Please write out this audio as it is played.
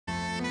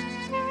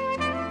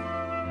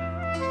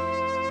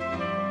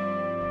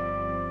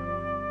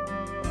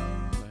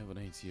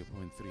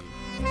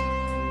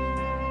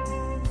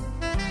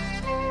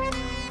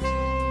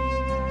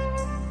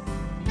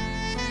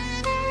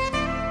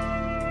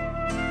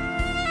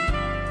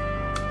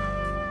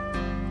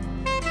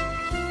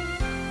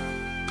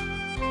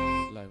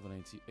Live on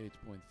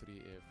 98.3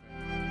 FM.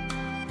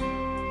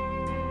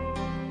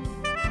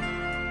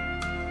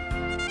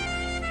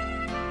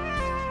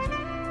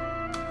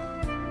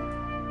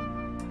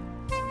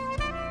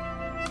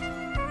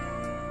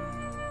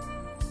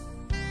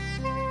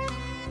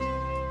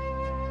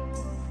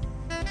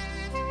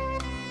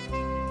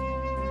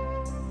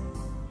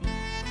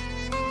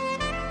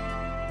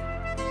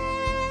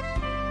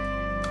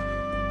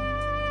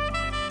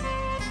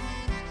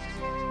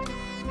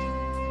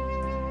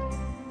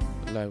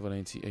 Live on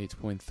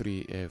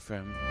 98.3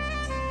 FM.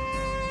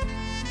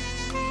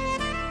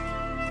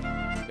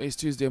 It's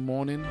Tuesday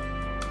morning,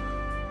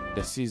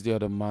 the 6th day of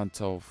the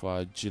month of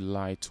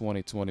July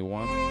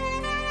 2021.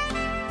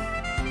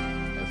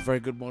 A very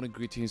good morning,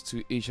 greetings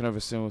to each and every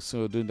single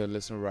soul doing the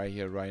lesson right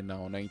here, right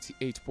now,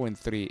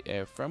 98.3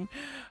 FM.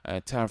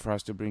 Time for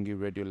us to bring you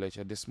radio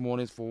lecture. This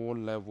morning is for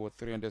level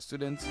 300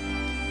 students.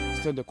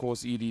 Still the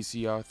course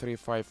EDCR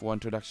 351,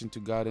 Introduction to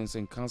Guidance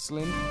and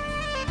Counseling.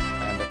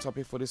 And the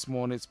topic for this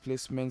morning is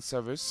placement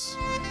service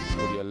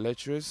with your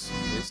lecturers,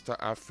 Mr.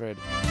 ALFRED,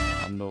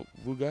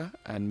 ANOVUNGA,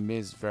 and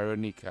Ms.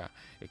 VERONICA,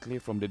 EGGLEY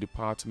from the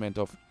Department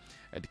of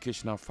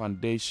Educational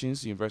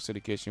Foundations, University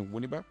Education,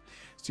 WINNEBA.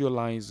 Still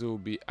lines will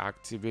be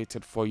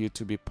activated for you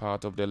to be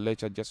part of the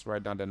lecture. Just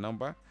write down the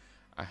number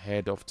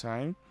ahead of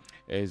time.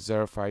 Is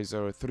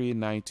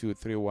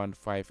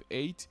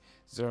 0503-923158,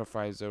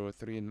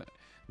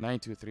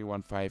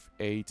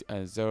 0503-923158,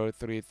 and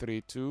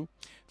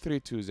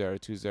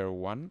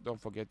 0332-320201. Don't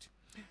forget,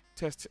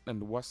 text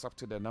and WhatsApp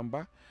to the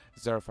number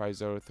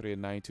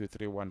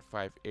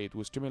 0503-923158.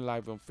 We're streaming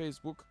live on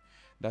Facebook.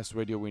 That's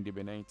Radio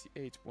WINNEBA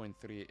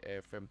 98.3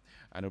 FM,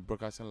 and we're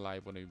broadcasting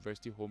live on the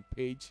university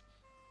homepage.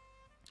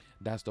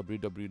 That's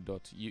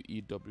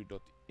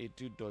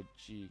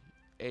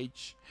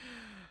www.uew.edu.gh.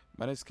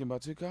 My name is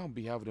Kimbatuka on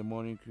behalf of the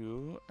morning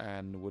crew,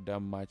 and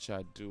without much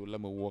ado, let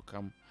me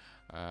welcome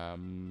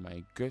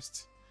my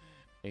guests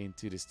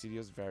into the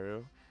studios,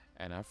 Vero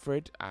and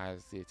ALFRED,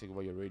 as they take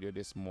over your radio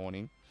this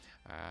morning.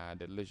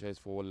 The lecture is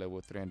for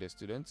level 300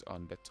 students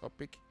on the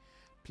topic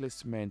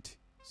placement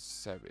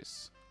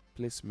service.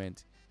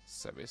 Placement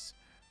service.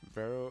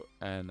 Vero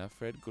and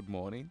ALFRED, good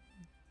morning.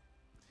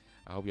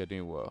 I hope you're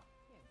doing well.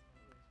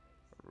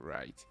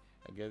 Right.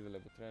 I guess the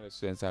level 300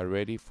 students are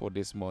ready for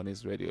this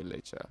morning's radio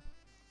lecture.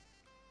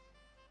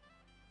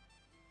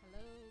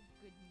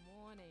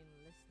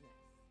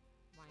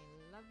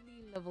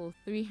 Level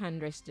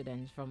 300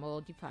 students from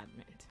all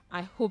departments.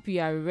 I hope you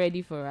are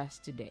ready for us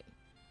today.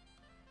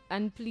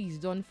 And please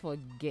don't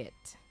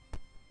forget,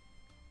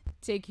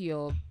 take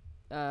your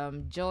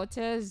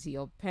jotters,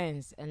 your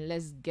pens, and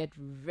let's get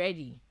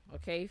ready,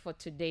 okay, for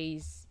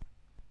today's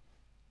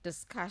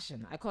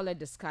discussion. I call it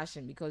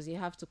discussion because you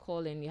have to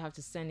call in, you have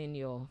to send in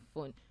your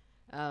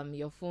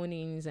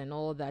phone-ins and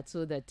all that,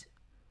 so that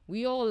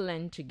we all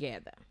learn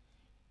together.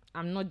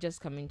 I'm not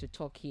just coming to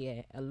talk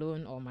here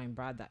alone or my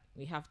brother.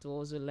 We have to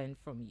also learn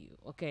from you,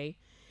 okay?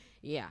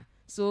 Yeah.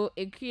 So,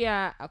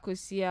 Ekia,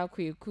 Akosia,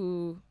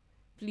 Kweku,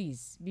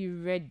 please be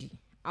ready.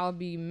 I'll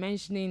be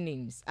mentioning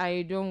names.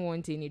 I don't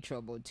want any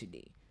trouble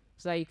today.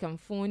 So you can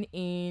phone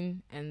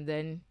in and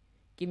then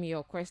give me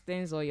your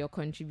questions or your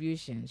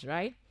contributions,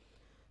 right?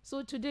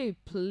 So today,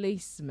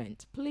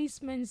 placement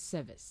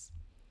service.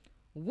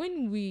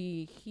 When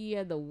we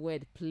hear the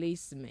word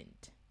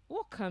placement,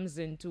 what comes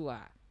into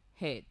our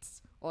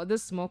heads? Or the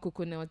small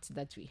coconut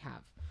that we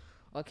have.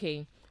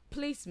 Okay,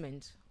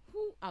 placement.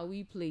 Who are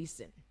we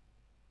placing?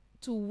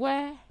 To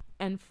where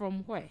and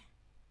from where?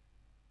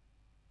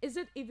 Is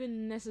it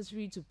even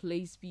necessary to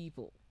place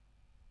people?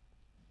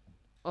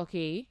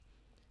 Okay,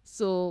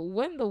 so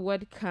when the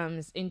word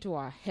comes into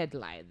our head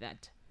like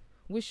that,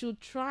 we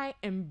should try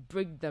and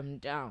break them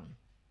down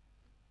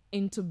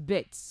into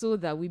bits so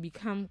that we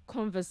become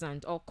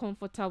conversant or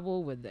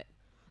comfortable with it.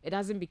 It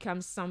doesn't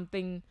become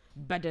something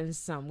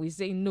burdensome. We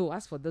say, no,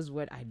 as for this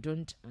word, I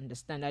don't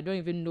understand. I don't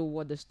even know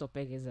what this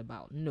topic is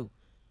about. No.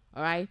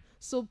 All right.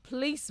 So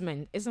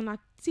placement is an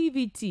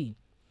activity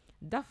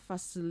that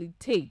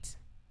facilitates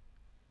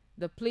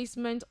the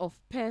placement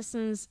of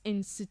persons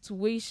in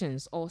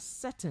situations or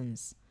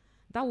settings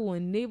that will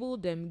enable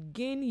them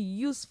gain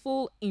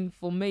useful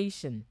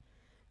information,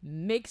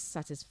 make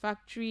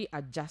satisfactory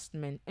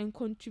adjustment, and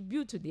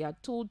contribute to their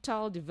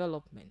total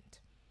development.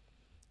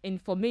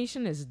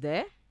 Information is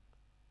there.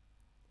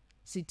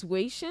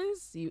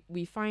 Situations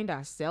we find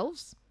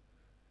ourselves,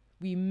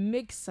 we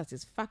make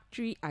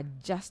satisfactory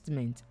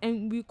adjustment,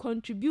 and we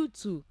contribute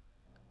to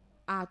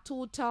our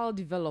total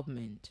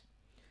development.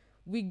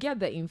 We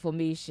get the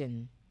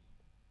information.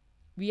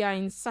 We are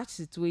in such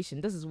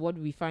situation. This is what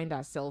we find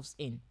ourselves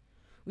in.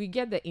 We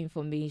get the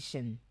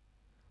information.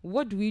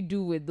 What do we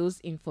do with those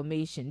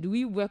information? Do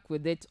we work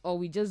with it, or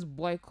we just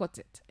boycott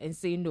it and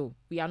say, no,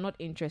 we are not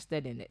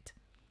interested in it?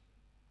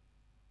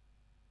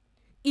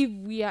 If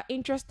we are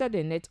interested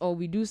in it or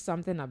we do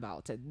something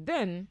about it,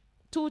 then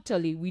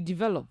totally we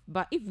develop.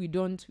 But if we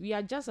don't, we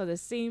are just at the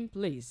same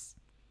place.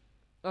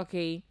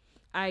 Okay,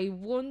 I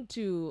want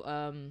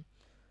to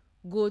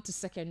go to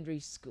secondary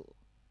school.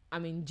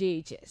 I'm in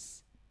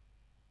JHS,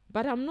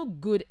 but I'm not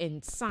good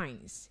in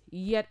science.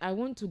 Yet I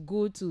want to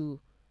go to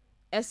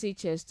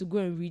SHS to go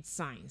and read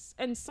science.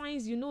 And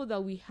science, you know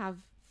that we have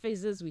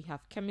physics, we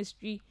have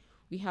chemistry,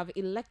 we have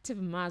elective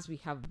maths, we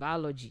have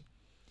biology.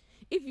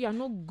 If you are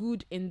not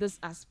good in this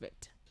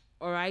aspect,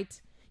 all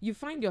right, you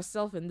find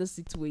yourself in this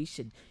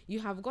situation. You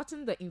have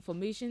gotten the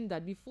information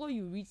that before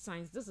you read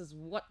science, this is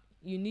what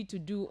you need to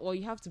do, or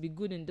you have to be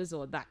good in this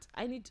or that.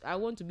 I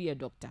want to be a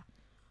doctor.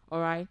 All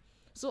right.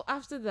 So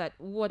after that,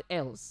 what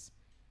else?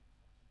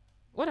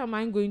 What am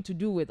I going to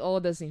do with all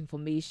this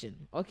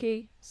information?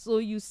 Okay. So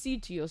you see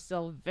to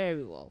yourself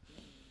very well.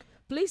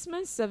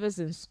 Placement service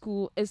in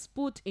school is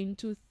put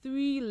into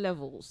 3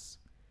 levels.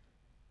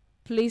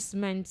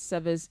 Placement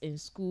service in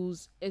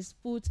schools is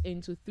put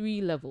into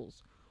 3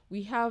 levels.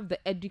 We have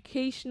the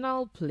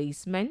educational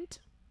placement,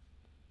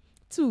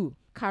 2,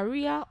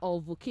 career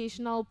or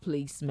vocational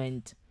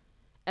placement,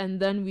 and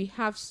then we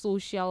have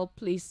social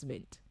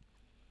placement.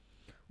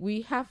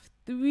 We have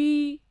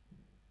 3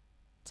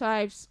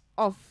 types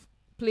of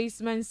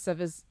placement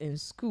service in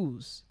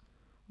schools.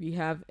 We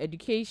have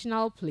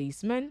educational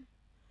placement,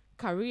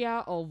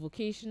 career or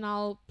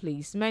vocational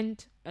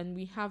placement, and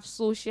we have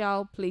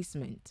social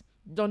placement.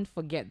 Don't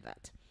forget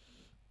that.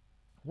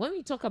 When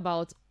we talk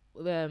about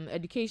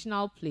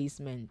educational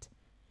placement,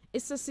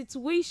 it's a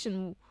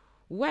situation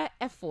where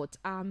efforts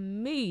are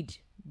made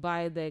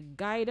by the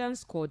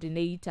guidance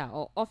coordinator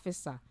or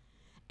officer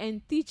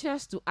and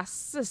teachers to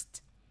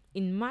assist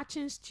in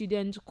matching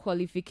student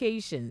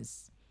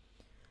qualifications,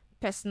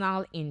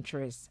 personal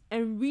interests,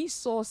 and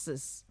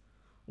resources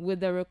with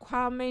the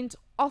requirement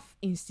of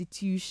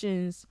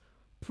institutions,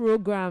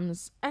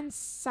 programs, and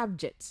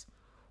subjects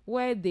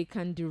where they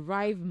can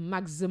derive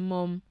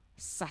maximum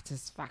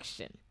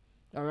satisfaction.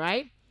 All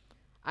right?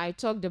 I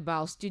talked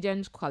about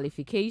student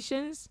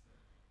qualifications,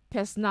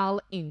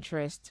 personal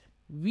interest,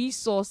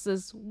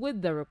 resources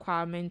with the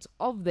requirement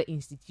of the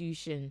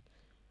institution,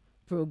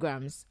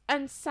 programs,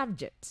 and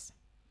subjects.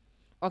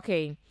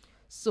 Okay,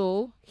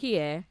 so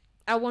here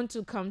I want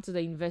to come to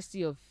the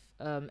University of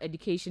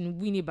Education,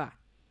 WINNEBA.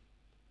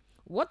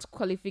 What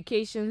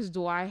qualifications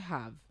do I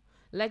have?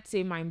 Let's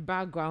say my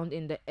background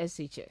in the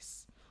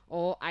SHS,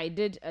 or I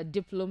did a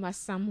diploma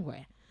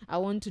somewhere. I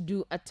want to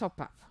do a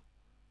top-up.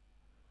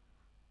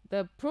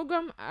 The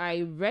program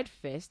I read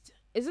first,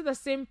 is it the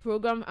same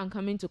program I'm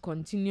coming to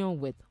continue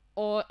with,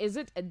 or is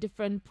it a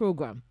different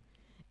program?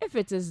 If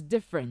it is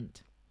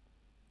different,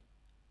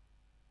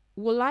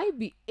 will I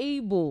be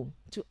able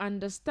to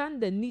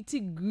understand the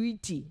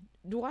nitty-gritty?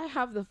 Do I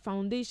have the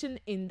foundation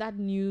in that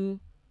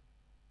new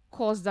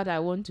course that I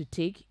want to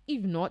take?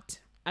 If not,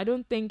 I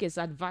don't think it's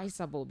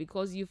advisable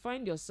because you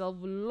find yourself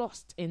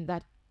lost in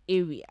that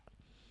area.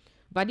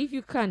 But if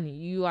you can,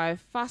 you are a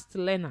fast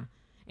learner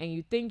and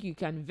you think you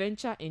can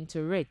venture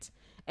into it,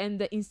 and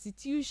the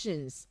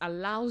institutions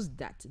allows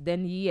that,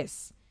 then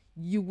yes,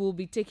 you will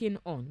be taken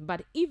on.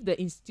 But if the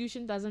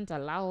institution doesn't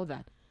allow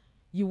that,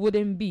 you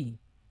wouldn't be.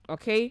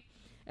 Okay?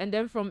 And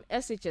then from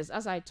SHS,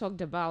 as I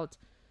talked about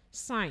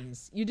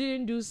science, you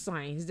didn't do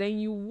science, then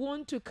you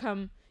want to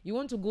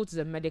go to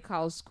the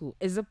medical school.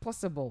 Is it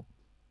possible?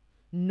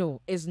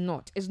 No, it's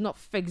not. It's not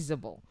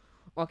feasible.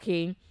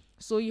 Okay?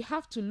 So you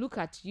have to look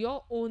at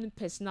your own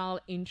personal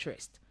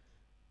interest.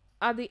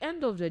 At the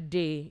end of the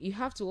day, you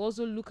have to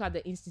also look at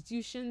the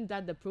institution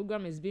that the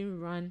program is being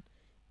run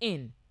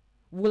in.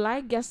 Will I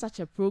get such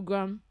a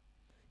program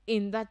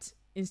in that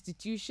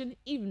institution?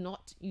 If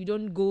not, you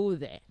don't go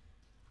there.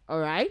 All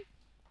right?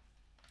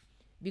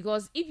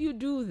 Because if you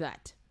do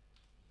that,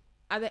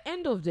 at the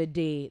end of the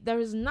day, there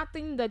is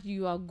nothing that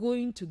you are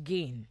going to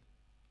gain.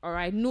 All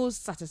right? No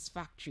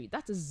satisfactory.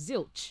 That is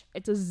zilch.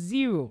 It is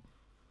zero.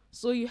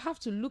 So you have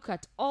to look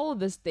at all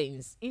these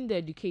things in the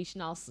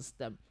educational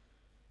system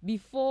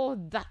before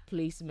that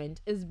placement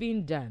is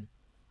being done.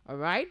 All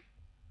right?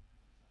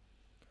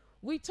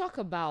 We talk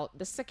about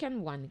the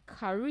second one,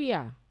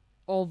 career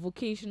or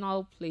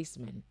vocational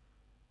placement.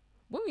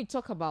 When we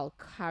talk about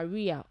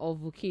career or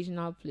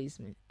vocational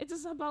placement, it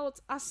is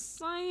about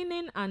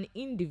assigning an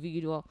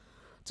individual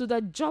to the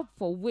job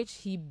for which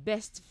he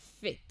best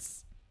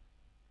fits.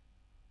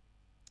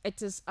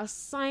 It is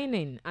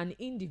assigning an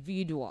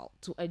individual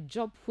to a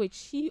job which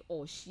he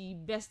or she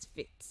best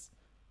fits.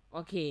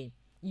 Okay,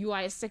 you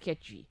are a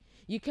secretary.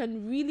 You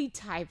can really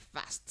type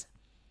fast.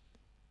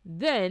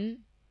 Then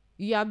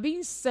you are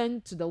being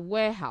sent to the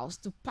warehouse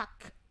to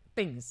pack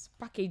things,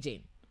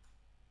 packaging.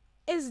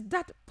 Is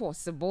that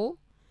possible?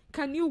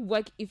 Can you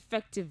work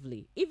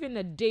effectively? Even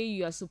a day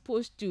you are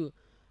supposed to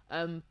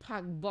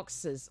pack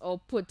boxes or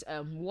put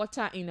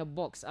water in a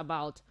box,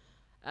 about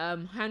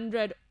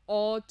 100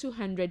 or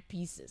 200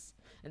 pieces.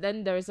 And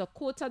then there is a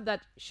quota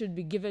that should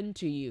be given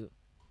to you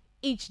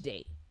each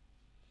day.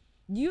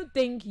 Do you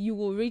think you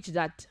will reach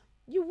that?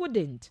 You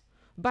wouldn't.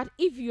 But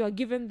if you are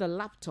given the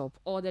laptop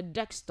or the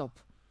desktop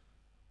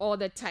or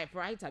the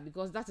typewriter,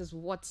 because that is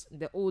what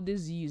the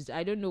oldest used.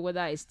 I don't know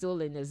whether it's still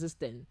in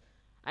existence.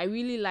 I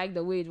really like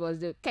the way it was,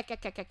 the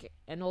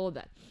and all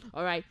that.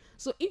 All right.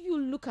 So if you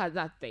look at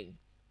that thing,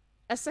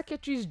 a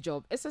secretary's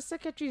job, it's a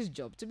secretary's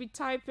job to be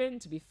typing,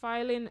 to be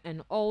filing,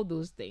 and all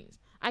those things.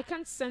 I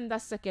can't send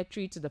that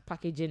secretary to the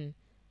packaging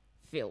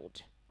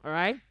field. All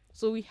right.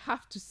 So we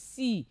have to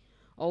see,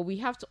 or we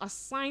have to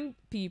assign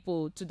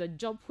people to the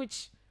job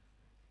which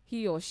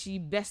he or she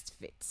best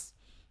fits.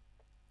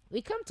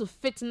 We come to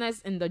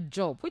fitness in the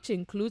job, which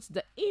includes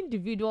the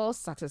individual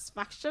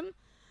satisfaction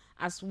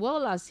as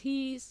well as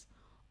his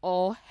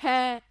or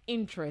her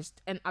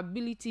interest and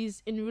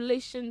abilities in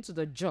relation to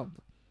the job.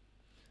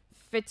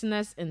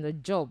 Fitness in the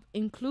job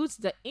includes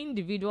the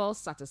individual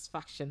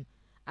satisfaction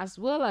as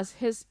well as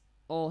his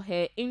or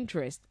her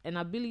interest and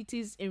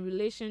abilities in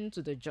relation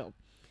to the job.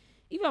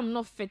 If I'm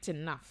not fit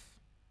enough,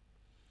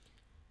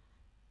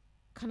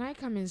 can I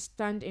come and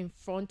stand in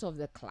front of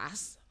the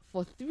class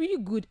for 3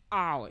 good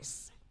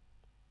hours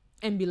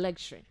and be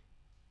lecturing?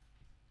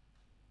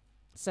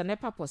 Ce n'est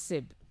pas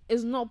possible.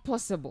 It's not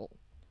possible.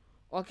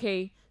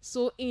 Okay,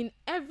 so in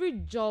every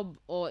job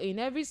or in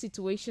every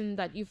situation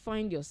that you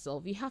find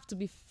yourself, you have to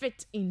be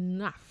fit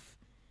enough.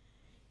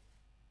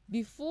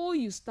 Before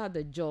you start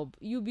the job,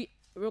 you'll be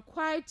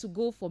required to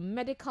go for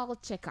medical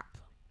checkup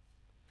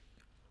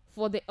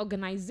for the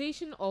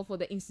organization or for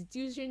the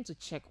institution to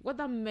check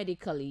whether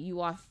medically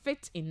you are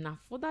fit enough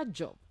for that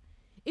job.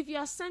 If you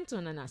are sent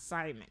on an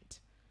assignment,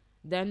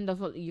 then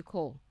you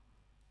call,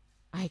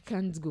 I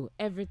can't go,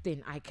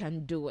 everything, I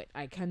can do it,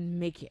 I can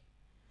make it.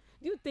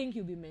 Do you think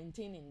you'll be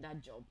maintaining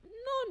that job?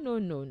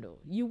 No.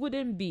 You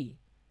wouldn't be.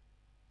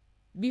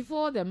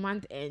 Before the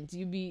month ends,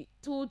 you'll be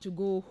told to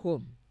go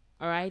home.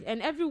 All right? And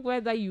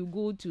everywhere that you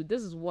go to,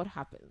 this is what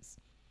happens.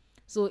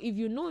 So if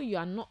you know you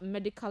are not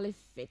medically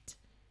fit,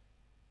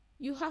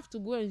 you have to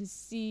go and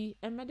see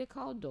a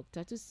medical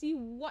doctor to see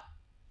what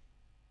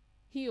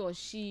he or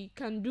she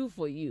can do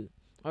for you.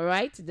 All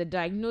right? The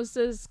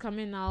diagnosis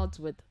coming out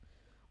with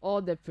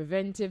all the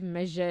preventive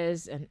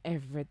measures and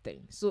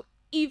everything. So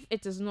if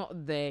it is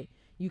not there,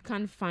 you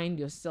can't find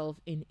yourself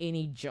in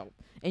any job.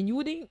 And you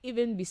wouldn't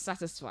even be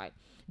satisfied.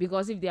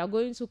 Because if they are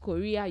going to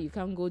Korea, you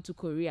can't go to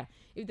Korea.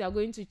 If they are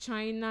going to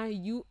China,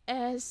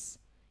 US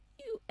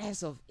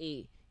of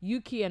A,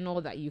 UK and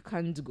all that, you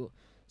can't go.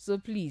 So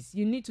please,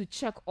 you need to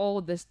check all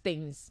these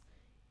things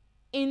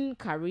in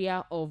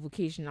career or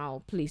vocational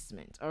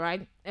placement. All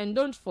right? And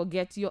don't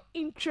forget, your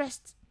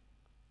interest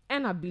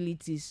and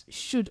abilities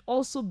should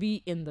also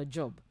be in the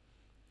job.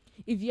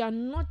 If you are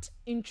not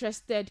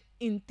interested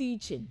in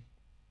teaching,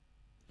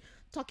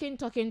 talking.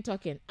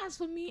 As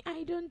for me,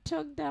 I don't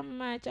talk that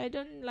much. I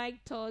don't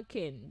like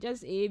talking.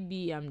 Just A,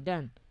 B, I'm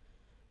done.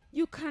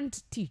 You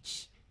can't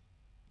teach.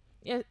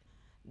 Yeah.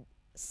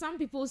 Some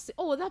people say,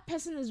 oh, that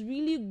person is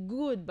really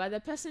good, but the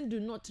person do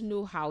not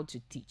know how to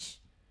teach.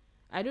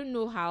 I don't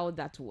know how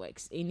that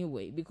works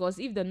anyway, because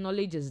if the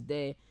knowledge is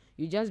there,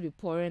 you just be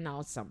pouring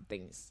out some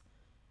things.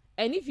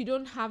 And if you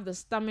don't have the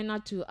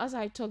stamina to, as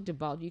I talked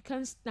about, you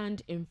can't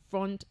stand in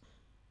front,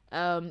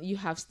 you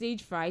have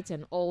stage fright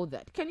and all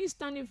that. Can you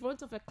stand in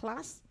front of a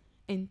class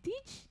and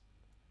teach?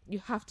 You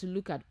have to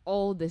look at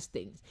all these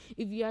things.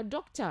 If you're a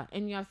doctor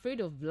and you're afraid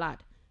of blood,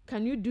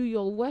 can you do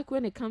your work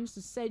when it comes to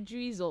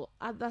surgeries or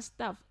other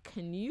stuff?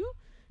 Can you?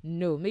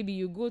 No. Maybe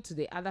you go to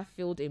the other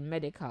field in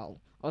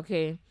medical.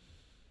 Okay?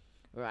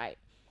 Right.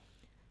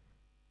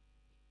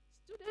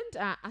 Students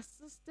are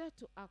assisted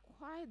to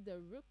acquire the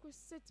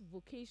requisite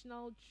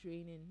vocational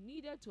training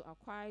needed to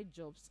acquire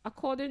jobs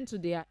according to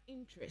their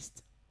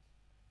interest.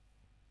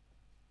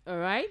 All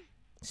right?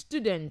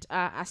 Students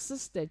are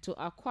assisted to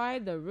acquire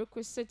the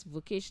requisite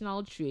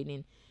vocational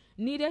training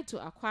needed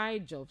to acquire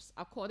jobs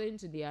according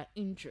to their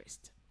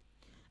interest.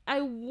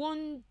 I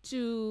want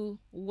to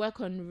work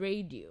on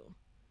radio.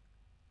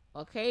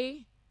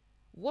 Okay?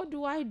 What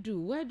do I do?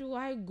 Where do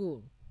I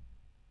go?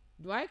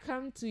 Do I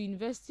come to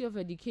University of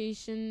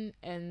Education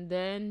and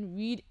then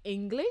read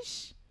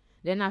English?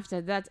 Then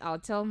after that, I'll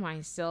tell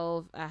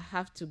myself I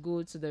have to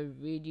go to the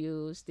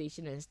radio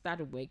station and start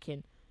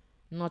working.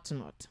 Not.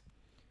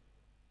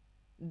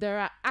 There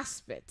are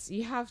aspects.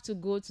 You have to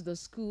go to the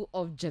School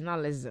of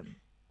Journalism.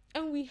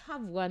 And we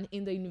have one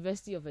in the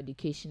University of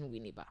Education,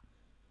 WINNEBA.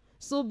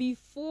 So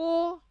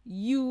before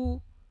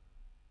you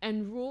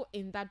enroll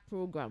in that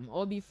program,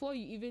 or before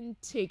you even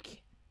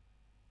take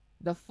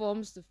the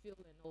forms to fill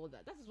and all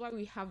that, that is why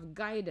we have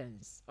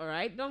guidance. All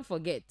right? Don't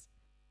forget,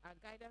 our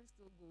guidance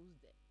still goes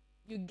there.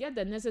 You get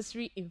the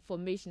necessary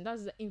information.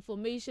 That's the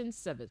information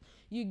service.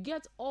 You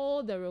get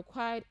all the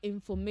required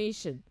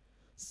information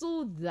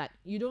so that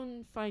you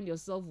don't find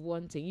yourself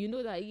wanting. You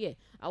know that, yeah,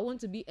 I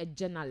want to be a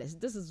journalist.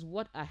 This is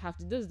what I have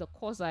to, this is the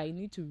course I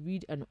need to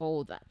read and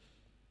all that.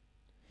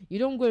 You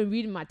don't go and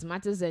read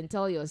mathematics and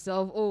tell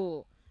yourself,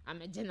 oh,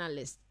 I'm a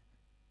journalist.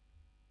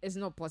 It's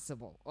not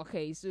possible.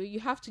 Okay, so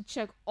you have to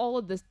check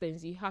all these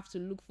things. You have to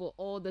look for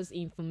all this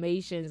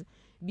information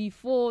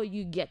before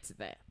you get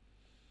there.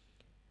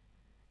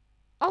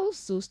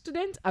 Also,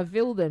 students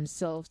avail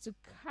themselves to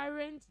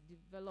current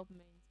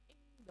development in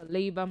the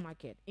labor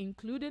market,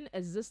 including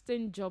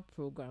existing job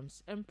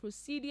programs and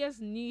procedures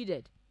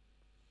needed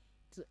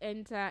to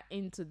enter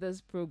into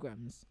these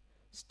programs.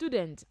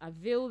 Students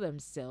avail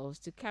themselves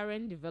to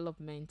current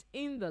development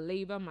in the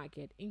labor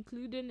market,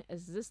 including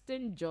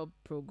existing job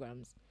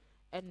programs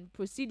and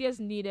procedures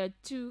needed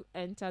to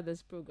enter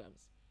these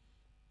programs.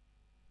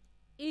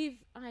 If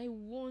I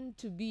want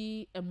to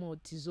be a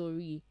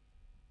Montessori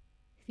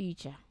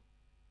teacher,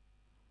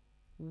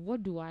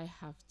 what do I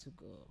have to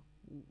go?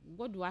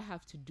 What do I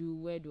have to do?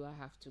 Where do I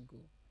have to go?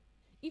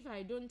 If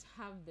I don't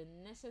have the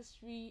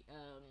necessary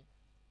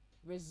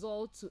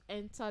result to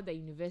enter the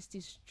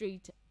university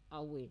straight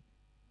away,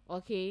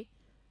 okay,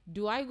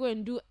 do I go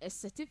and do a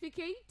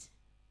certificate?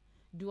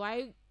 Do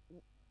I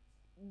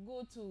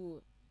go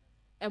to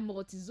a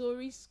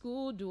Montessori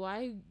school? Do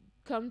I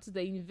come to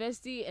the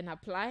university and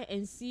apply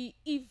and see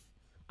if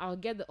I'll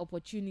get the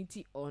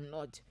opportunity or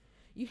not?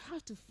 You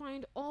have to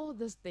find all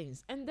these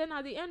things, and then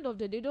at the end of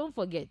the day, don't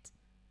forget,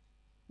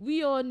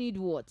 we all need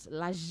what?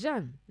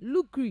 L'argent,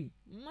 lucre,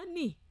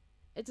 money.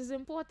 It is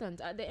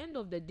important. At the end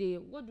of the day,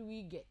 what do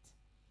we get?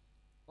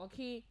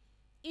 Okay,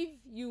 if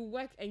you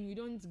work and you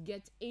don't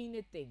get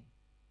anything,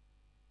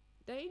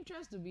 the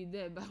interest will be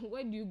there, but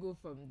where do you go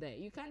from there?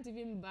 You can't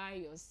even buy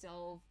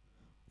yourself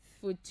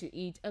food to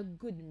eat, a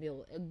good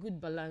meal, a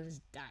good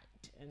balanced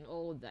diet, and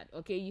all that.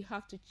 Okay, you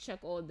have to check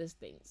all these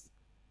things,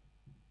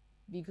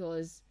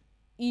 because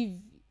if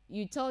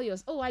you tell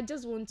yourself, oh, I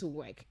just want to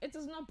work, it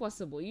is not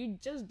possible. You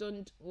just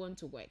don't want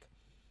to work.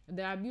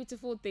 There are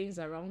beautiful things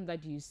around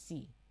that you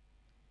see.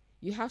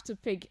 You have to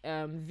pick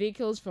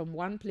vehicles from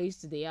one place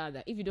to the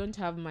other. If you don't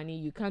have money,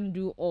 you can't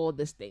do all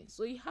these things.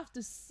 So you have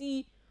to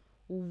see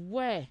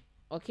where,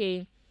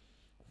 okay,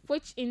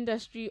 which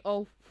industry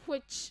or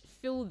which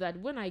field that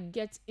when I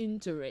get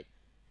into it,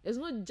 it's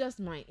not just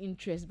my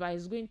interest, but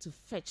it's going to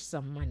fetch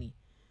some money.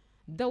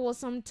 There was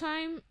some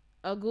time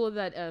ago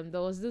that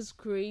there was this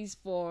craze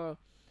for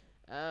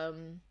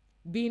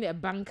being a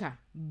banker,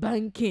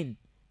 banking.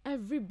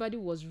 Everybody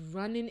was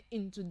running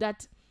into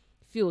that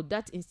field,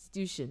 that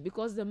institution,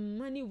 because the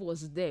money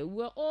was there.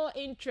 We're all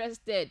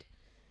interested.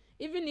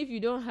 Even if you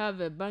don't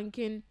have a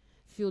banking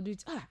field,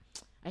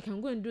 I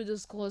can go and do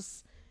this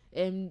course,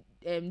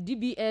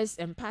 DBS,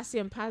 and pass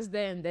here and pass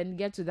there, and then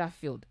get to that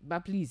field.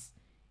 But please,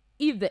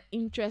 if the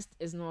interest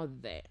is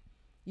not there,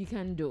 you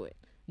can do it.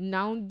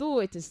 Now, though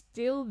it is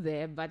still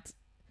there, but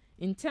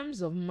in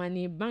terms of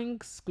money,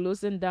 banks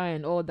closing down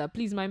and all that,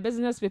 please, my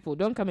business people,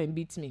 don't come and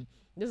beat me.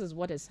 This is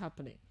what is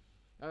happening.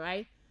 All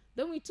right?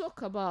 Then we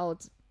talk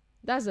about,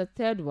 that's the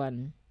third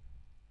one,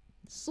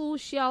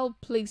 social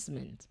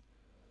placement.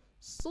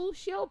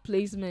 Social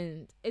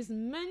placement is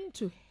meant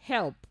to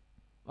help,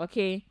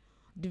 okay,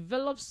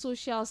 develop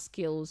social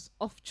skills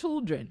of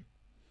children.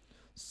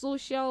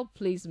 Social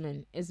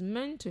placement is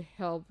meant to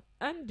help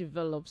and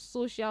develop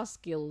social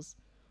skills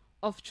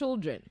of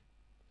children.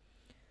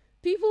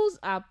 Peoples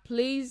are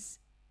placed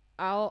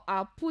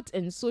are put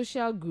in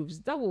social groups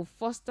that will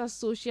foster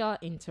social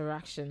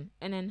interaction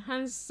and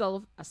enhance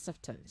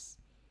self-acceptance.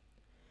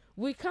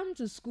 We come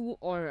to school,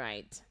 all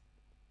right.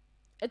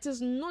 It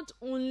is not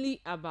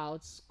only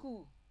about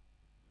school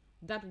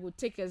that will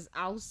take us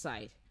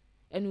outside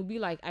and will be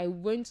like, I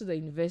went to the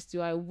university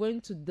or I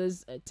went to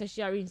this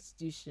tertiary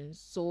institution,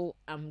 so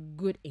I'm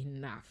good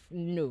enough.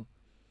 No.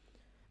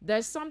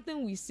 There's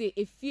something we say,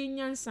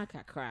 Efienyan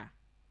Sakakra.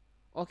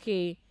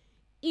 Okay,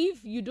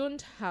 if you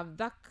don't have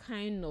that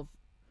kind of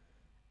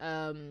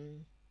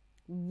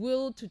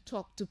will to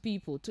talk to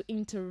people, to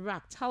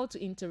interact, how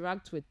to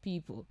interact with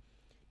people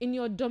in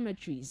your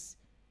dormitories,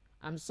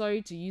 I'm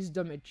sorry to use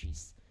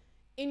dormitories,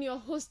 in your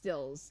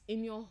hostels,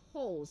 in your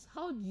halls,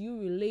 how do you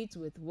relate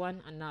with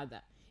one another?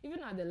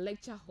 Even at the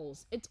lecture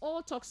halls, it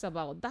all talks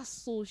about that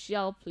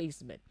social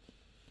placement.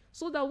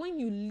 So that when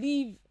you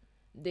leave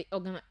the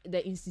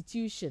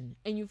institution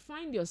and you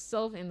find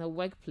yourself in the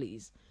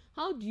workplace,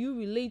 how do you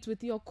relate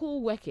with your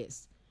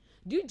co-workers?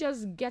 Do you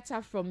just get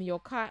up from your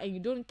car and you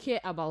don't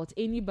care about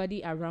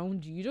anybody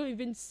around you? You don't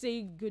even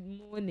say good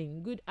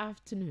morning, good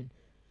afternoon,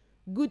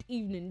 good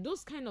evening,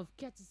 those kind of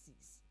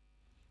courtesies.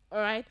 All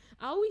right,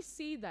 I always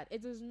say that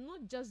it is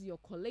not just your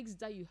colleagues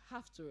that you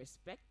have to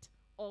respect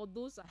or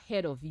those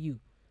ahead of you.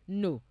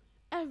 No,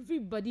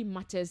 everybody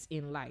matters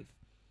in life,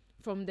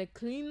 from the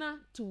cleaner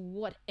to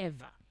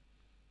whatever.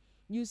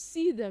 You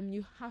see them,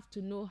 you have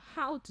to know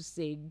how to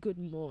say good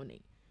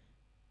morning.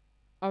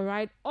 All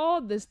right,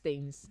 all these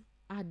things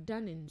are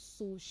done in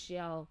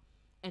social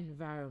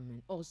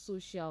environment or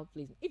social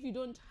place. If you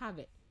don't have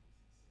it,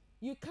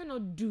 you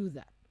cannot do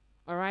that.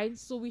 All right,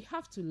 so we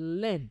have to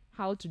learn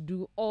how to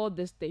do all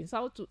these things,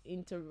 how to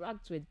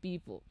interact with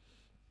people.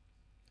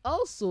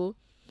 Also,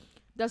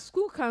 the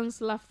school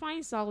counselor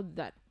finds out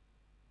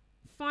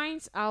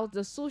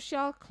the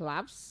social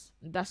clubs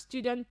that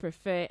students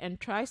prefer and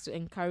tries to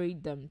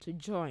encourage them to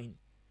join.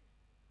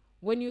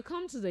 When you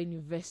come to the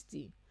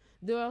university,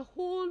 there are a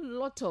whole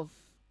lot of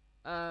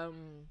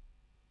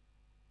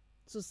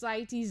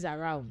societies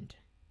around.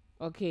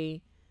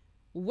 Okay,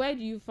 where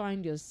do you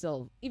find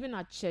yourself? Even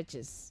at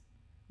churches,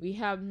 we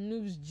have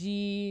Noobs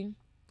G,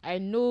 I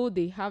know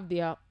they have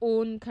their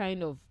own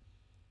kind of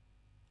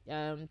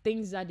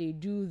things that they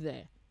do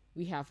there.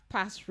 We have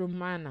Pax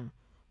Romana.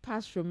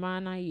 Pax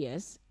Romana,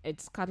 yes,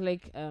 it's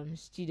Catholic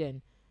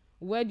student.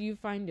 Where do you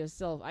find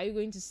yourself? Are you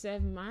going to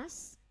serve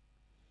mass?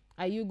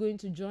 Are you going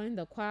to join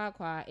the choir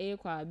A,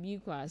 choir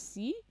B, choir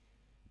C?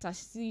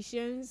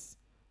 Taxations?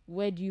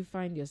 Where do you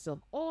find yourself?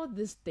 All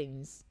these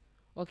things,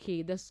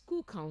 okay, the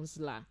school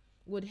counselor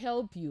would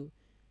help you.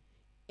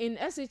 In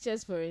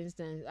SHS, for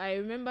instance, I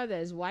remember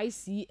there's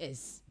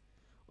YCS,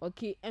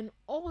 okay, and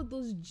all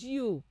those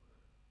geo.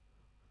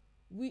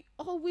 We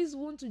always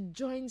want to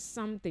join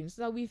something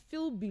so that we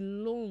feel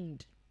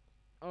belonged,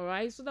 all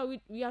right, so that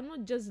we are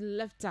not just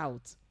left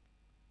out.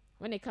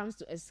 When it comes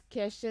to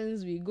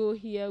excursions, we go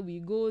here, we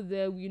go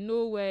there. We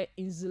know where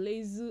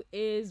Inzulezu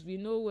is. We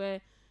know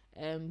where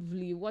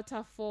Vli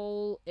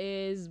Waterfall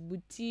is,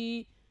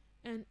 Buti,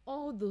 and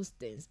all those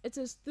things. It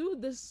is through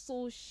the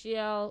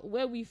social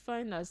where we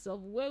find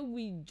ourselves, where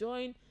we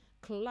join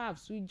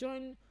clubs, we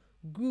join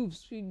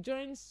groups, we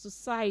join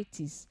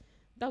societies,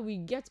 that we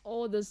get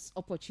all these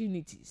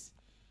opportunities.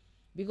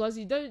 Because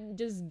you don't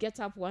just get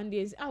up one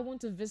day and say, I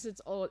want to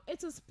visit all.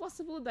 It is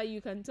possible that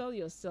you can tell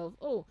yourself,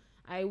 oh,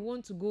 I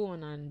want to go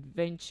on an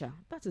adventure.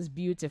 That is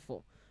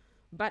beautiful.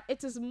 But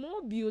it is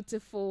more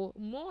beautiful,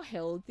 more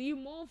healthy,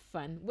 more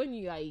fun when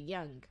you are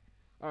young.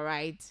 All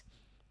right.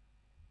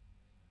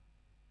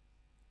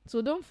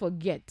 So don't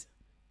forget,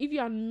 if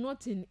you are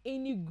not in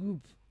any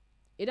group,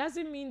 it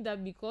doesn't mean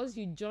that because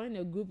you join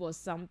a group or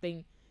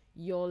something,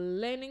 your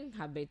learning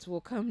habits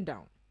will come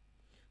down.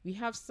 We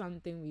have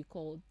something we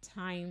call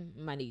time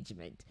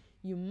management.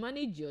 You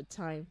manage your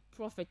time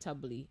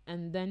profitably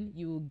and then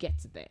you will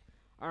get there.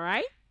 All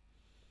right?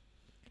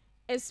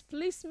 Is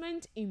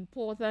placement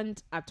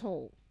important at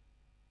all?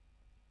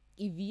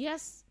 If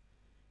yes,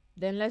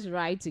 then let's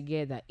ride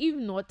together. If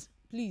not,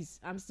 please,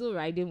 I'm still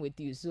riding with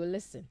you. So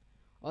listen,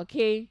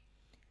 okay?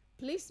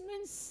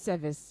 Placement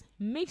service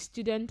makes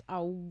students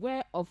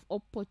aware of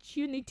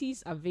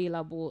opportunities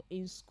available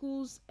in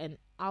schools and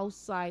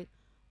outside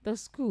the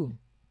school.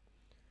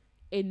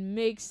 It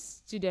makes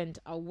students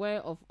aware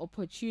of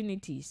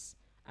opportunities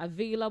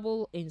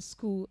available in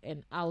school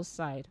and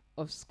outside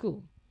of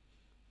school.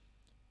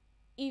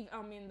 If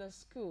I'm in the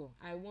school,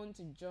 I want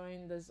to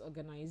join this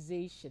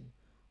organization,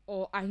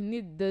 or I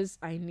need this,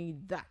 I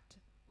need that.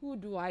 Who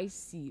do I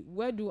see?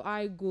 Where do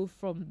I go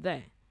from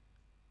there?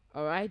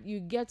 All right, you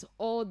get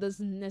all this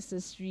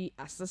necessary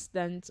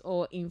assistance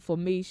or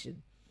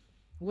information.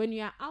 When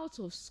you are out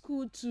of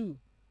school too,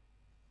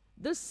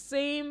 the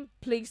same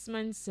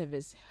placement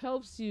service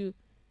helps you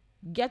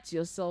get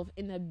yourself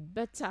in a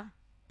better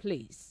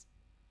place.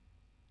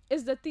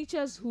 It's the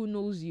teachers who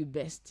knows you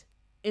best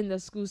in the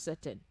school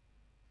setting.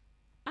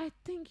 I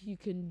think you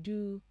can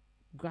do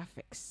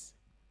graphics.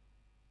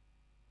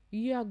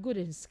 You are good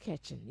in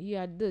sketching. You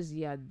are this,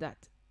 you are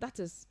that. That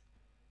is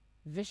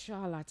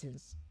visual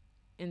arts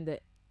in the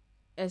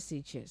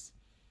SHS.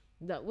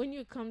 That when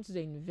you come to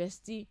the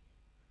university,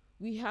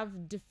 we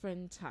have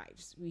different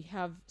types. We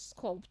have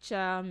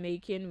sculpture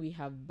making, we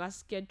have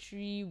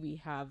basketry,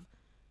 we have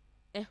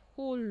a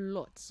whole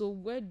lot. So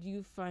where do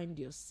you find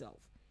yourself?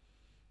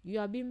 You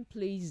are being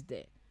placed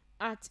there.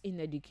 Art in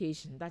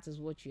education, that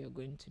is what you are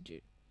going to do.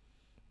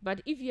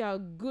 But if you are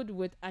good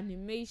with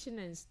animation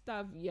and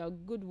stuff, you are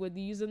good with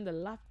using the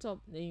laptop,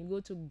 then you go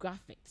to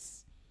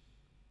graphics.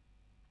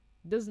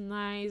 Those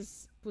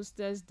nice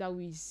posters that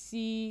we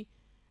see,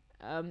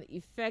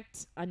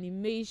 effect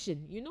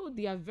animation, you know,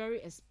 they are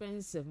very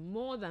expensive,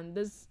 more than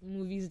these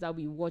movies that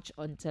we watch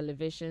on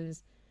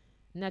televisions,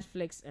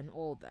 Netflix and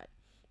all that.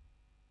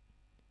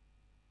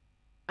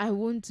 I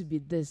want to be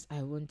this,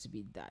 I want to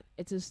be that.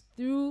 It is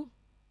through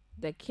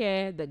the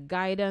care, the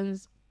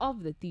guidance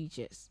of the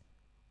teachers,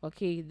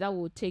 okay, that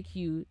will take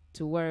you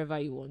to wherever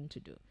you want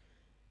to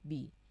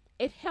be.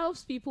 It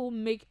helps people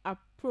make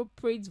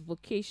appropriate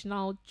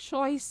vocational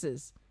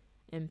choices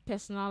and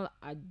personal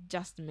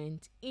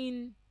adjustment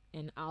in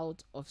and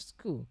out of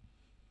school.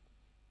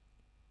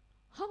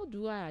 How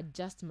do I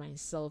adjust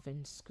myself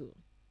in school,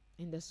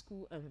 in the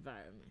school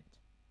environment?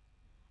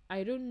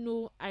 I don't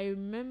know. I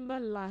remember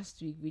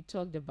last week we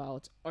talked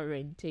about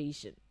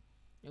orientation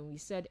and we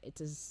said it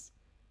is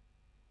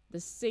the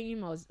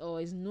same as, or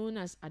is known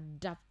as,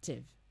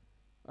 adaptive.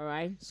 All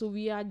right. So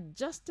we are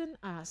adjusting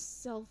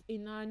ourselves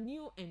in our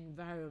new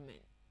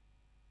environment.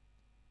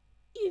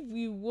 If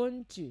we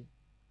want to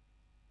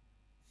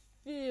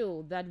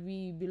feel that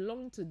we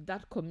belong to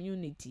that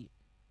community,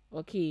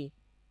 okay,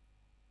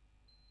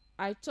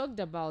 I talked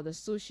about the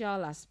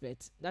social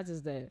aspect. That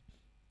is the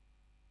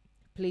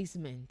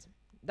placement.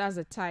 That's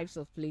the types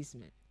of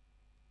placement.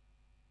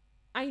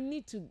 I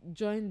need to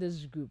join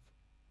this group.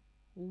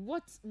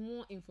 What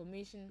more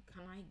information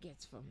can I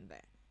get from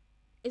there?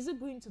 Is it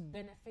going to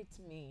benefit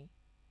me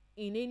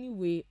in any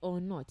way or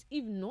not?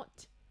 If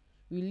not,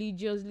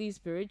 religiously,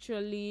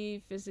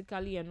 spiritually,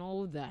 physically, and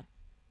all that,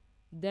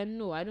 then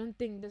no, I don't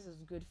think this is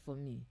good for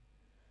me.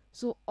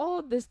 So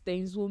all these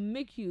things will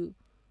make you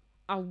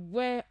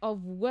aware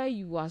of where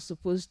you are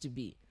supposed to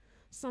be.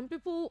 Some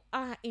people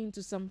are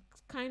into some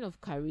kind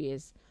of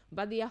careers,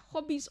 but their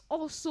hobbies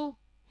also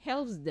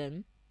helps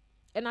them,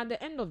 and at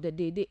the end of the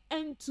day they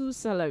earn two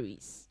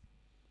salaries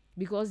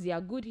because they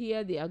are good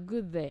here, they are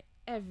good there,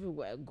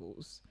 everywhere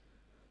goes.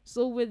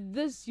 So with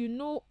this, you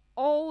know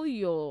all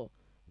your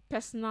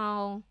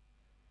personal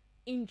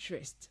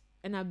interest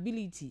and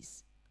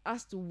abilities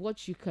as to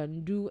what you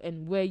can do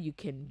and where you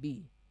can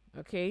be.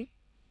 Okay?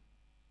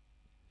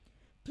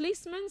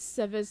 Placement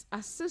service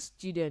assists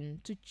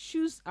students to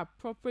choose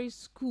appropriate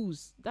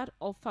schools that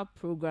offer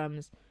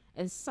programs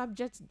and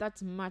subjects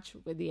that match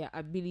with their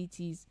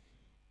abilities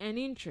and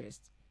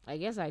interests. I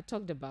guess I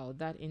talked about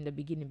that in the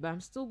beginning, but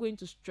I'm still going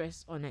to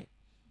stress on it.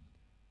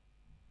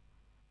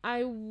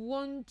 I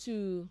want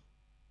to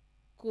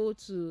go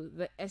to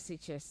the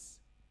SHS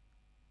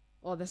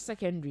or the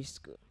secondary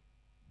school.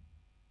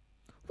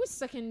 Which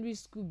secondary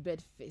school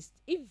bed first?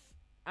 If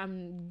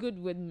I'm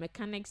good with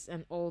mechanics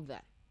and all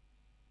that,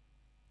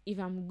 if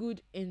I'm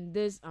good in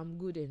this, I'm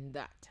good in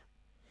that.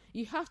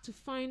 You have to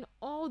find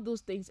all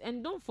those things,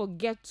 and don't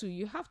forget to,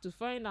 you have to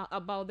find out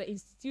about the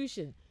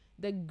institution,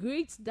 the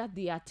grades that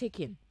they are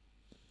taking.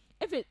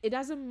 If it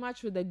doesn't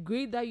match with the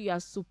grade that you are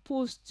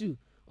supposed to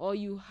or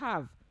you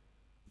have,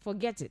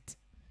 forget it.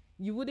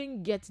 You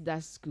wouldn't get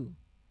that school.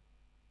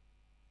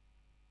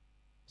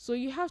 So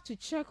you have to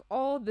check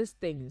all these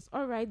things.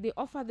 All right, they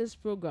offer this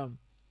program.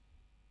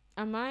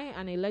 Am I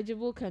an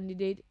eligible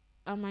candidate?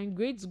 Are my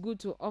grades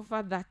good to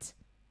offer that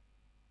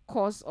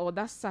course or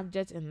that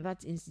subject in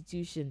that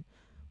institution?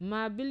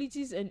 My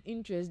abilities and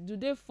interests, do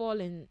they fall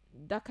in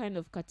that kind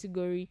of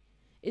category?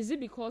 Is it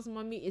because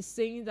mommy is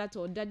saying that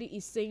or daddy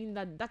is saying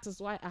that that is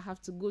why I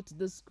have to go to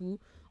this school,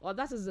 or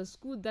that is the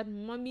school that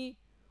mommy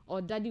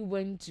or daddy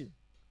went to?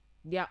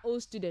 They are all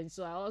students,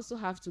 so I also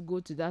have to go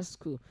to that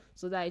school,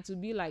 so that it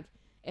will be like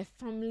a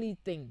family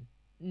thing.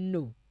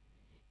 No.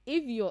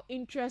 If your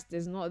interest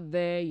is not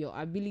there, your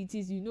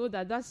abilities, you know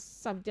that that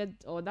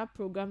subject or that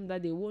program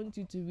that they want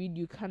you to read,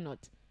 you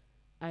cannot.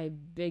 I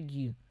beg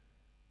you,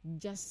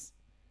 just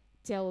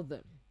tell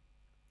them.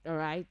 All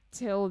right,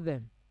 tell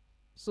them,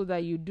 so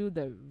that you do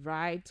the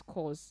right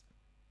course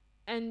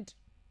and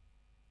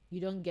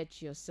you don't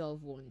get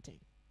yourself wanting.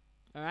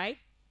 All right,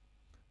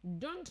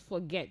 don't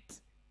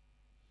forget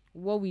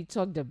what we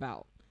talked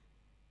about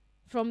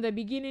from the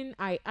beginning.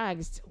 I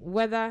asked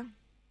whether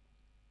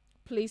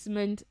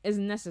placement is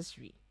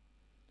necessary.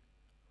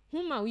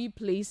 Whom are we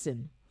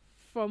placing?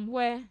 From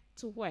where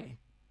to where?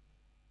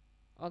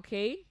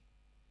 Okay.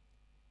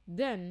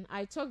 Then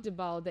I talked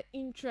about the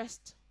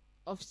interest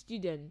of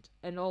student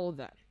and all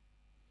that.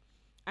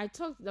 I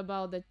talked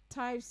about the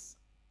types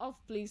of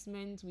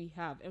placement we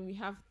have, and we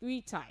have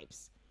three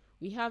types.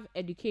 We have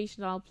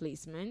educational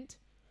placement,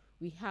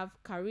 we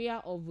have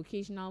career or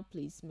vocational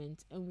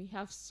placement, and we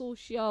have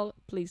social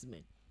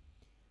placement.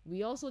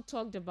 We also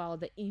talked about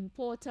the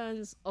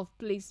importance of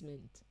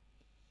placement.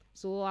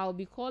 So I'll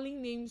be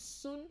calling names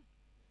soon,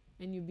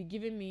 and you'll be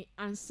giving me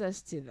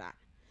answers to that.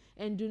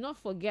 And do not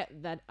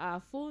forget that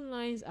our phone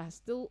lines are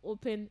still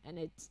open, and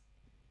it's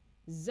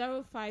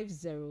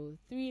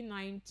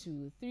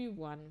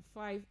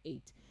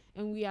 050-392-3158.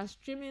 And we are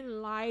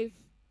streaming live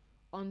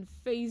on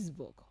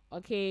Facebook.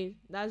 Okay,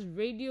 that's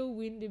Radio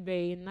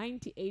Winneba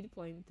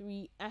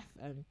 98.3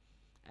 FM.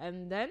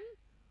 And then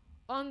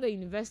on the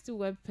university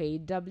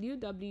webpage,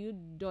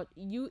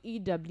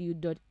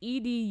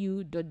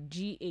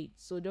 www.uew.edu.gh.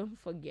 So don't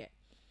forget.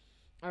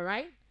 All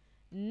right.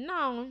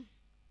 Now,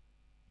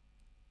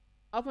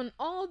 upon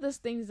all these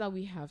things that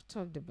we have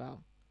talked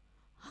about,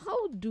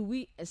 how do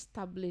we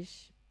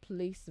establish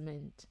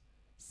placement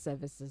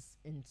services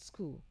in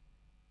school?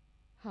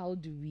 How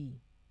do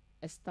we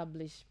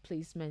establish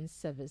placement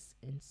service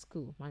in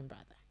school, my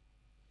brother?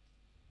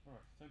 All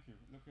right, thank you.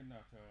 Looking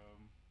at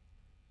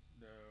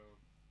the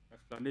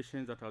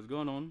explanations that has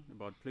gone on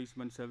about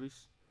placement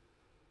service,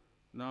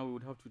 now we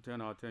would have to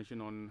turn our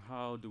attention on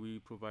how do we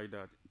provide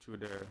that to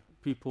the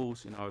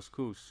pupils in our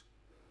schools.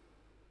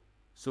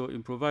 So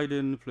in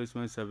providing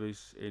placement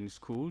service in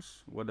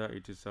schools, whether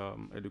it is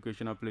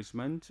educational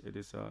placement, it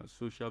is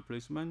social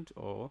placement,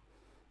 or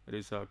it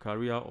is a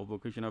career or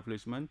vocational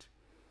placement,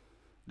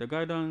 the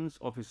guidance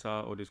officer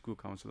or the school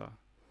counselor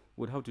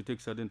would have to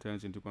take certain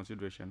things into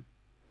consideration.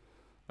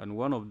 And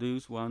one of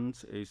these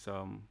ones is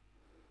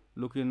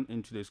looking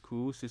into the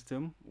school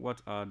system.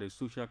 What are the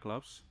social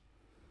clubs?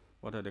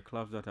 What are the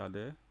clubs that are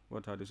there?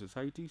 What are the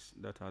societies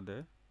that are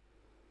there?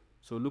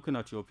 So looking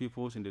at your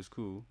pupils in the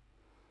school,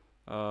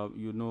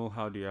 you know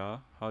how they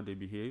are, how they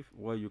behave,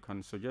 what you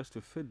can suggest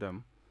to fit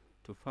them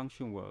to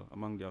function well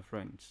among their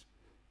friends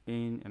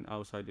in and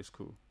outside the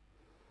school.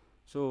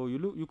 So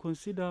you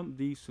consider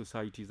these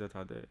societies that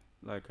are there.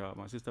 Like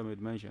my sister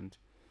had mentioned,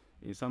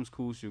 in some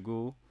schools you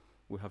go,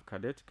 we have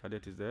cadet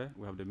is there,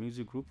 we have the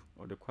music group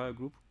or the choir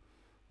group,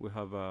 we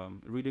have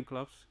reading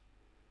clubs,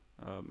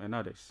 and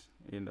others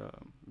in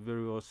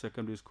various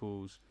secondary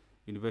schools,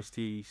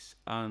 universities,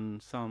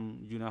 and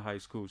some junior high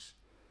schools.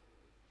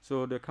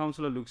 So the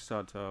counselor looks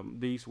at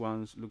these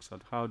ones, looks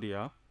at how they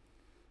are,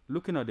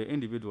 looking at the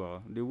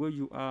individual, the way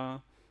you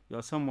are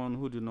someone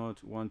who do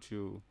not want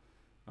to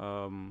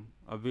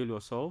avail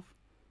yourself,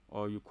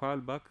 or you call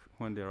back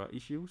when there are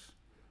issues,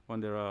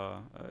 when there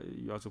are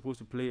you are supposed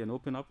to play and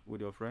open up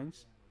with your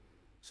friends.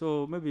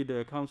 So maybe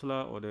the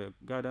counselor or the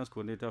guidance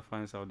coordinator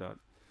finds out that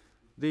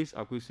this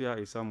Akusia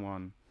is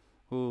someone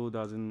who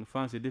doesn't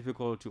find it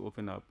difficult to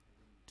open up,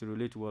 to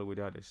relate well with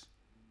others.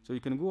 So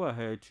you can go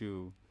ahead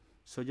to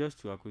suggest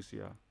to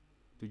Akusia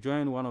to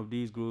join one of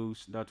these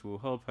groups that will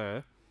help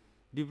her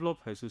develop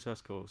her social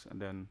skills and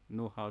then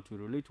know how to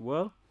relate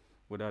well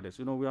with others.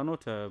 You know, we are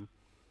not,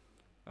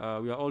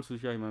 we are all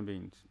social human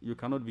beings. You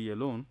cannot be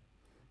alone.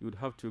 You would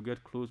have to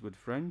get close with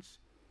friends,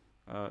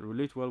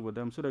 relate well with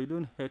them so that you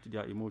don't hurt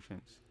their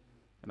emotions.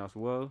 And as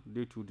well,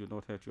 they too do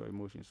not hurt your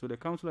emotions. So the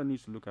counselor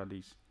needs to look at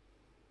this.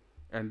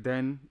 And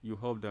then you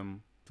help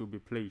them to be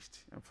placed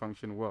and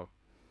function well.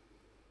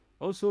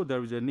 Also,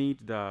 there is a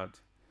need that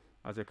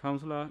as a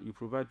counselor, you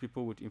provide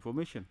people with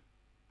information.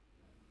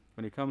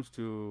 When it comes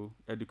to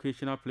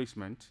educational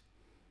placement,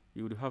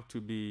 you would have to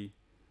be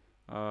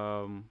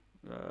so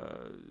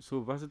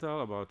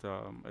versatile about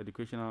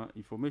educational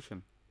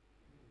information.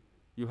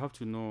 You have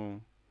to know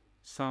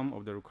some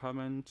of the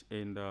requirements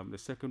in the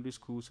secondary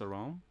schools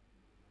around.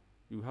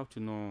 You have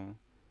to know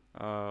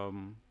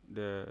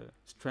the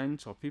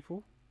strengths of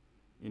people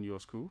in your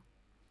school.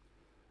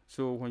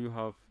 So when you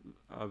have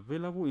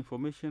available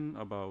information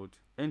about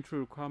entry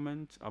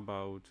requirements,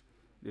 about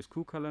the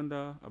school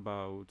calendar,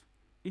 about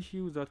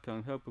issues that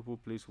can help people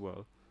place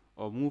well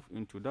or move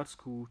into that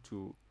school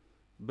to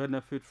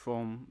benefit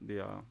from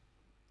their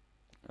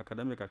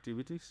academic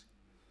activities,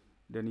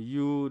 then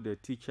you, the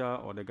teacher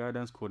or the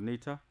guidance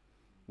coordinator,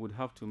 would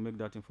have to make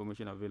that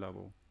information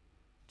available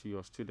to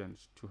your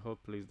students to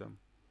help place them.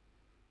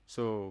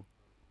 So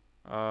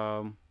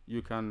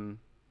you can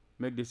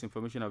make this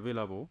information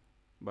available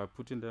by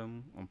putting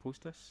them on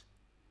posters,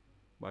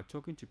 by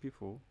talking to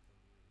people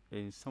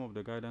in some of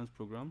the guidance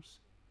programs.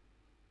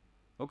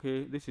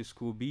 Okay, this is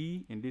school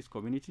B in this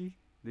community.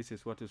 This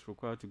is what is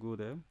required to go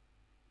there.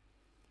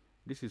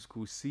 This is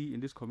school C in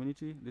this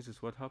community. This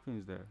is what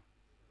happens there.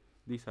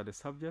 These are the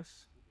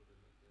subjects.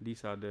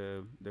 These are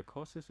the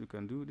courses you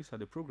can do. These are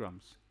the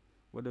programs,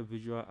 whether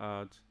visual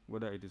art,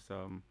 whether it is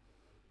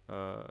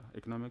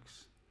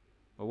economics,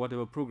 or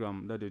whatever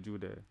program that they do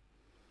there.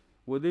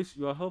 With this,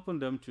 you are helping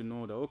them to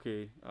know that,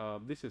 okay,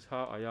 this is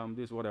how I am,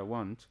 this is what I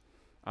want,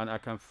 and I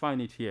can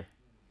find it here.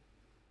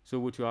 So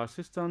with your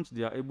assistance,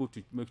 they are able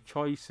to make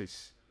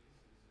choices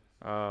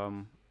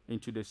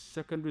into the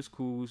secondary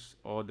schools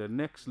or the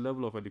next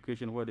level of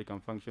education where they can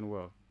function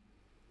well.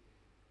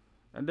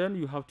 And then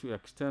you have to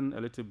extend a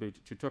little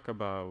bit to talk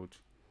about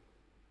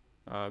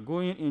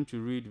going in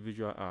to read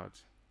visual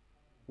art.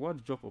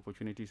 What job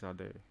opportunities are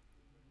there?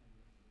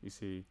 You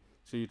see,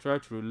 so you try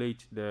to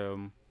relate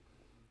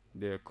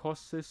the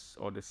courses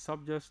or the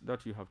subjects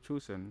that you have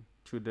chosen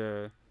to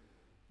the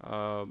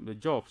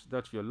jobs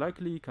that you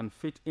likely can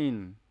fit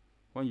in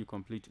when you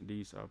complete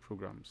these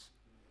programs.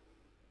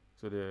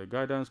 So the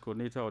guidance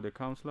coordinator or the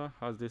counselor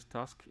has this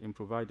task in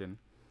providing.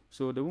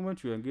 So the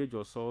moment you engage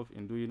yourself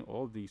in doing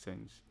all these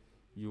things,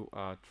 you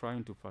are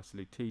trying to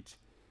facilitate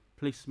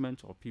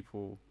placement of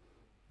people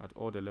at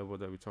all the levels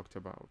that we talked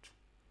about.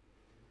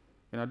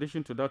 In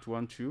addition to that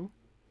one too,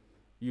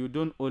 you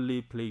don't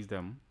only place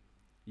them,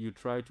 you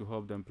try to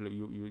help them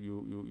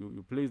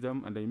you place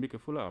them and then you make a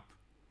follow-up.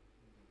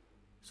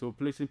 So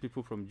placing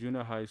people from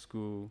junior high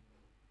school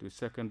to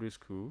secondary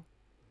school,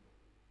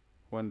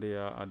 when they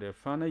are at their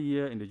final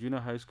year in the junior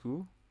high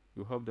school,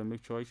 you help them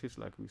make choices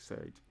like we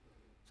said,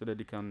 so that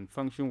they can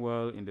function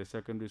well in the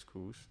secondary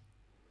schools.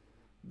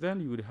 Then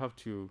you would have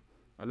to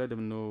let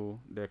them know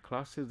the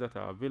classes that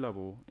are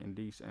available in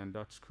this and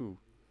that school.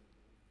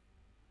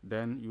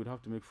 Then you would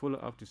have to make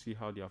follow-up to see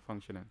how they are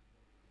functioning.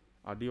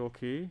 Are they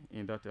okay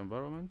in that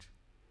environment,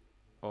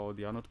 or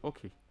they are not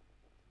okay?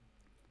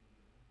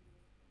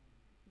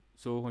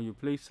 So when you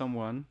place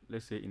someone,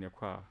 let's say in a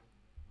choir,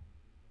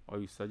 or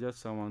you suggest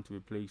someone to be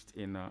placed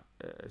in a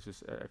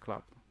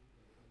club,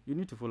 you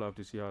need to follow up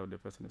to see how the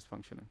person is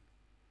functioning.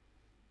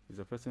 Is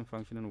the person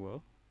functioning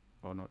well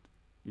or not?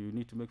 You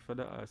need to make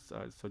further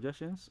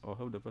suggestions or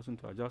help the person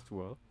to adjust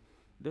well.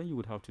 Then you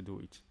would have to do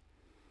it.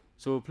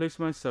 So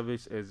placement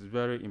service is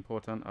very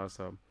important, as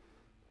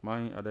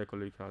my other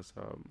colleague has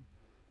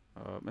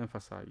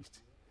emphasized.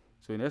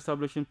 So in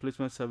establishing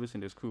placement service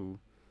in the school,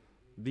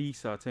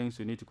 these are things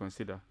you need to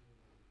consider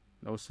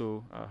and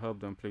also help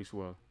them place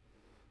well.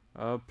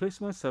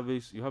 Placement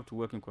service, you have to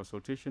work in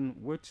consultation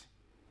with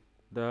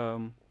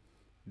the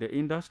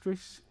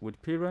industries,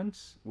 with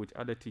parents, with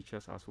other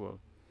teachers as well.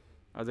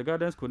 As a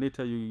guidance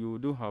coordinator, you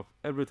do have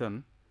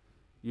everything.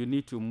 You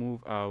need to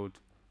move out,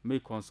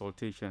 make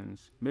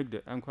consultations, make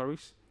the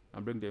inquiries,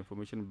 and bring the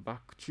information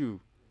back to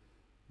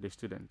the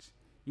students.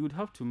 You would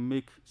have to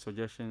make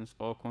suggestions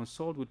or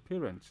consult with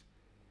parents.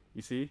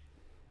 You see,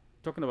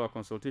 talking about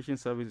consultation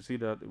service, you see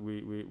that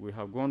we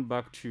have gone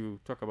back to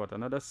talk about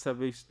another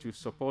service to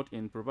support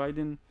in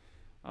providing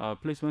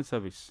placement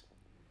service.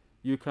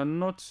 You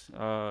cannot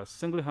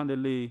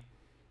single-handedly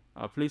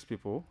place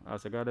people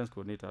as a guidance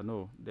coordinator.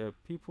 No, the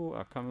people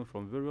are coming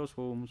from various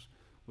homes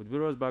with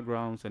various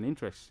backgrounds and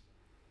interests.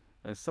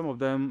 And some of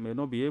them may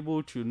not be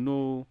able to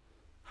know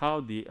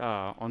how they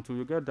are until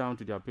you get down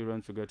to their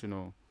parents to get to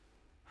know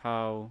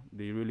how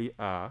they really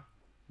are.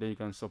 Then you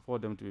can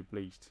support them to be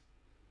placed.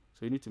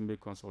 So you need to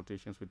make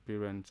consultations with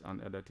parents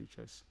and other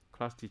teachers,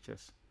 class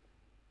teachers,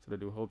 so that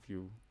they will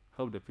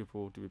help the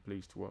people to be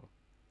placed well.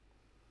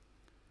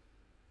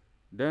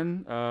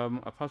 Then,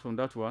 apart from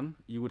that one,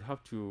 you would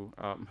have to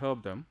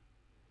help them.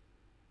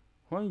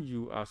 When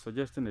you are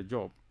suggesting a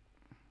job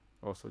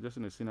or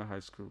suggesting a senior high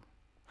school,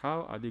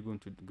 how are they going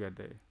to get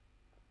there?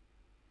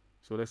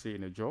 So let's say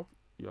in a job,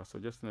 you are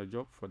suggesting a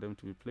job for them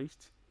to be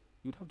placed.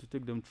 You'd have to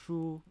take them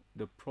through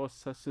the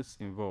processes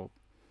involved.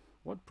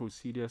 What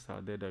procedures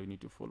are there that you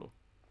need to follow?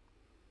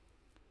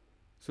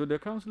 So the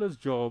counselor's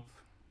job,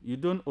 you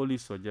don't only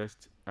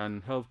suggest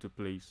and help to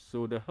place.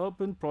 So the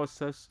helping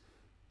process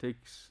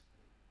takes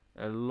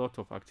a lot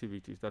of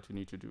activities that you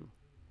need to do.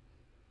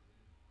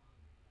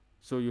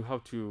 So you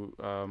have to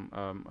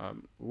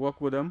work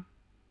with them.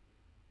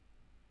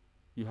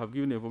 You have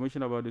given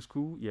information about the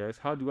school. Yes.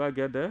 How do I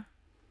get there?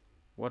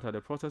 What are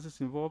the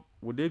processes involved?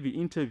 Would there be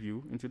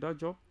interview into that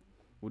job?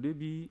 Would there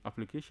be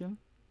application?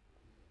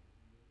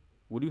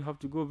 Would you have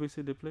to go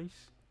visit the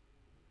place?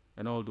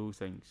 And all those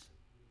things.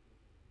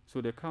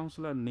 So the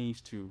counselor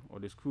needs to, or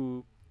the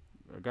school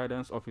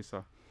guidance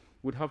officer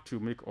would have to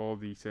make all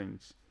these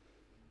things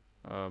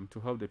to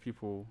help the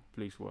people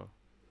place well.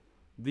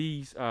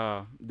 These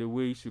are the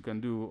ways you can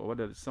do, or what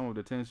are some of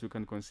the things you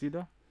can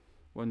consider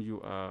when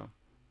you are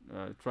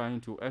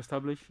trying to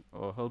establish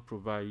or help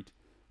provide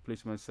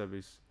placement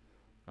service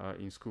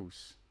in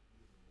schools.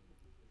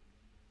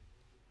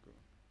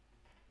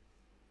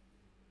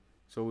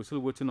 So we're still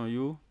waiting on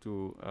you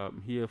to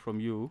hear from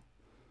you.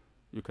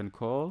 You can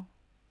call,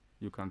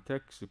 you can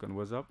text, you can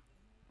WhatsApp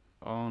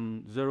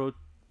on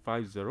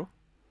 050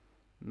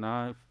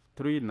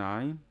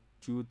 939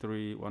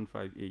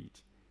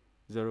 23158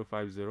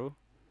 050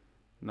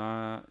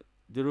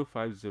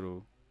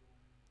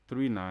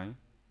 39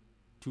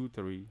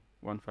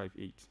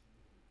 23158.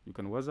 You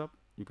can WhatsApp,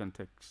 you can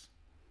text.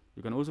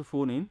 You can also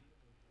phone in.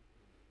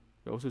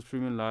 We're also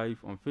streaming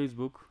live on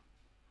Facebook,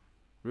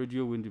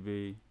 Radio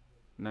WINNEBA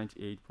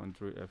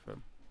 98.3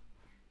 FM.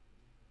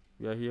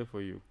 We are here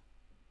for you.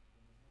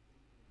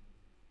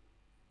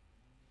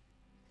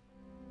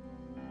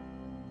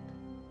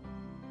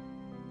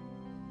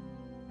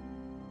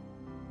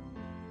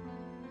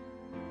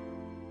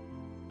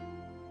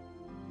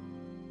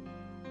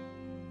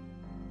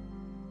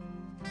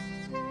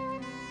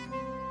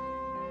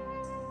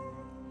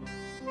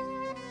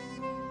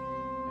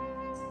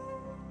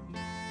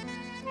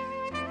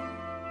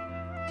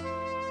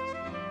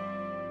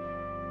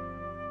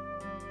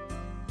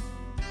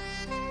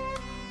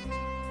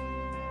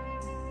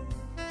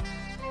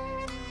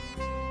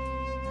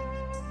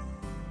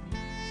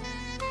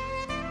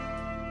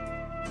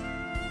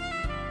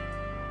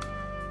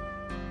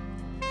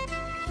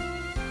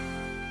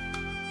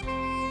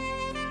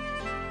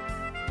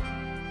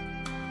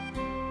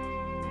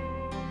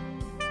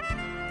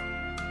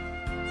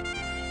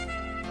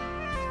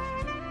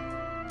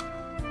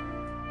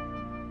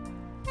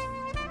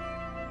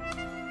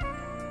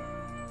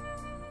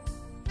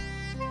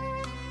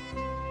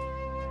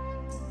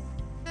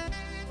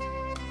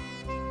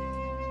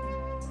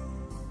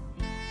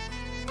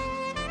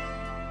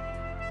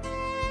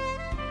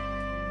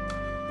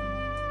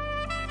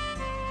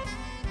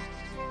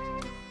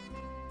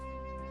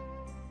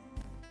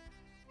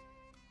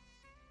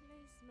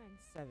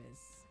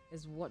 Service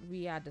is what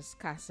we are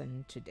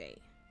discussing today.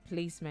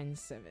 Placement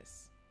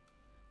service.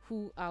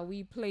 Who are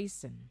we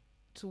placing?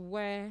 To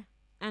where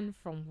and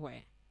from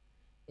where?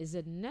 Is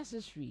it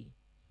necessary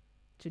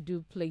to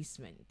do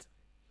placement?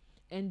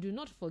 And do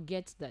not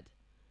forget that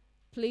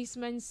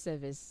placement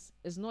service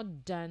is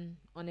not done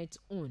on its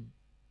own.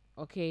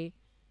 Okay?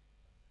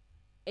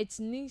 It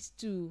needs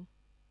to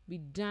be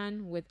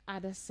done with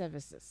other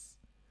services.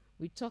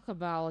 We talk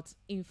about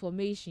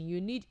information.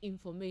 You need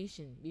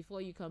information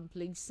before you can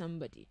place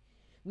somebody.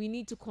 We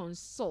need to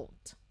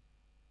consult,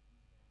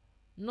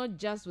 not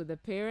just with the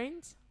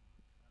parents,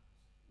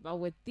 but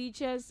with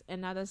teachers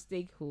and other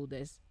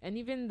stakeholders, and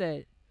even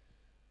the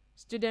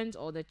student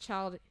or the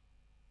child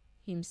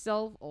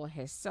himself or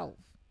herself,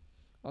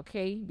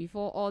 okay,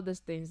 before all these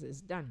things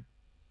is done.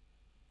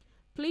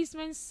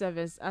 Placement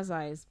service, as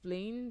I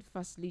explained,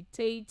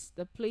 facilitates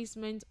the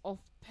placement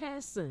of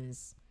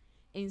persons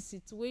in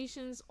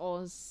situations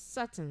or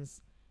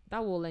settings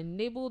that will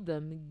enable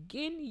them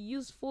gain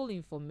useful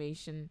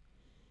information,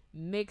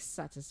 make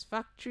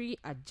satisfactory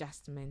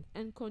adjustment,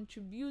 and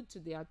contribute to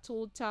their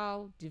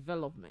total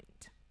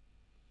development.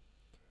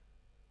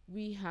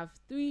 We have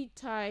 3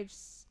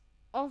 types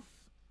of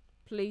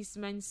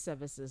placement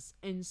services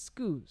in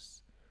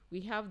schools.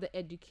 We have the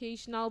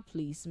educational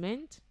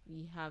placement,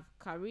 we have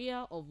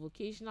career or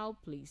vocational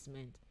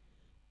placement,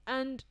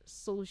 and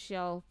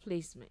social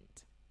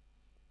placement.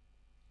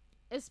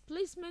 Is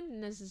placement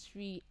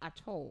necessary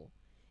at all?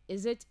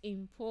 Is it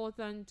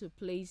important to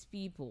place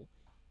people?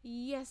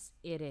 Yes,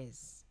 it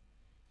is.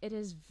 It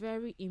is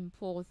very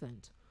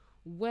important.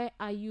 Where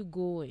are you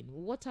going?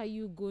 What are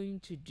you going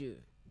to do?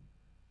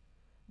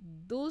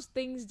 Those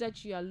things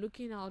that you are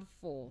looking out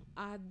for,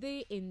 are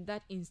they in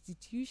that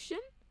institution?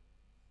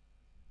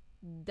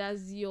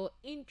 Does your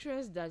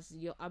interest, does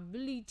your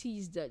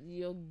abilities, does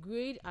your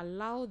grade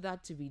allow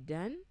that to be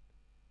done?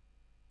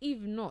 If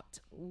not,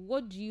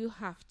 what do you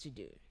have to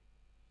do?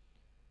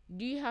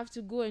 Do you have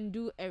to go and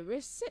do a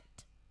reset?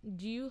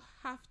 Do you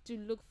have to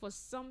look for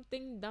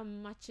something that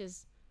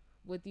matches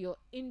with your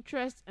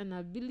interest and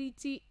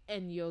ability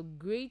and your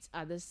grades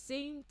at the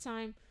same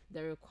time,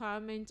 the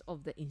requirement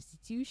of the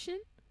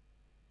institution?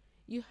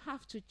 You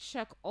have to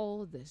check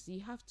all this. You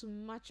have to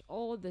match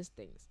all these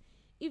things.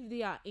 If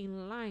they are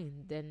in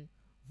line, then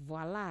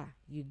voila,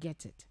 you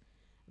get it.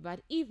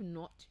 But if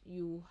not,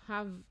 you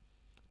have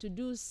to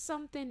do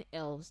something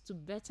else to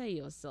better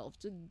yourself,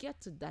 to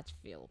get to that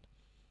field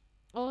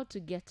or to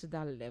get to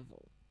that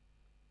level.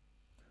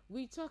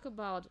 We talk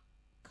about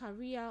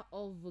career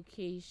or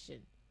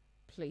vocation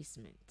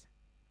placement.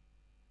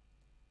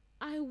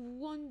 I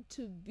want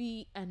to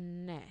be a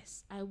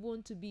nurse. I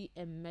want to be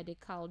a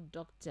medical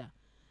doctor.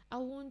 I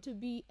want to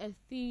be a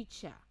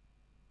teacher.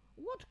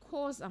 What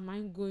course am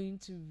I going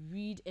to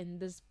read in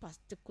this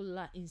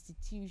particular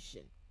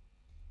institution?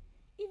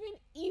 Even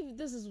if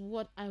this is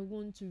what I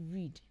want to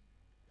read,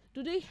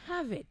 do they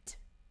have it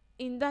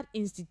in that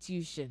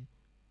institution?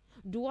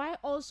 Do I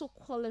also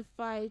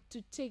qualify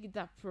to take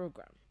that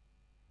program?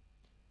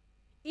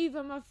 If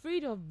I'm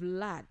afraid of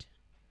blood,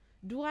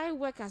 do I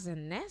work as a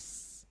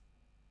nurse?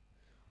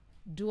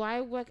 Do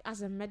I work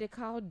as a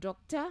medical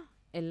doctor,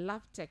 a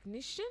lab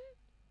technician,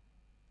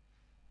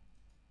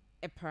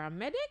 a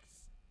paramedic?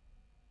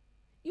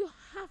 You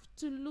have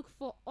to look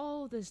for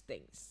all these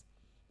things.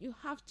 You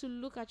have to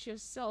look at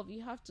yourself.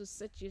 You have to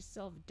set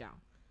yourself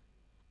down.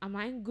 Am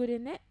I good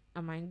in it?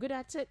 Am I good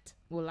at it?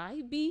 Will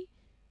I be?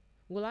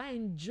 Will I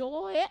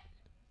enjoy it?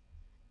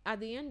 At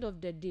the end of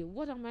the day,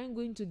 what am I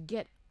going to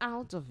get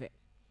out of it?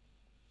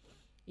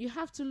 You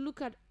have to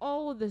look at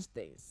all these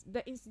things.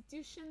 The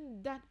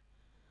institution that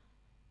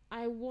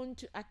I want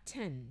to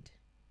attend,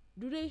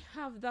 do they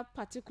have that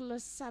particular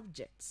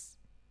subjects?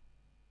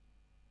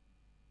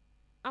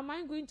 Am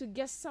I going to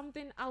get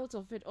something out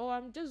of it, or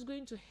I'm just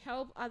going to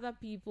help other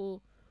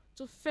people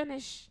to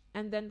finish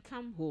and then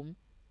come home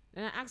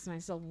and I ask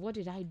myself, what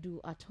did I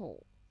do at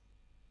all?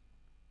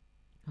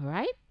 All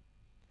right?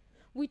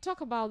 We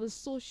talk about the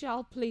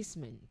social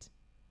placement.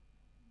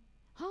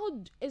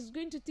 How it's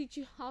going to teach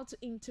you how to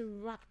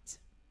interact,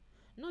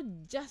 not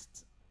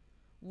just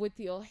with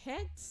your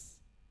heads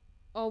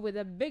or with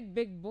the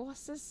big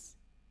bosses,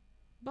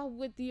 but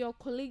with your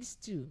colleagues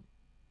too.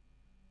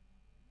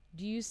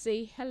 Do you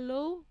say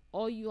hello,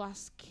 or you are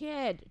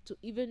scared to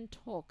even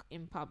talk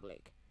in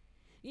public?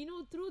 You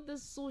know, through the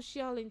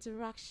social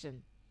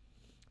interaction,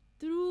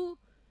 through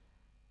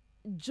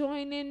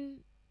joining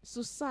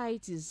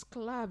societies,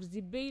 clubs,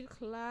 debate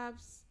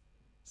clubs,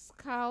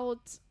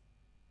 scout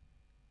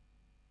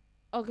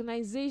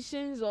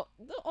organizations, or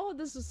all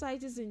the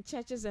societies in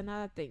churches and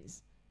other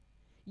things,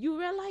 you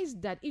realize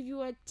that if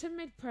you are a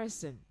timid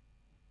person,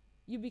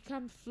 you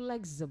become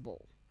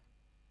flexible.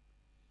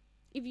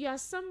 If you are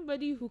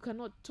somebody who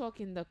cannot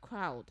talk in the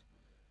crowd,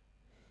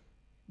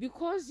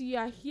 because you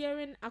are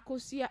hearing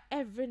akosia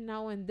every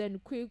now and then,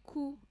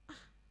 kweku,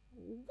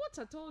 what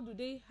at all do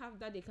they have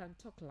that they can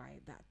talk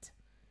like that?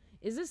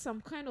 Is it some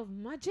kind of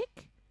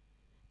magic?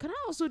 Can I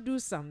also do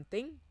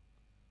something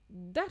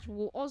that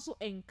will also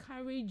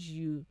encourage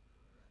you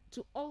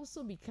to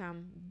also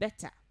become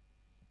better?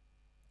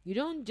 You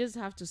don't just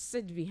have to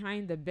sit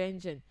behind the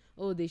bench and,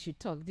 oh, they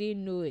should talk, they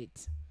know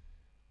it,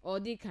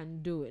 or they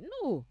can do it.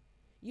 No.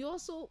 You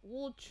also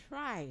will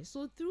try.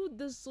 So through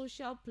this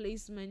social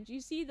placement, you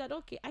see that,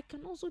 okay, I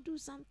can also do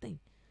something.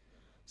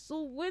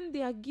 So when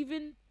they are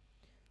given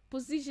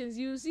positions,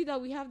 you see that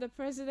we have the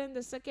president,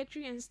 the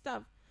secretary and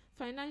staff,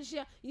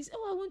 financial. You say,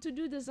 oh, I want to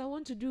do this, I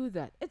want to do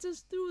that. It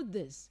is through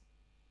this.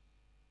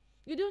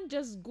 You don't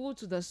just go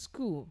to the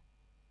school.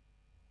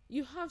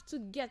 You have to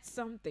get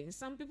something.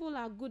 Some people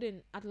are good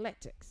in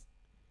athletics.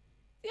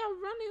 They are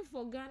running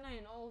for Ghana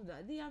and all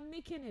that. They are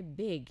making it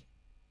big.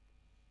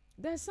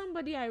 There's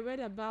somebody I read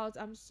about.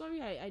 I'm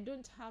sorry, I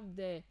don't have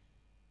the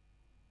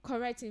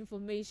correct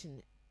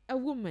information. A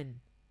woman.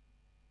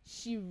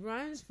 She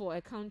runs for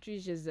a country.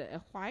 She's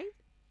a white.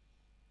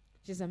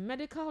 She's a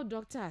medical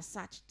doctor as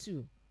such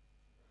too.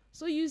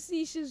 So you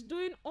see, she's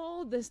doing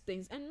all these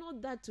things, and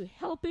not that to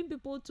helping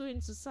people too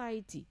in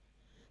society.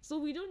 So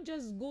we don't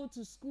just go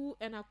to school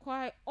and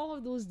acquire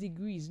all those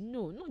degrees.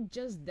 No, not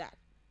just that.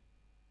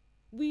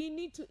 We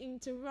need to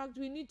interact.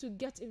 We need to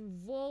get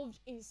involved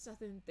in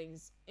certain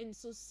things, in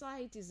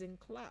societies, in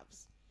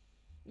clubs.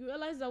 You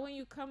realize that when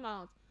you come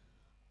out,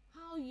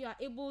 how you are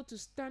able to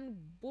stand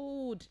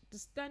bold, to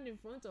stand in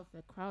front of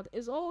a crowd,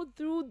 is all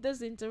through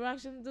this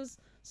interaction, this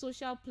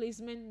social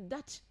placement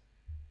that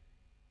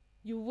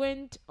you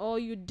went or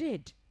you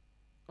did.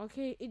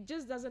 Okay, it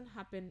just doesn't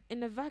happen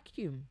in a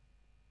vacuum.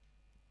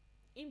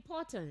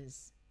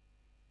 Importance.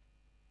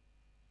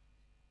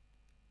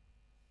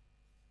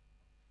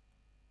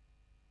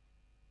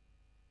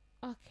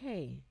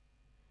 Okay.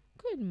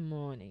 Good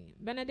morning.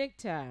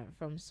 Benedicta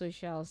from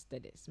Social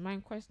Studies. My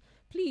question,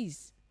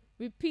 please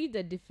repeat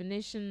the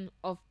definition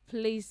of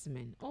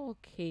placement.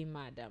 Okay,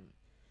 madam.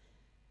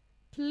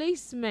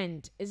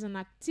 Placement is an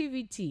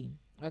activity,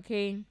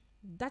 okay,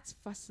 that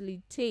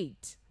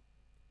facilitates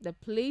the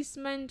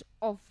placement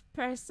of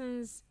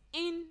persons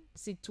in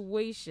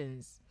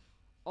situations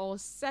or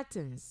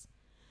settings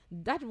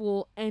that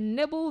will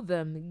enable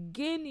them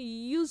gain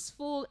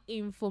useful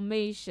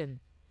information,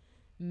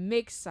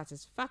 make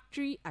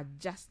satisfactory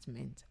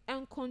adjustment,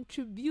 and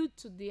contribute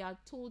to their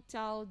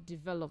total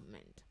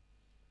development.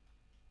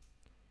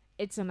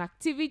 It's an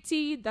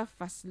activity that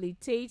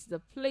facilitates the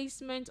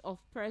placement of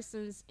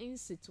persons in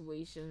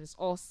situations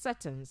or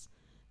settings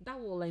that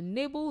will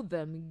enable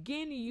them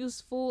gain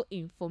useful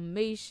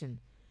information,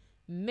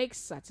 make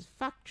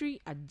satisfactory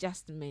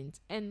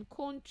adjustment, and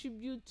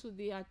contribute to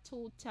their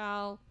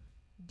total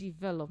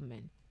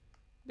development.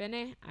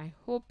 Bene, I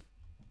hope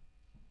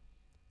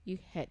you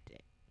heard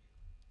it.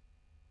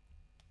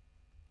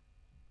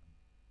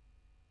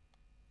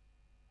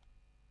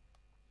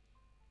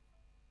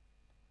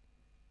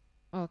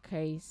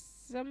 Okay,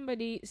 some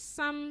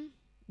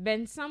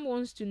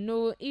wants to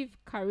know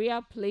if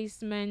career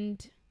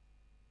placement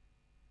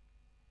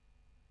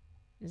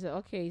is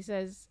okay. He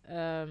says,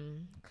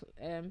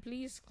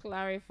 please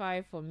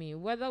clarify for me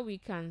whether we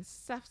can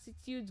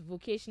substitute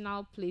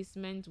vocational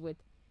placement with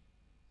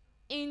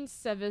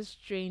in-service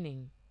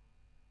training.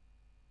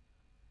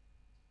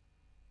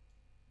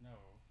 No,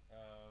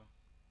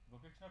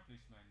 vocational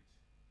placement,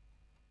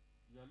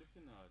 you are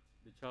looking at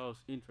the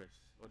child's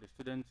interest or the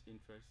student's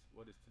interest,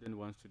 what the student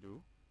wants to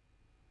do.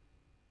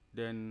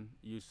 Then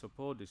you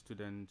support the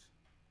student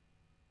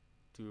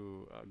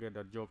to get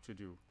that job to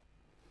do.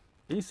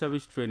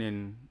 In-service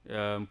training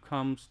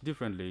comes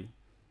differently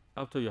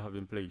after you have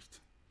been placed.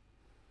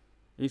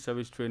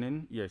 In-service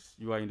training, yes,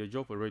 you are in the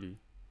job already,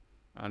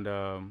 and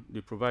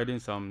they're providing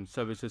some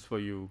services for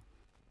you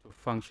to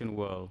function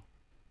well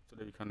so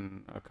that you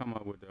can come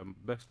out with the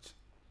best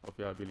of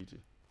your ability.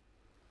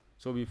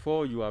 So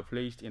before you are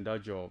placed in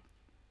that job,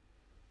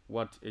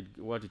 what it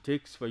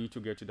takes for you to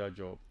get to that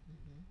job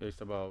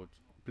is about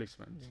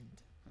placement.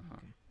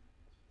 Okay.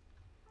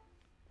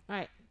 All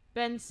right,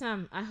 Ben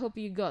Sam, I hope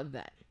you got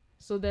that.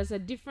 So there's a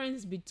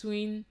difference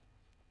between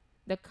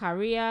the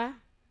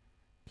career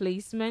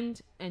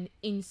placement and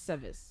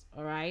in-service,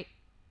 all right?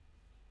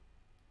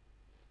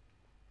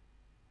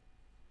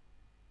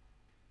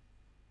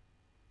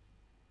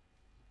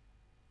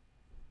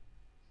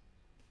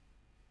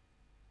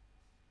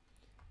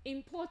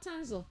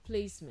 Importance of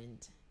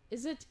placement.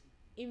 Is it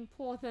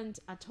important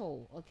at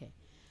all? Okay.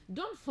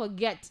 Don't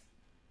forget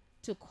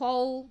to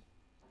call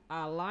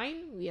our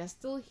line. We are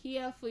still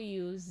here for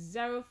you.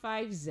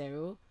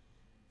 050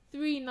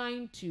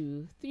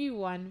 392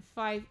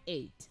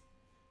 3158.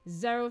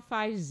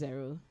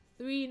 050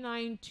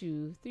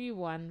 392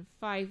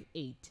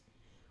 3158.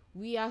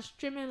 We are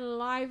streaming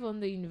live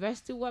on the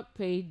university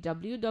webpage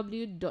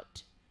www.uew.edu.gh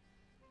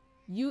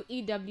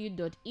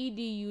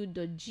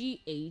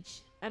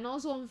and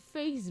also on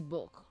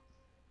Facebook,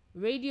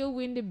 Radio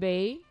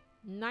WINNEBA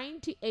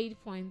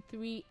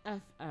 98.3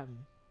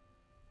 FM.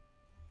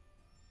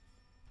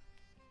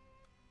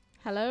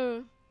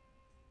 Hello.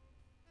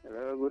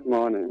 Hello, good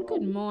morning.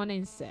 Good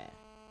morning, sir.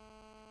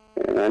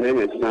 My name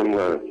is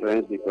Samuel,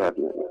 French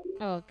Department.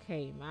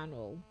 Okay,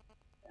 Manuel.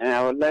 And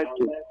I would like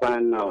to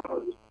find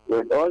out,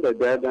 with all the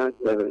guidance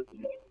services,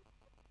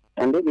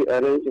 can they be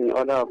arranged in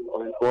order of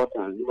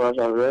importance? Because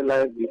I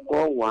realized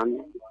before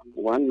one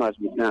must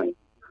be done.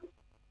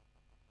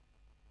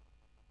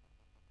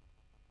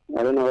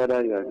 I don't know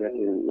whether you are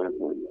getting my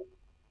point.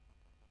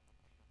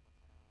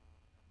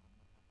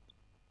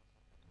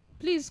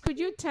 Please, could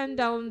you turn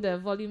down the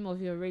volume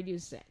of your radio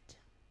set?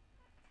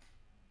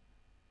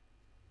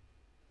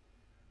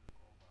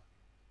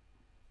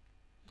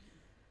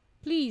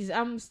 Please,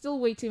 I'm still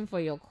waiting for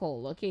your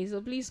call, okay?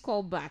 So please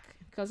call back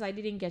because I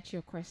didn't get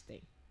your question.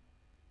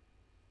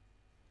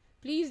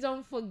 Please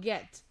don't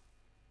forget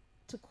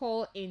to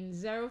call in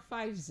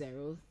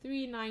 050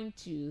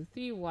 392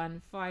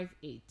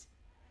 3158.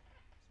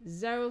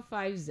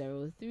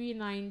 050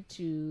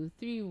 392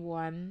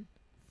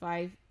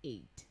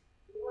 3158.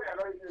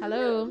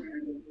 Hello?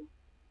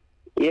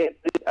 Yes,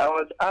 I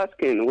was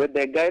asking, with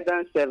the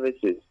guidance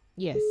services,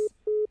 Yes.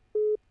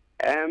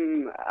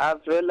 I've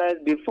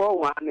realized before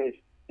one is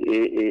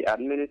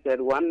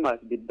administered, one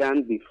must be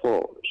done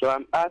before. So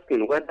I'm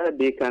asking whether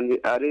they can be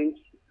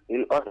arranged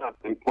in order of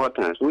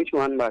importance. Which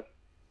one must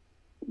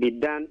be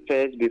done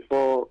first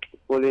before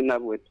following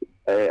up with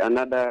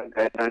another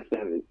guidance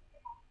service?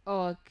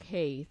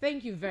 Okay,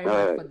 thank you very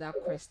much for that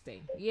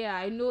question. Yeah,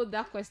 I know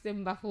that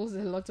question baffles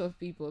a lot of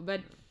people,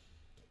 but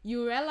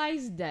you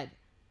realize that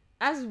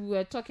as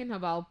we're talking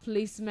about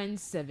placement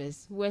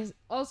service, we're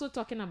also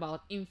talking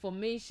about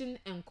information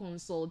and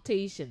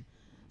consultation.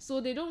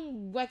 So they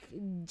don't work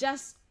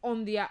just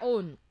on their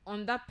own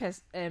on that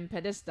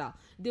pedestal.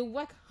 They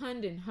work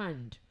hand in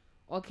hand.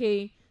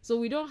 Okay, so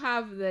we don't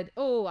have that.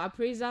 Oh,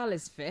 appraisal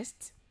is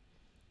first,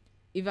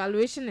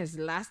 evaluation is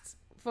last,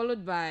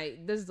 followed by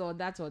this or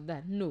that or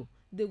that. No,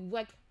 they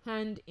work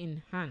hand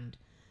in hand.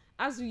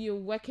 As you're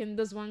working,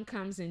 this one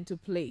comes into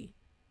play.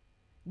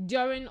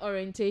 During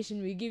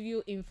orientation, we give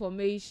you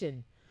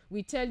information.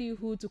 We tell you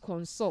who to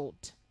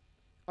consult.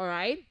 All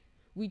right?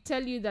 We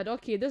tell you that,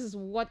 okay, this is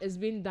what is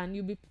being done.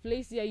 You'll be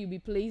placed here, you'll be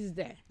placed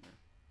there.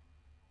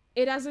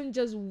 It doesn't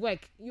just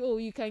work.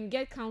 You can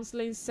get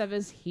counseling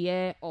service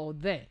here or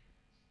there.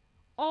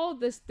 All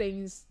these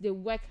things, they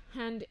work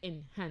hand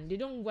in hand. They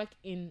don't work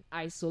in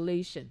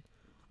isolation.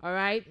 All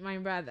right, my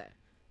brother.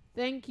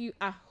 Thank you.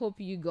 I hope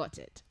you got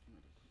it.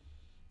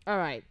 All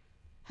right.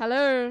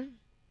 Hello.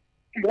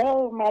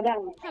 Hello,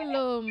 madam.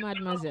 Hello,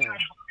 mademoiselle.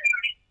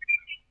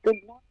 Good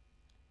morning.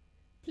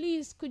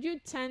 Please, could you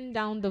turn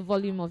down the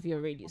volume of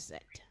your radio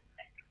set?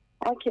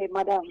 Okay,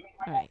 madam.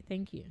 All right,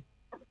 thank you.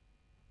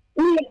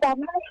 Please, I'm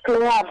not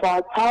clear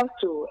about how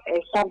to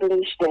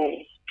establish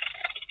the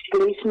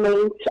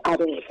placement at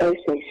the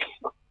SS.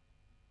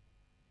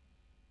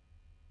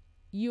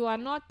 You are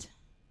not?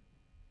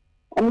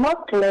 I'm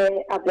not clear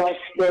about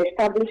the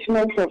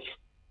establishment of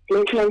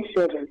placement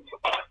service.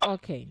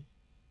 Okay.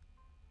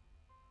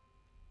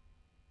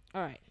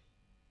 All right.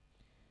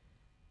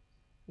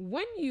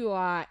 When you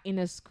are in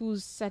a school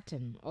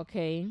setting,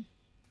 okay,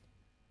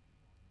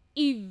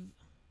 if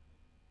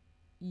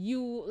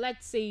you,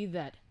 let's say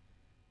that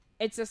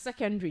it's a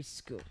secondary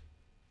school,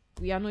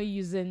 we are not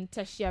using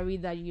tertiary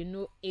that you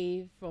know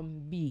A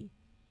from B.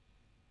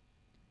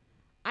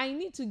 I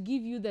need to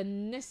give you the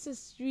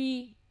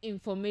necessary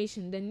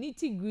information, the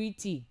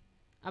nitty-gritty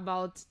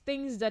about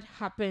things that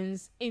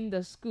happens in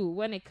the school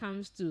when it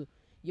comes to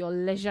your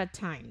leisure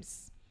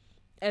times.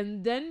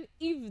 And then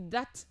if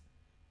that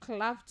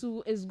club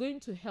too is going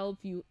to help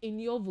you in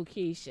your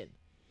vocation,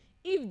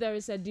 if there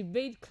is a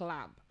debate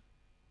club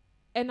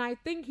and I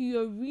think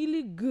you're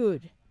really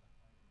good,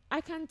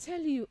 I can tell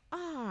you,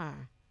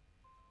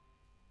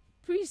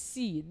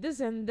 Prissy, this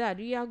and that,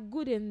 you are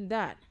good in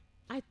that.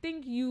 I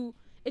think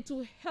it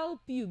will help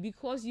you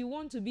because you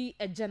want to be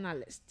a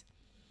journalist.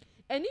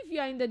 And if you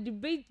are in the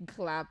debate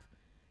club,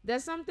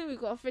 there's something we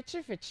call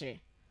feche.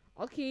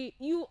 Okay,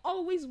 you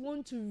always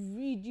want to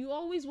read. You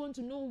always want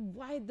to know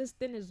why this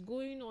thing is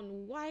going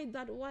on, why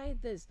that, why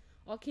this.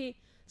 Okay,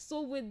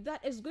 so with that,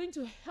 it's going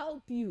to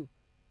help you,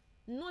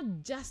 not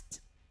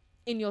just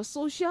in your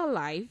social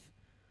life,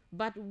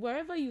 but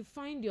wherever you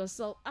find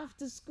yourself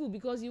after school,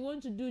 because you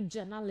want to do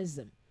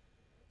journalism.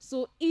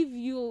 So if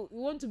you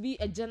want to be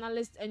a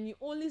journalist and you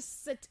only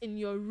sit in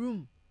your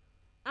room,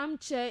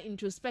 armchair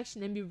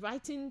introspection, and be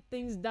writing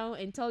things down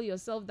and tell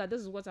yourself that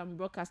this is what I'm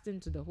broadcasting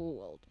to the whole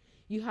world,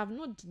 you have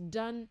not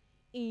done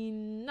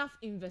enough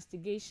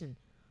investigation.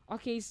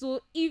 Okay, so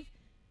if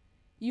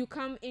you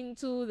come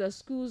into the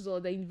schools or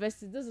the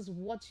university, this is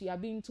what you are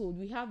being told.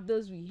 We have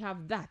this, we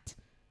have that.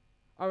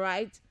 All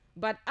right.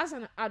 But as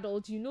an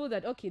adult, you know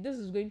that, okay, this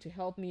is going to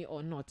help me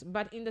or not.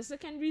 But in the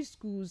secondary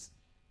schools,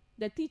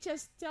 the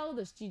teachers tell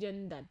the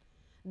student that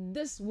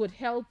this would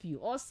help you.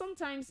 Or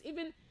sometimes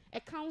even a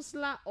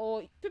counselor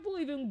or people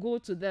even go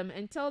to them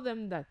and tell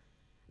them that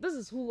this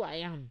is who I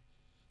am.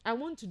 I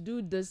want to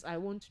do this, I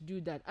want to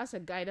do that. As a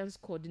guidance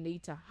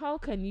coordinator, how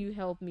can you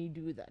help me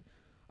do that?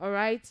 All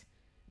right?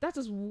 That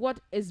is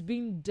what is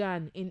being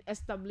done in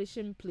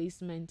establishing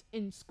placement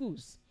in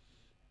schools.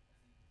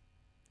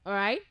 All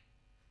right?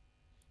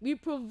 We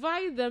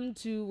provide them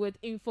with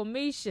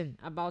information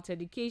about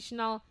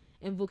educational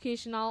and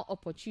vocational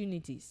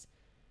opportunities.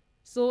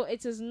 So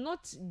it is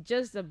not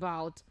just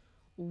about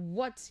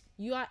what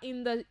you are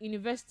in the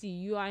university,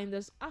 you are in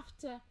this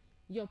after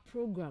your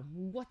program.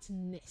 What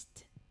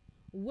next?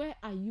 Where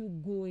are you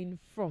going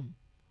from?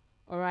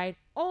 All right.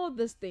 All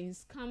these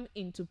things come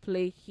into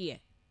play here.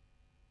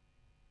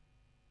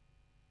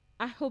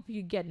 I hope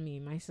you get me,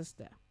 my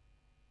sister.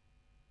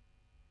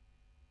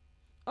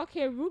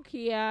 Okay,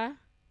 Rukia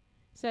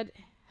said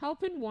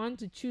helping one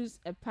to choose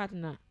a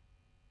partner.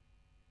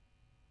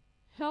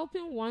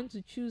 Helping one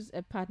to choose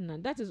a partner.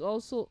 Does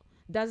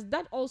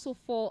that also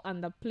fall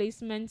under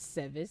placement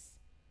service?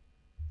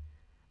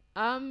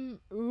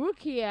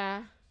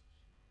 Rukia,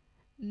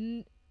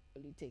 will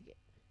you take it?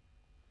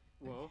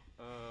 Well,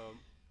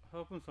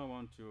 helping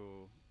someone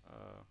to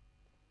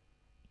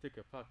take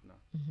a partner.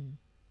 Mm-hmm.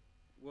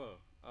 Well,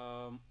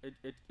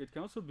 it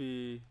can also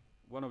be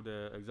one of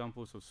the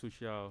examples of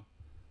social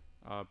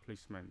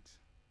placement.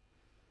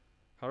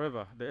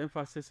 However, the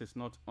emphasis is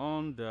not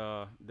on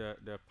the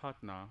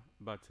partner,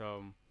 but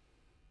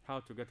how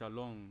to get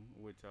along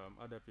with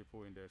other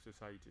people in the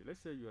society.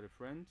 Let's say you're a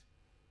friend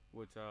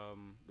with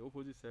the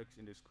opposite sex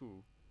in the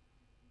school,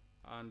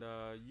 and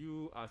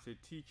you as a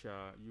teacher,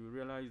 you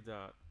realize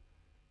that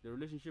the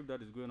relationship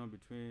that is going on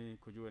between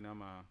Kojo and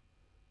Amma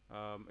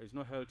is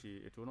not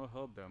healthy. It will not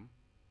help them.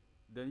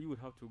 Then you would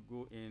have to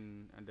go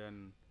in and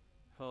then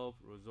help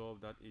resolve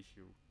that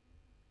issue.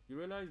 You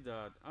realize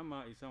that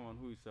Amma is someone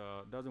who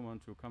doesn't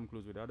want to come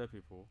close with other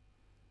people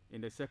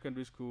in the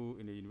secondary school,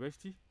 in the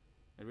university,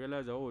 and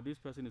realize that, oh, this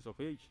person is of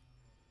age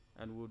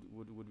and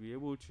would be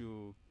able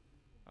to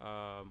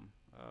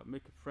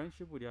make a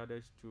friendship with the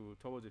others to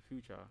towards the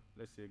future.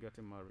 Let's say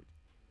getting married.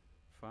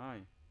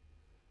 Fine.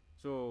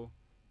 So,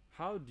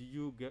 how do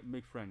you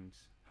make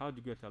friends? How do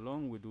you get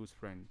along with those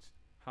friends?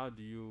 How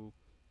do you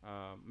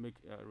make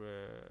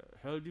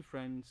healthy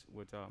friends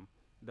with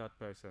that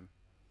person?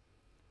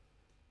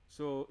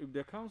 So, if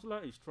the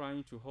counselor is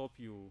trying to help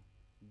you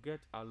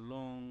get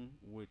along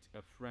with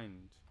a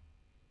friend,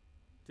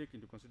 take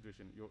into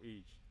consideration your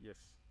age. Yes,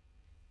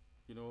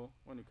 you know,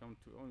 when you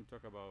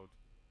talk about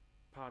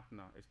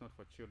partner, it's not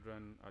for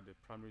children at the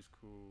primary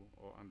school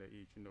or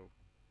underage. You know,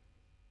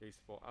 it's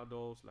for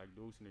adults like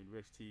those in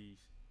universities.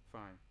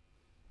 Fine.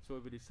 So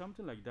if it is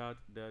something like that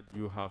that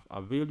you have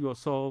availed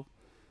yourself,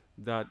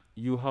 that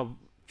you have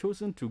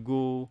chosen to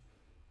go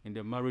in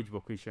the marriage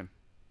vocation,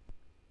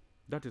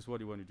 that is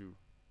what you want to do.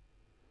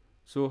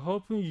 So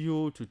helping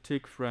you to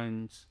take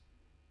friends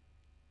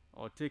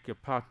or take a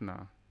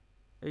partner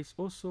is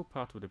also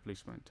part of the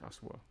placement as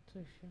well.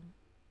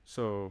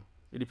 So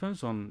it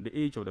depends on the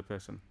age of the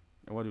person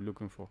and what you're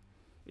looking for.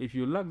 If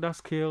you lack that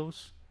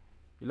skills,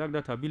 you lack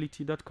that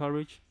ability, that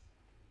courage,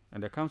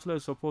 and the counselor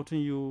is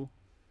supporting you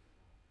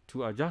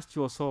to adjust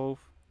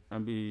yourself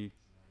and be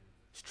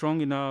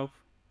strong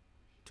enough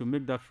to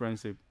make that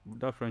friendship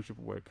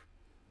work,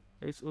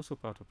 it's also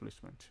part of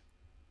placement.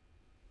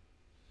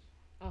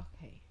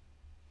 Okay.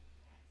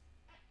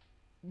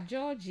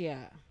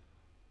 Georgia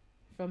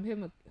from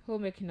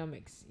Home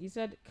Economics. You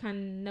said,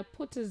 can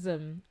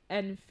nepotism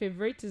and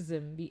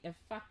favoritism be a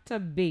factor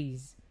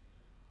based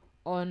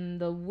on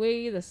the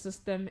way the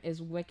system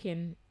is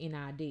working in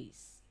our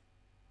days?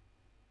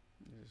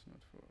 This is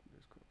not for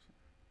this course.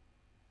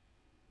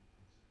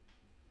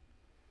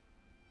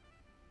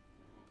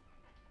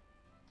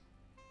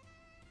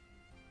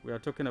 We are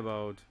talking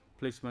about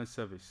placement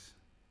service.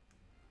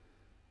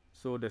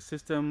 So the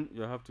system,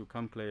 you have to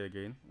come clear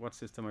again. What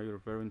system are you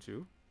referring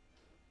to?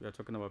 We are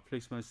talking about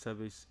placement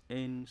service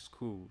in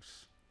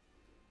schools.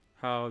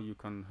 How you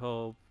can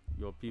help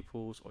your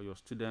pupils or your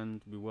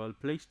students be well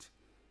placed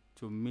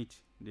to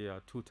meet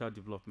their total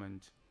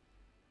development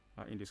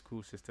in the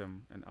school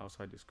system and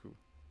outside the school.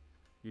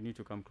 You need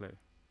to come clear.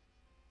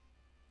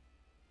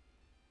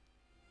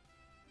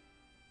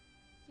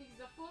 Please,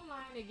 the phone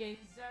line again,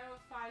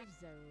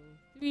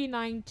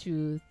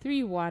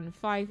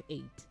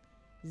 050-392-3158.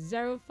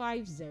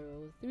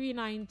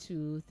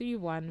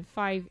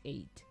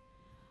 050-392-3158.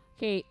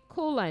 Okay,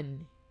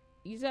 colon.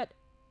 Is that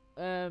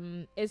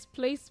is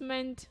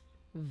placement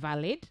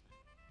valid?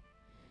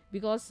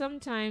 Because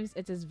sometimes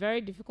it is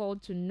very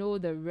difficult to know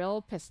the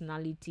real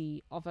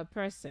personality of a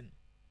person.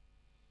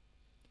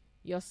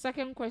 Your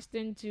second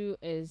question too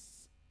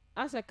is,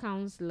 as a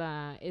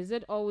counselor, is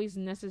it always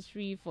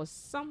necessary for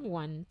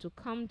someone to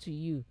come to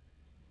you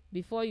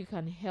before you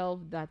can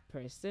help that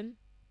person?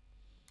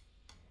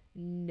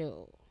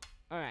 No.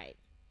 All right.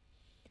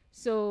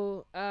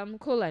 So,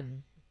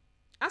 colon,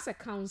 as a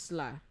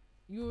counselor,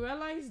 you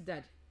realize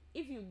that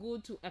if you go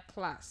to a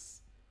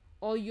class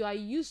or you are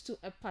used to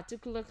a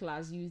particular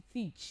class you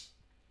teach,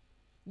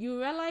 you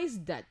realize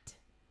that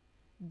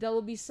there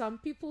will be some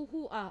people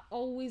who are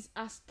always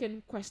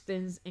asking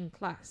questions in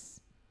class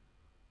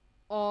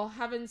or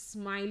having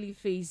smiley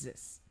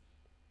faces.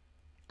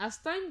 As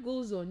time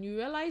goes on, you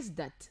realize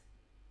that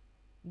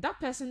that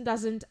person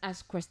doesn't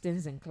ask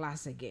questions in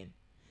class again.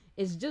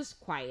 It's just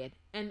quiet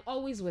and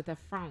always with a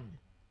frown.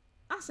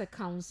 As a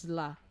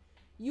counselor,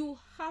 you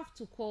have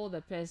to call the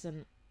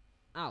person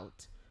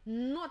out,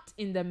 not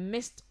in the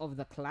midst of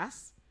the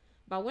class,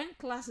 but when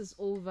class is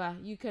over,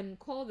 you can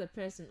call the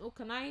person. Oh,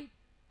 can I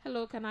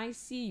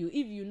see you?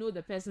 If you know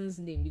the person's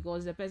name,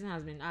 because the person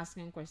has been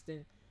asking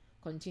questions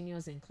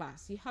continuous in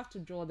class, you have to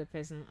draw the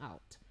person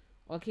out.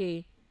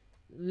 Okay,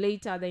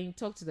 later then you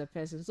talk to the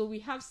person. So we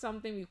have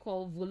something we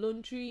call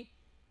voluntary,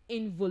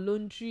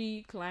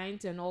 involuntary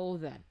client and all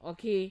that.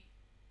 Okay,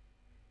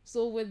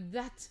 so with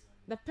that,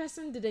 the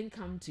person didn't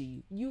come to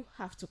you, you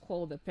have to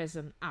call the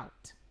person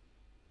out.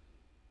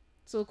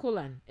 So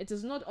colon, it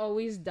is not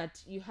always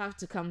that you have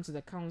to come to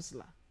the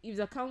counselor. If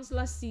the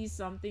counselor sees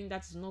something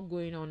that's not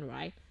going on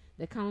right,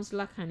 the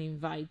counselor can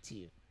invite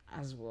you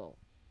as well.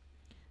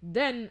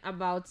 Then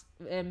about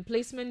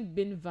placement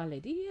being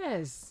valid.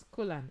 Yes,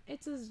 colon,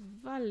 it is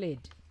valid.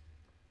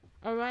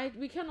 All right,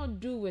 we cannot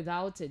do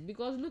without it,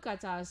 because look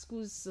at our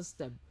school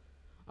system.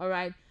 All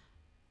right,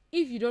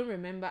 if you don't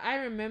remember, I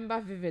remember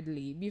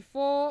vividly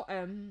before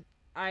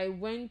I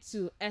went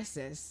to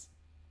SS.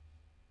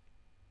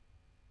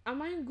 Am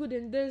I good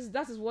in this?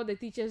 That is what the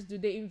teachers do.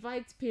 They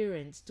invite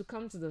parents to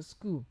come to the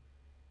school,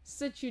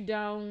 sit you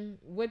down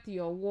with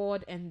your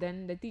ward, and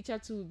then the teacher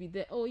too will be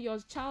there. Oh, your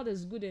child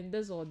is good in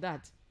this or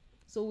that,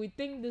 so we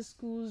think the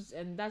schools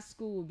and that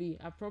school will be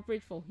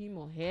appropriate for him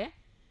or her,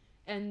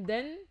 and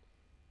then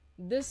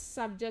this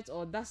subject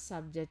or that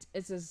subject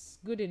is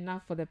good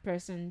enough for the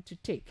person to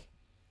take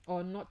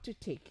or not to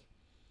take.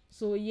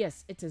 So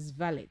yes, it is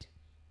valid,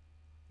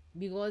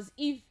 because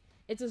if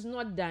it is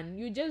not done,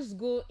 you just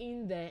go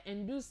in there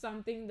and do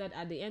something that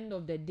at the end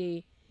of the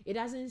day, it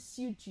doesn't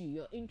suit you,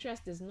 your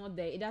interest is not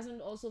there, it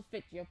doesn't also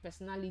fit your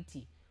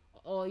personality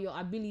or your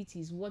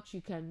abilities, what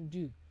you can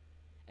do.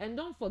 And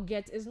don't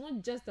forget, it's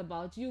not just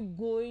about you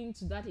going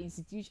to that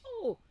institution.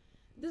 Oh,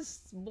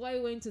 this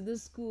boy went to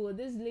this school,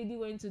 this lady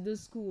went to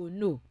this school.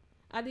 No.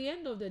 At the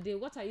end of the day,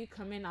 what are you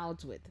coming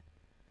out with?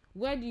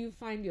 Where do you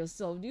find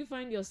yourself? Do you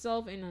find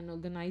yourself in an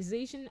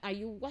organization? Are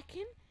you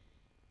working?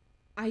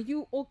 Are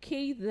you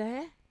okay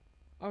there?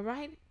 All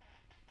right?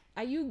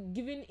 Are you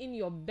giving in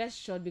your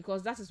best shot,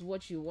 because that is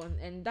what you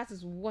want and that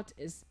is what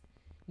is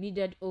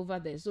needed over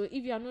there? So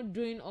if you are not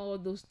doing all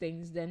those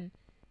things, then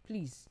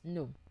please,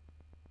 no.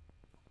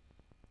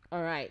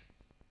 All right.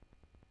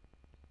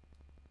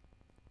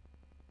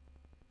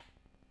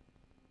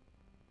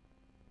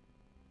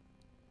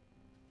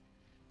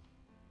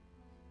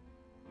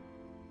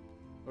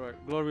 All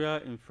right.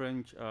 Gloria in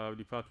French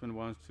department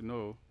wants to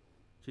know.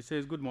 She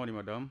says, "Good morning,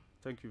 madam.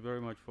 Thank you very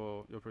much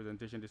for your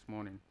presentation this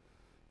morning.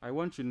 I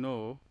want to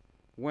know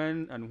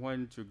when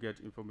to get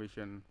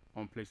information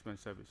on placement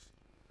service.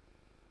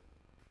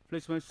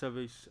 Placement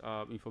service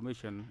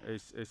information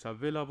is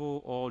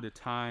available all the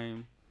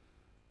time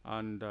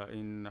and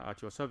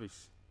at your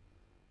service.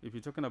 If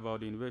you're talking about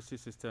the university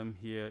system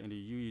here in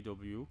the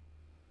UEW,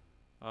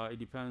 it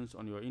depends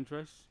on your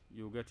interest.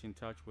 You'll get in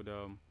touch with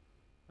the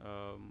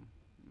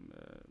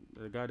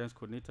guidance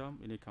coordinator,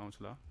 any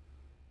counselor,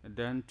 and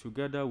then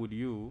together with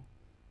you,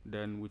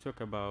 then we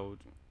talk about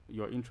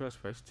your interest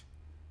first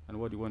and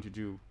what you want to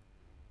do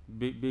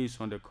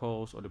based on the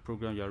course or the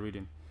program you are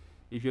reading.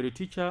 If you're a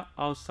teacher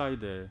outside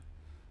there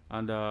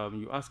and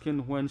you're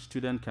asking when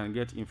students can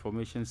get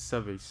information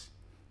service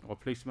or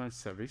placement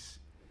service,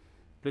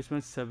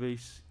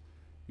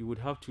 you would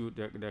have to,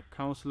 the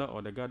counselor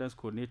or the guidance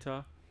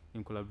coordinator,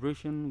 in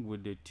collaboration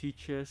with the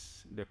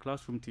teachers, the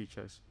classroom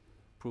teachers,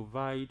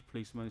 provide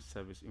placement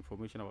service,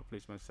 information about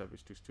placement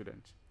service to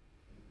students.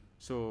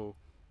 So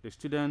the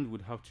student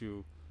would have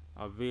to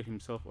avail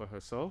himself or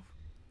herself.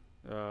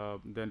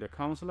 Then the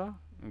counselor,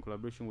 in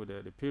collaboration with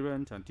the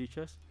parents and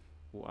teachers,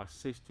 will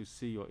assess to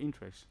see your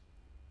interests.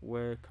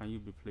 Where can you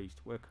be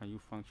placed? Where can you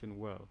function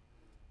well?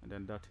 And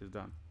then that is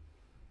done.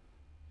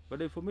 But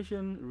the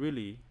information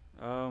really,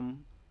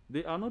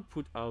 they are not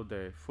put out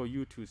there for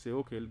you to say,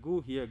 okay,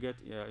 go here, get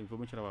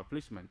information about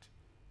placement.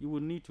 You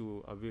will need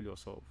to avail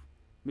yourself,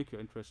 make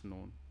your interest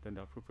known, then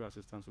the appropriate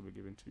assistance will be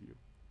given to you.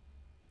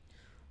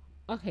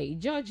 Okay,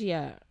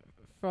 Georgia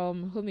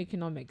from Home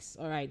Economics.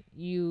 All right,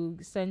 you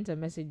sent a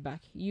message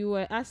back. You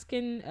were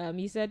asking,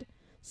 you said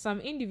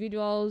some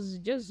individuals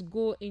just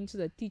go into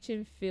the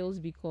teaching fields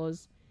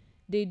because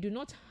they do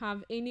not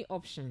have any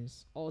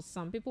options, or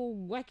some people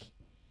work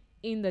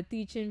in the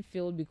teaching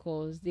field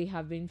because they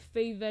have been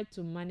favored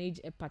to manage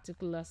a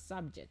particular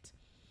subject.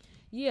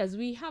 Yes,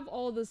 we have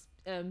all these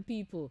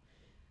people.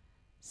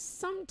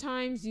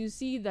 Sometimes you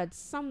see that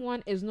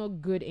someone is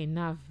not good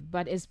enough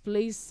but is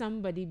placed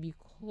somebody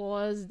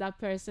because that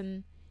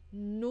person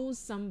knows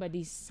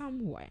somebody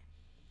somewhere.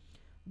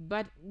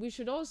 But we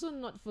should also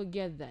not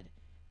forget that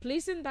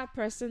placing that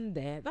person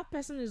there, that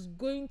person is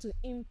going to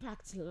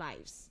impact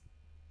lives.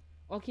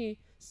 Okay,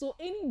 so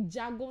any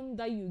jargon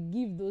that you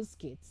give those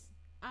kids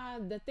are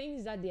the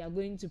things that they are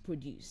going to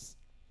produce.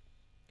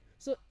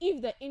 So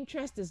if the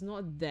interest is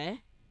not there,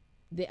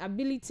 the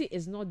ability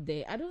is not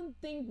there, I don't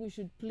think we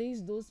should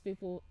place those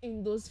people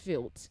in those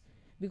fields,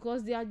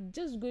 because they are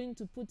just going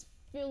to put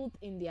filth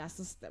in their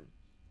system.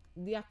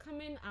 They are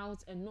coming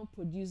out and not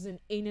producing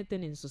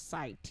anything in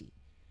society.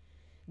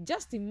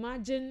 Just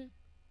imagine,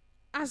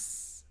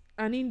 as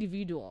an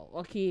individual,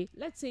 okay,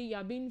 let's say you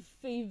are being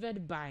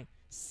favored by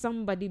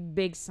somebody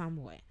big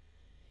somewhere.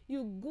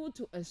 You go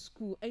to a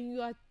school and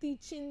you are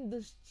teaching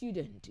the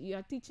student, you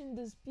are teaching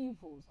these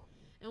pupils,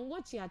 and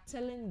what you are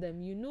telling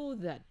them, you know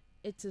that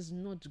it is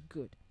not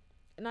good.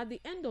 And at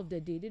the end of the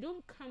day, they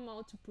don't come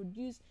out to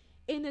produce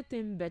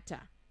anything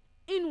better.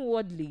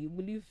 Inwardly,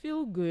 will you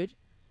feel good?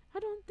 I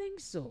don't think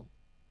so.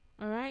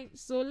 All right,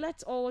 so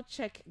let's all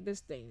check these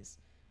things.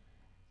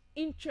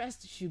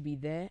 Interest should be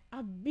there,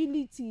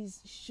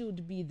 abilities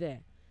should be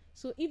there.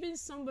 So even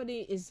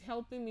somebody is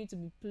helping me to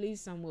be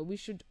placed somewhere, we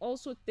should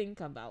also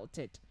think about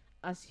it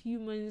as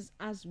humans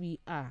as we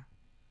are.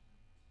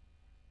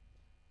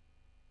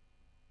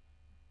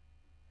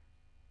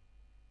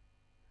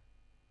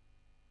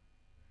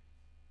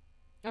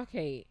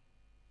 Okay,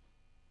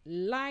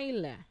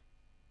 Lila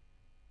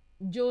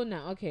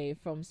Jonah, okay,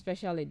 from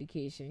special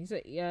education. So,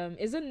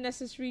 is it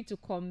necessary to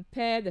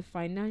compare the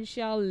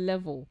financial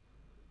level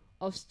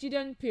of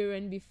student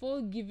parent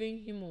before giving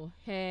him or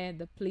her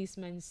the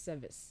placement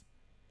service?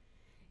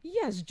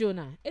 Yes,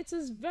 Jonah, it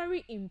is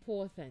very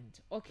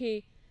important.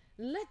 Okay,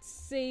 let's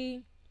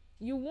say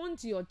you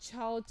want your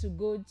child to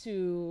go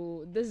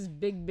to this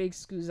big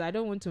schools. I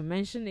don't want to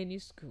mention any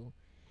school.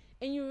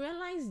 And you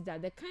realize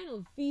that the kind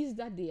of fees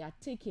that they are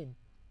taking,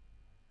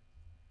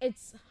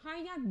 it's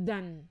higher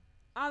than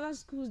other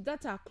schools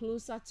that are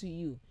closer to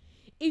you.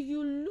 If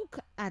you look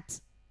at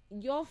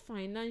your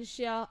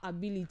financial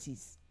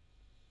abilities,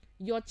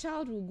 your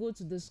child will go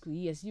to the school.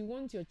 Yes, you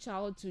want your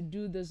child to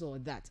do this or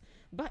that.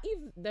 But if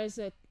there's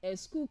a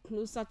school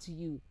closer to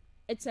you,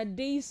 it's a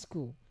day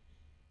school,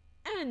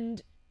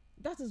 and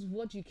that is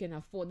what you can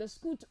afford. The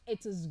school,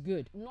 it is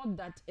good. Not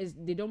that is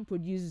they don't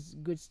produce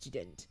good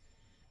students.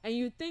 And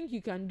you think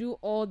you can do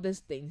all these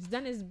things,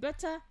 then it's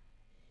better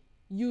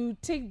you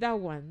take that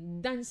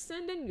one than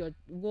sending your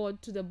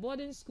ward to the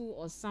boarding school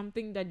or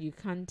something that you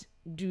can't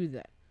do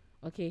that.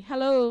 Okay,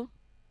 hello.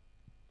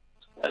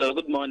 Hello,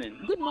 good morning.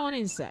 Good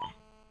morning, sir.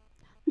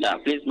 Yeah,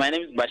 please, my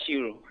name is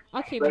Bashiru.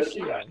 Okay,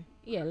 Bashir.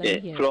 Yeah,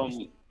 let me hear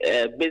from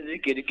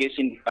Basic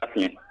Education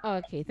Department.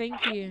 Okay,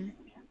 thank you.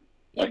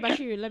 Yeah,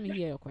 Bashir, let me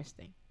hear your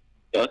question.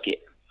 Okay.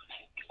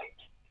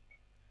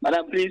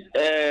 Madam, please,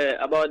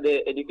 about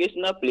the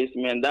educational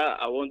placement, that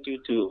I want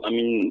you to,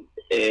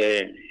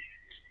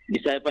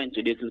 decipher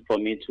into details for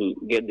me to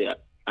get the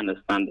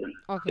understanding.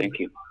 Okay. Thank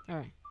you. All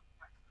right.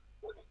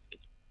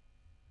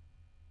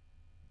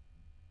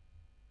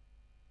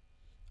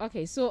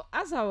 Okay, so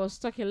as I was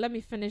talking, let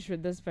me finish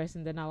with this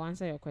person, then I'll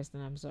answer your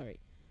question. I'm sorry.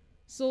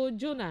 So,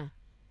 Jonah,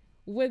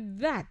 with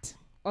that,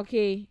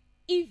 okay,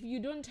 if you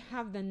don't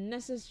have the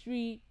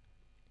necessary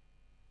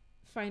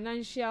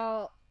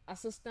financial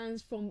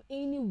assistance from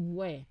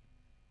anywhere,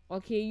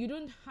 okay, you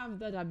don't have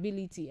that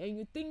ability, and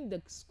you think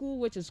the school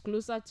which is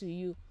closer to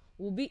you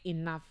will be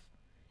enough,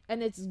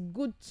 and it's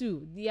good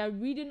too. They are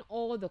reading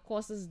all the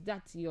courses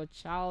that your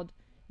child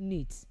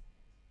needs.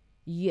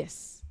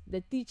 Yes,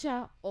 the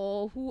teacher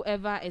or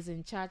whoever is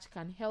in charge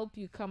can help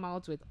you come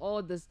out with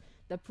all this,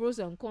 the pros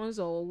and cons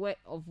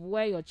of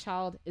where your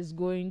child is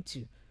going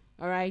to.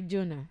 All right,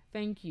 Jonah,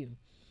 thank you.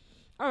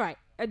 All right,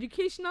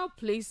 educational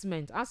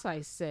placement, as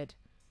I said,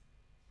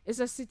 is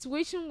a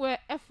situation where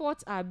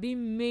efforts are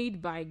being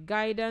made by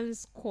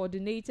guidance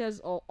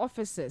coordinators or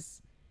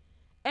officers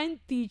and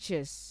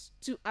teachers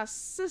to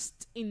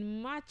assist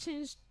in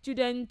matching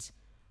student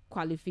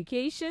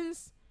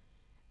qualifications,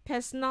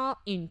 personal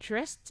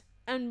interest,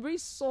 and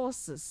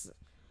resources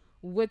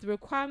with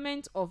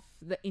requirement of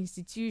the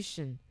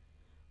institution,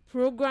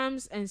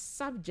 programs and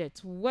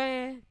subjects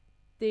where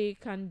they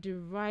can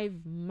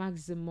derive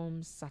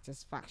maximum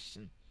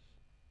satisfaction.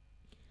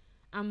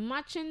 And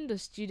matching the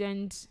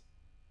student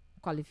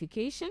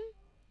qualification,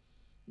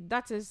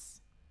 that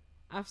is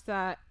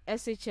after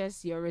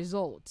SHS your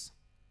results.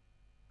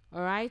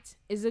 All right,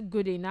 is it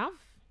good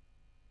enough?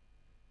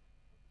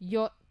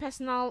 Your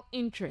personal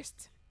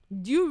interest,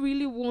 do you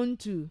really want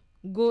to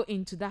go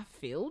into that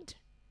field?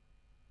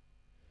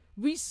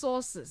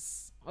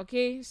 Resources,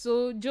 okay,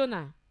 so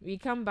Jonah, we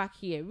come back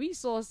here.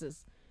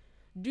 Resources,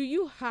 do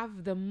you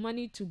have the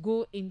money to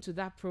go into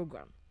that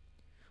program?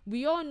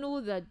 We all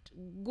know that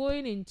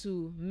going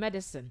into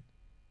medicine,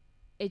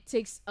 it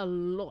takes a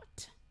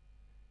lot,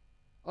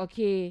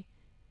 okay,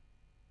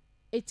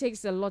 it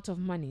takes a lot of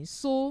money.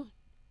 So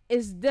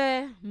is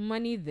there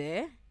money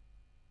there?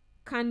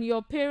 Can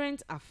your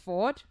parents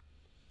afford?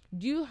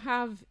 Do you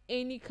have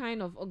any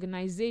kind of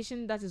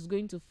organization that is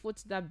going to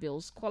foot that bill,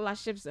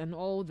 scholarships and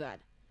all that?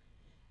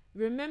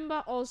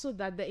 Remember also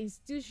that the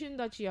institution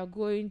that you are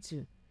going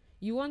to,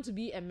 you want to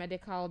be a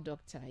medical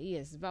doctor,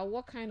 yes, but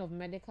what kind of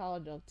medical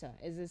doctor?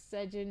 Is it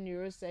surgeon,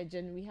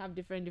 neurosurgeon? We have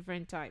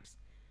different types.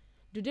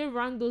 Do they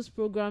run those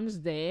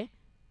programs there?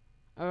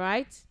 All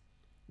right,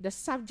 the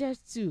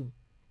subject too.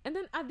 And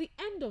then at the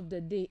end of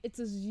the day, it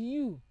is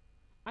you.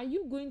 Are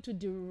you going to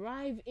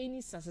derive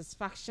any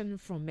satisfaction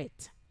from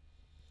it?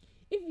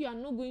 If you are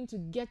not going to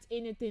get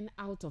anything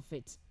out of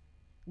it,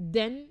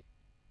 then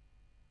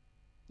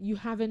you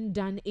haven't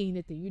done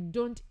anything. You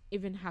don't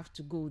even have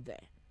to go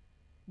there.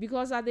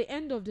 Because at the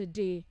end of the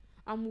day,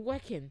 I'm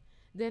working.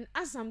 Then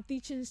as I'm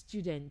teaching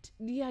students,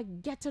 they are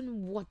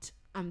getting what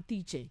I'm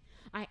teaching.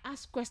 I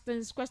ask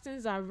questions.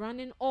 Questions are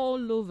running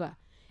all over.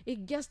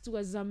 It gets to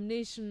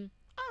examination.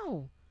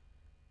 Oh,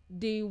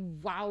 they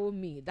wow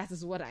me. That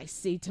is what I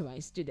say to my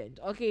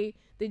student. Okay,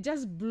 they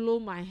just blow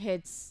my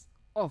heads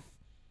off.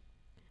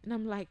 And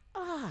I'm like,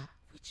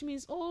 which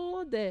means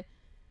all the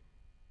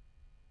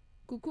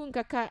kukun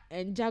kaka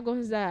and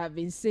jargons that I've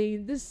been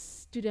saying, this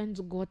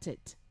student got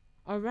it.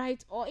 All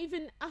right. Or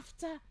even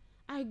after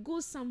I go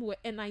somewhere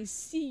and I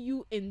see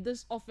you in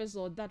this office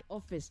or that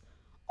office.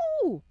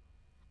 Oh,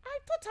 I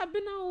thought I've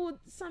been out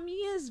some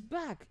years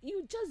back.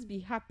 You just be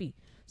happy.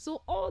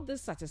 So all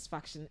this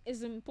satisfaction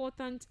is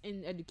important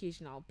in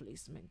educational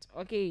placement.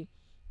 Okay.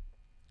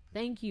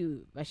 Thank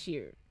you,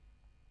 Bashir.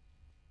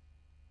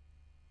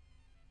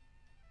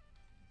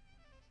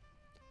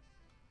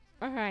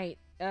 All right.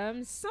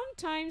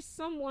 Sometimes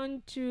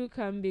someone too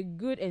can be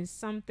good in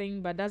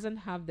something but doesn't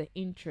have the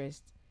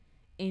interest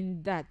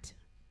in that.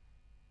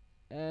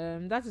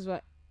 That is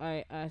what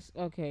I asked.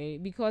 Okay,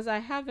 because I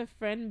have a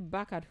friend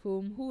back at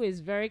home who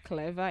is very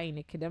clever in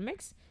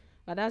academics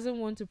but doesn't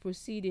want to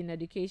proceed in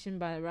education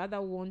but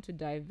rather want to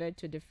divert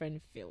to a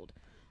different field.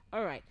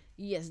 All right.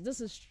 Yes,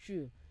 this is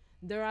true.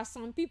 There are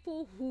some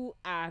people who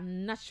are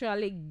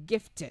naturally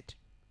gifted.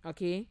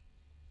 Okay.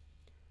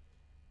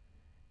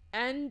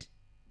 And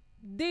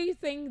they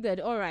think that,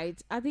 all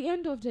right, at the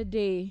end of the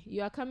day,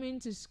 you are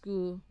coming to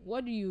school.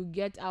 What do you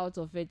get out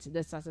of it?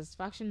 The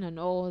satisfaction and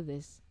all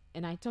this.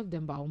 And I talk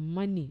them about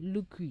money,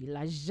 lucre,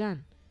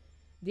 l'argent.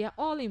 They are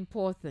all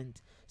important.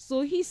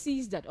 So he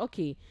sees that,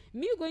 okay,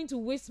 me going to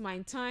waste my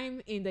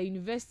time in the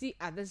university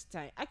at this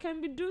time, I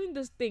can be doing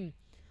this thing,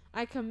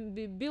 I can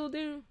be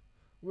building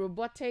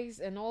robotics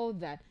and all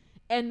that,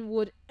 and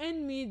would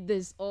earn me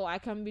this, or I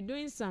can be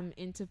doing some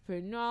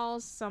entrepreneurial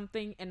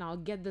something and I'll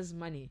get this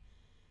money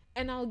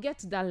and I'll get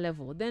to that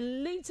level.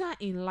 Then later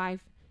in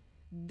life,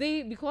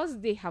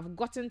 because they have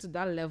gotten to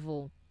that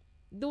level,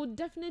 they'll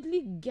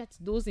definitely get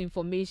those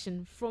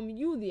information from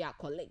you, their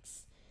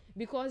colleagues,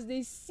 because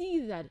they see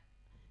that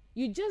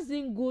you just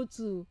didn't go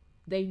to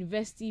the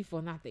university for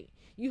nothing.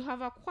 You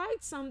have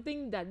acquired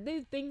something that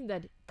they think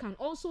that can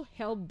also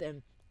help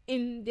them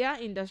in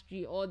their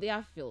industry or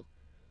their field.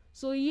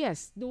 So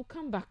yes, they'll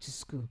come back to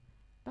school.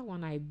 That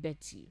one I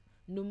bet you.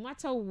 No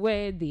matter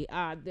where they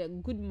are, the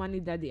good money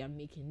that they are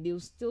making,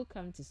 they'll still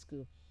come to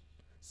school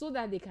so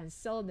that they can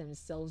sell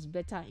themselves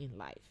better in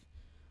life.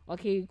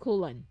 Okay,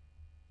 colon.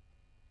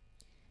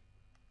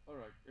 All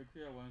right,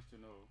 Equia wants to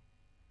know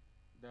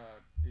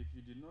that if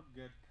you did not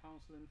get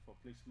counseling for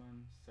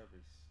placement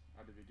service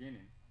at the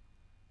beginning,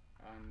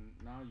 and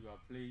now you are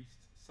placed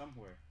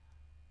somewhere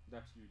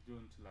that you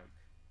don't like,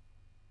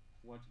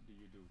 what do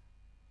you do?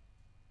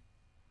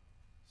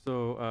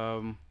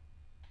 So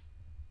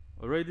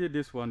already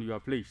this one, you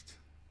are placed.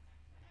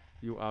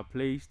 You are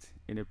placed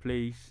in a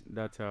place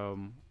that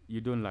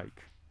you don't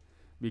like,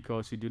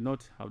 because you do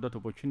not have that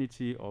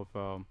opportunity of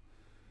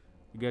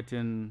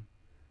getting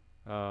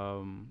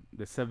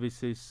the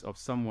services of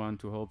someone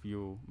to help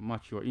you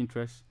match your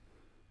interests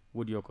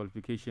with your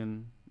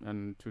qualification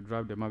and to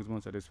drive the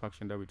maximum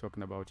satisfaction that we're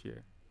talking about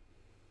here.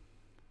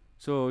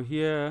 So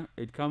here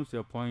it comes to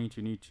a point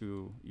you need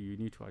to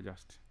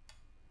adjust.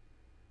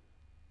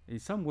 In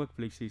some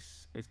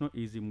workplaces, it's not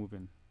easy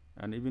moving,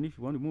 and even if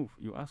you want to move,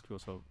 you ask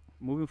yourself,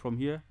 moving from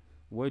here,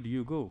 where do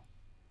you go?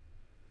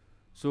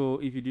 So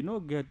if you do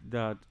not get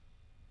that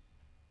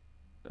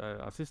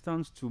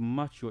assistance to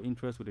match your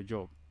interest with the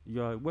job,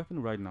 you are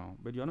working right now,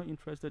 but you are not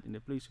interested in the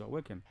place you are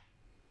working.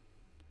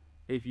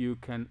 If you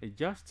can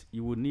adjust,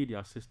 you will need the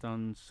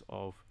assistance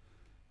of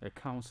a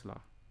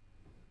counselor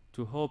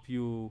to help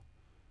you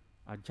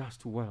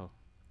adjust well.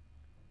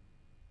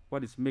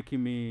 What is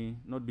making me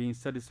not being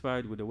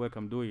satisfied with the work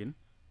I'm doing?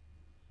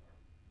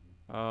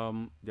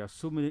 There are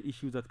so many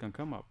issues that can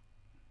come up.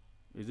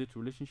 Is it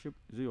relationship?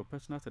 Is it your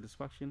personal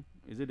satisfaction?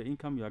 Is it the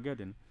income you are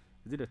getting?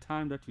 Is it the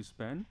time that you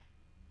spend?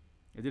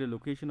 Is it the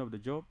location of the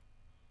job?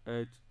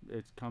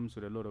 It comes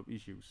with a lot of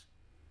issues.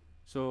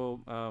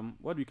 So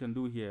what we can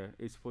do here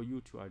is for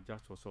you to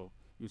adjust yourself.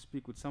 You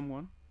speak with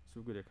someone,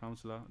 speak with a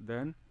counselor,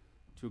 then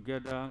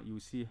together you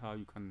see how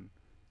you can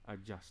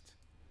adjust.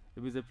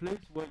 If it's a place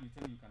where you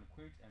think you can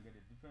quit and get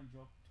a different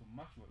job to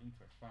match your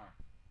interest, fine.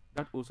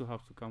 That also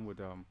has to come with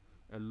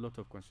a lot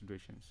of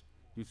considerations.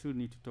 You still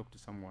need to talk to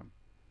someone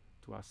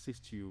to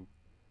assist you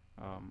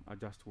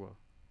adjust well.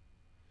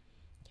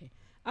 Okay.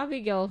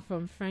 Abigail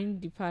from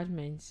French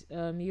department,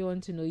 you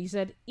want to know, you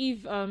said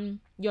if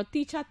your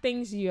teacher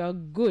thinks you are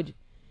good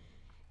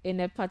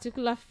in a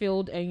particular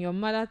field and your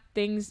mother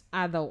thinks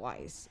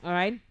otherwise, all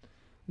right,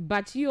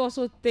 but you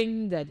also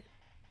think that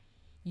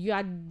you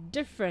are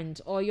different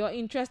or your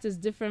interest is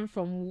different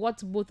from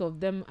what both of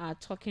them are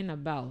talking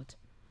about,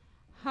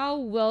 how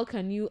well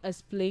can you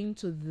explain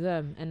to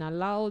them and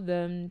allow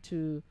them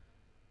to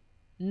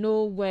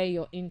know where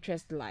your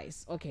interest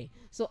lies? Okay,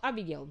 so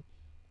Abigail,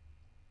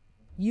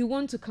 you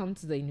want to come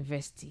to the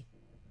university,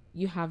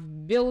 you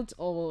have built,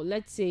 or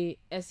let's say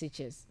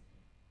SHS,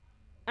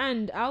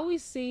 and I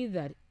always say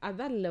that at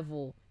that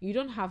level you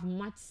don't have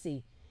much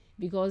say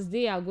because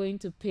they are going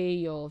to pay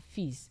your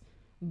fees,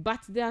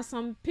 but there are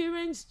some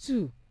parents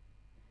too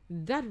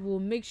that will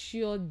make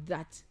sure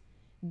that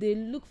they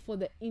look for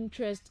the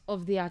interest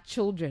of their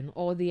children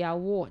or their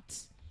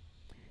wards.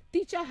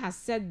 Teacher has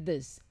said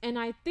this, and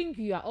I think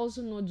you are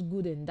also not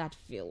good in that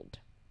field.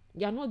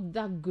 You are not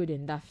that good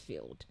in that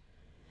field.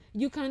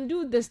 You can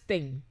do this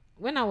thing.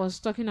 When I was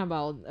talking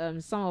about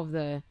some of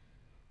the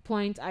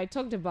points, I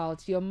talked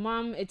about your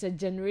mom, it's a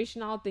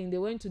generational thing. They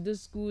went to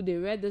this school, they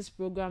read this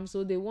program,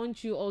 so they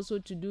want you also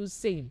to do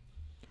same.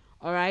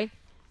 All right?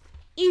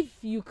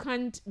 If you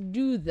can't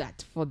do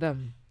that for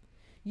them,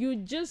 you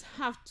just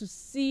have to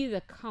see the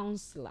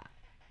counselor.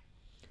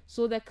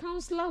 So the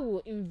counselor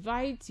will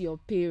invite your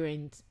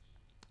parents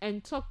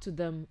and talk to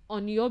them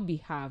on your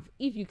behalf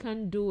if you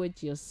can't do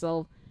it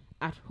yourself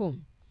at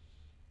home,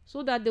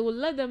 so that they will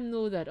let them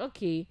know that,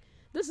 okay,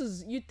 this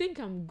is, you think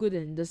I'm good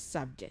in this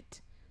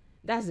subject.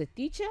 That's the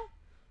teacher.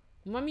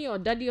 Mommy or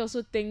daddy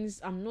also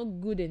thinks I'm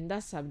not good in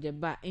that subject,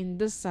 but in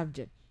this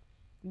subject.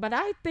 But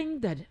I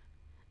think that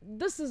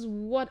this is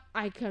what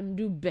I can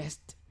do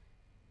best,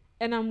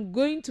 and I'm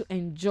going to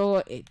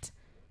enjoy it.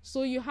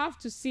 So you have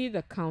to see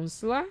the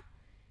counselor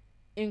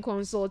in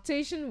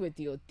consultation with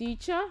your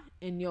teacher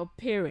and your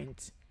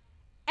parents.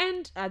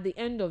 And at the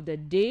end of the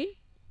day,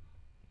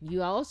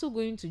 you are also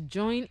going to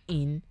join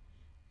in,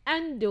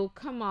 and they'll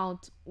come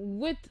out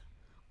with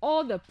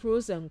all the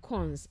pros and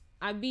cons.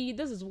 Abi,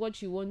 this is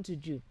what you want to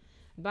do,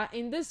 but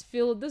in this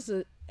field, this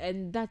is,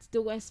 and that, they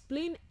will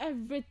explain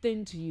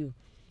everything to you.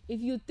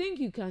 If you think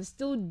you can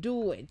still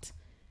do it,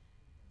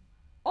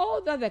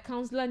 all that the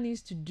counselor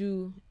needs to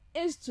do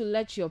is to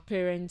let your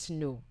parents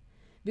know,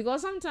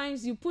 because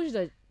sometimes you push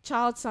the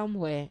child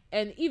somewhere,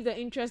 and if the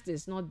interest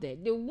is not there,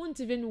 they won't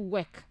even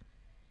work.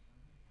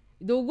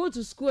 They'll go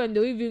to school and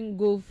they'll even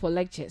go for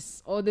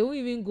lectures, or they won't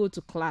even go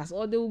to class,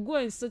 or they will go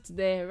and sit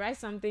there, write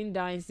something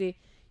down and say,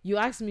 you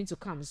asked me to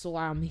come, so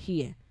I'm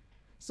here.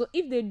 So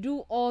if they do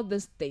all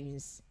these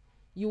things,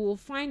 you will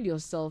find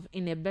yourself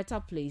in a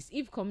better place.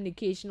 If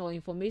communication or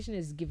information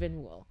is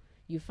given well,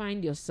 you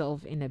find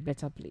yourself in a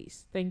better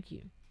place. Thank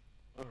you.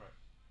 All right.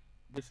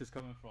 This is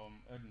coming from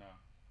Edna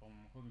from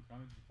Home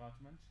Economics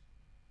Department.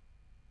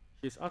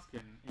 She's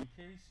asking, in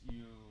case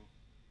you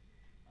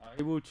are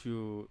able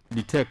to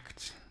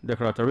detect the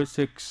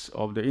characteristics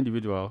of the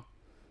individual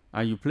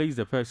and you place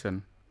the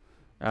person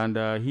and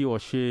he or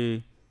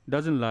she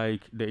doesn't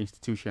like the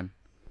institution,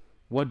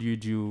 what do you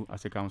do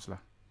as a counselor?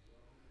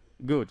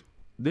 Good.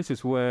 This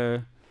is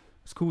where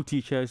school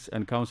teachers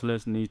and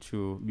counselors need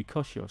to be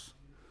cautious,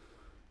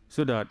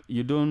 so that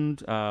you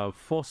don't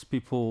force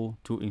people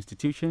to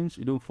institutions,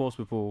 you don't force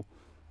people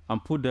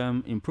and put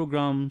them in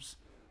programs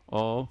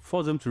or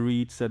force them to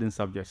read certain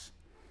subjects.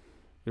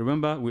 You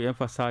remember we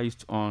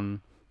emphasized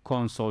on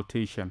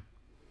consultation.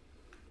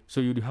 So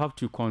you have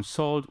to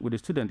consult with the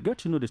student, get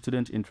to know the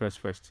student's interest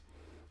first.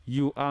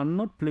 You are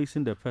not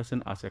placing the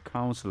person as a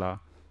counselor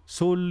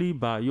solely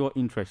by your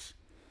interest,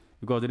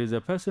 because it is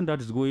a person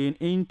that is going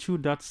into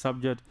that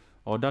subject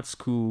or that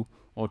school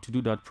or to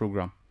do that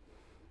program.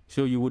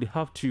 So you would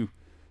have to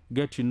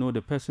get to know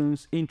the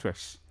person's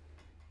interests.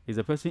 Is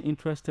the person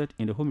interested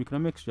in the home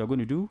economics you are going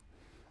to do?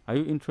 Are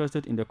you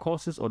interested in the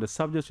courses or the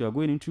subjects you are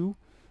going into?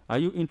 Are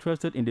you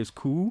interested in the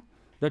school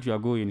that you are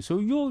going? So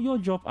your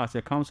job as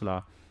a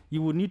counselor,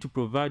 you will need to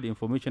provide the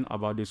information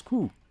about the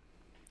school,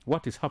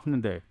 what is happening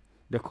there,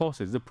 the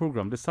courses, the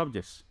program, the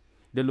subjects,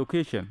 the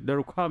location, the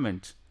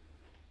requirement.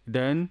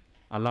 Then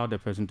allow the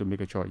person to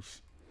make a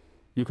choice.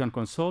 You can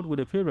consult with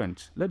the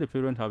parent. Let the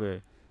parent have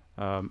a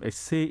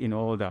say in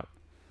all that,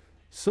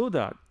 so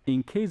that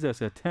in case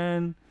there's a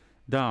turn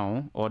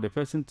down or the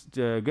person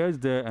gets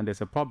there and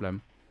there's a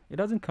problem, it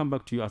doesn't come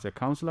back to you as a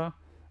counselor,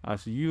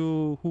 as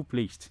you who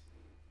placed,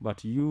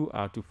 but you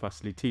are to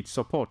facilitate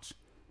support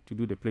to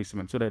do the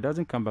placement, so that it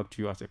doesn't come back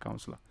to you as a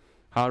counselor.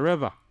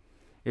 However,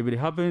 if it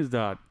happens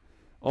that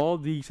all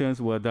these things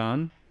were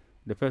done,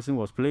 the person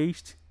was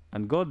placed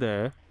and got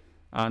there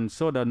and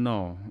saw that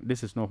no,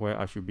 this is not where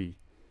I should be,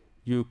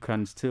 you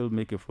can still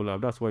make a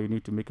follow-up. That's why you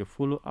need to make a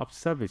follow-up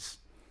service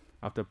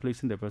after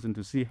placing the person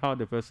to see how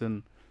the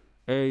person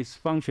is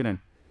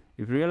functioning.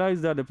 If you realize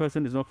that the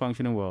person is not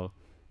functioning well,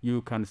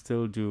 you can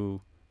still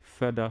do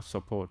further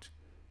support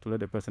to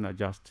let the person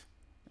adjust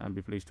and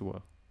be placed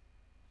well.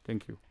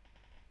 Thank you.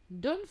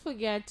 Don't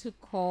forget to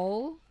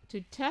call,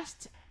 to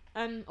test,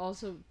 and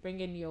also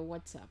bring in your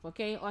WhatsApp,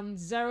 okay, on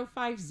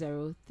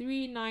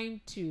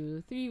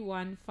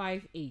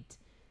 050-392-3158.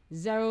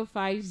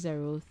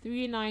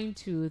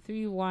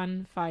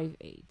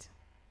 050-392-3158.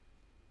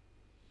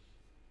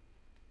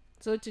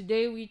 So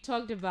today we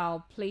talked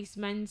about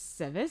placement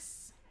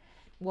service.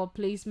 What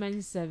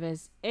placement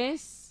service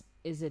is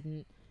it?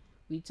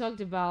 We talked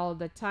about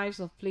the types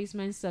of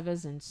placement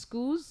service in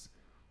schools.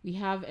 We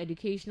have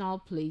educational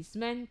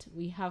placement,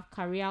 we have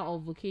career or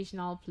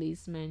vocational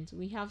placement,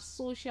 we have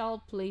social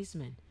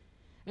placement.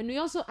 And we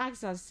also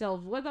ask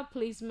ourselves whether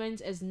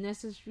placement is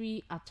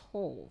necessary at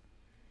all.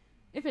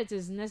 If it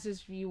is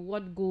necessary,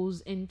 what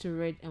goes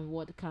into it and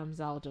what comes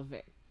out of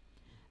it.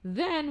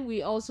 Then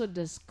we also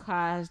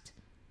discussed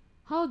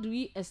how do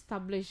we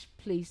establish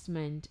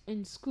placement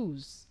in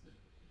schools.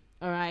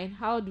 Alright,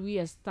 how do we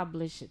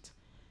establish it?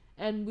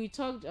 And we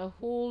talked a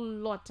whole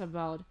lot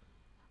about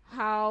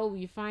how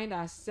we find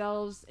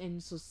ourselves in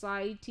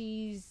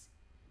societies,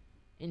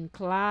 in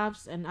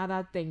clubs and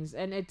other things.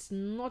 And it's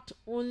not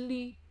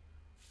only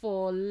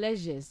for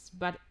leisures,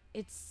 but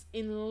it's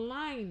in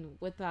line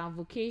with our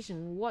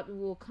vocation, what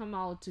will come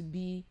out to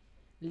be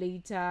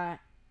later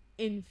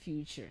in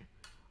future.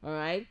 All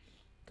right,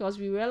 because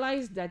we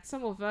realize that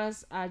some of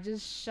us are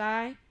just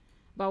shy,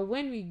 but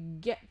when we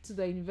get to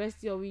the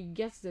university or we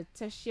get to the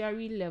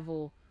tertiary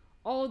level,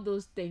 all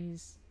those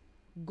things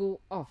go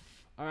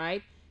off. All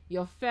right,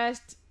 your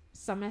first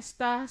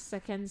semester,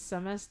 second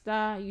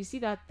semester, you see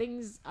that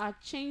things are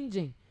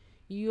changing.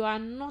 You are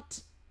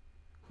not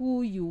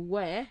who you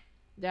were.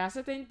 There are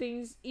certain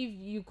things, if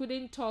you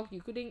couldn't talk,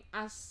 you couldn't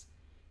ask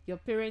your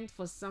parent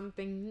for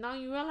something, now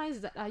you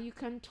realize that you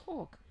can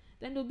talk.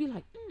 Then they'll be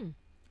like,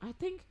 I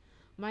think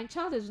my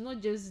child is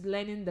not just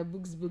learning the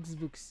books,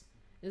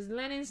 is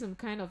learning some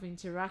kind of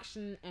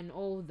interaction and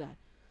all that.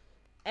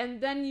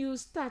 And then you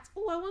start,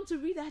 I want to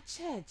read at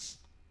church.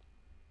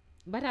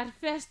 But at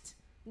first,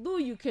 though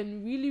you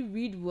can really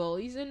read well,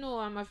 you say, no,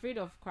 I'm afraid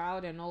of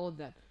crowd and all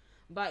that.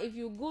 But if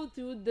you go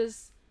through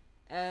this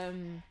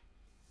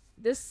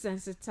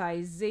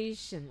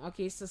sensitization,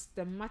 okay,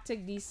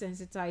 systematic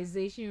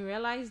desensitization, you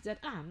realize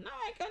that now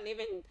I can't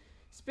even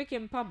speak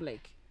in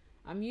public.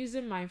 I'm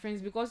using my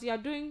friends, because you are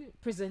doing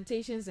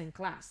presentations in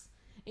class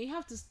and you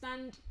have to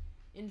stand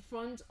in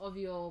front of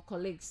your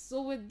colleagues.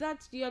 So with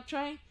that,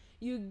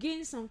 you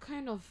gain some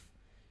kind of,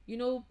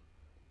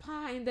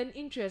 power and then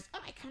interest. Oh,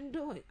 I can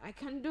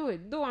do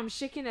it. Though I'm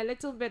shaking a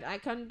little bit, I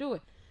can do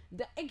it.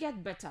 It gets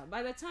better.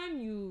 By the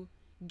time you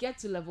get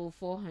to level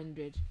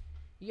 400,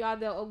 you are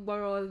the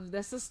Ogboro of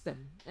the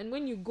system. And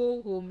when you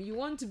go home, you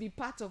want to be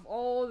part of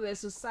all the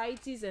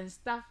societies and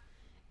stuff.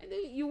 And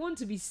then you want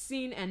to be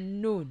seen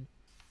and known.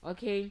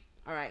 Okay?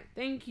 All right.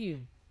 Thank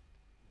you.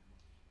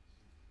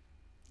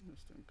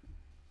 Yes, thank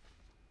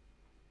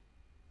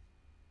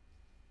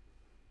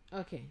you.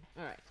 Okay.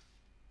 All right.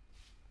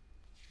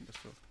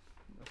 That's all.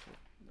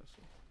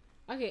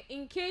 Okay.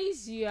 In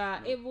case you are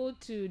able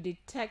to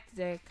detect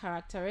the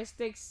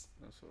characteristics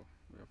That's all.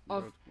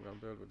 We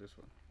have dealt with this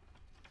one.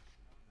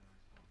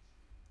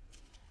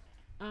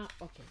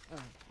 Okay. All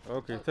right.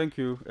 Okay, thank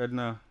you,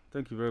 Edna.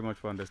 Thank you very much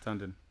for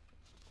understanding.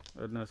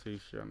 Edna says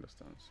she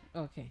understands.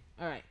 Okay.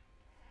 All right.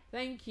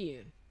 Thank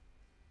you.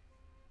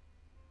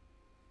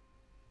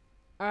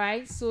 All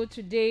right. So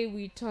today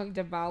we talked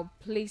about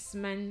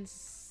placement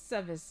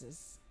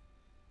services.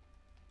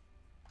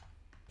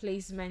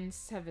 Placement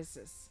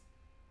services.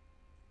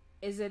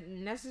 Is it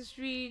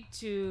necessary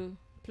to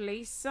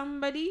place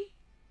somebody?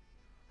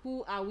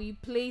 Who are we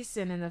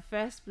placing in the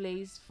first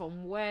place,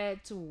 from where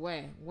to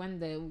where, when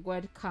the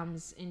word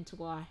comes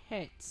into our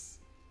heads?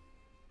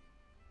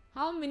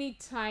 How many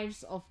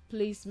types of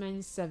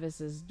placement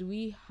services do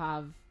we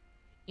have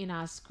in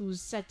our school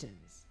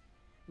settings?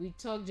 We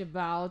talked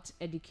about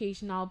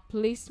educational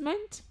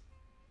placement.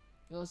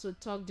 We also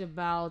talked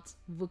about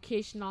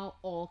vocational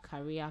or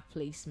career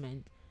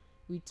placement.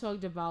 We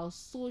talked about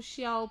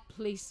social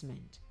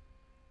placement.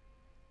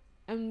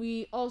 And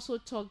we also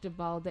talked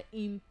about the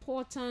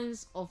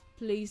importance of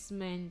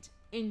placement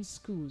in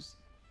schools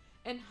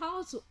and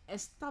how to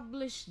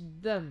establish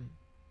them,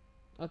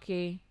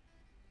 okay,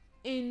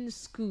 in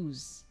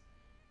schools.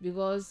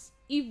 Because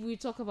if we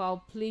talk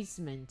about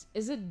placement,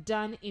 is it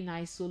done in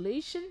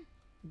isolation?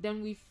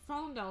 Then we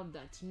found out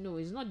that no,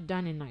 it's not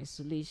done in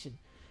isolation.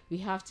 We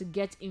have to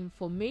get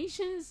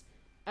informations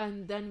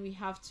and then we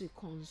have to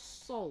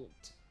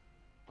consult.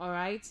 All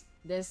right,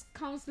 there's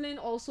counseling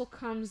also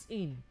comes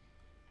in.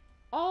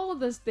 All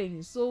these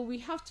things. So we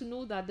have to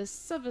know that the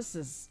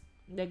services,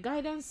 the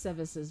guidance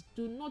services,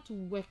 do not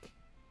work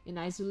in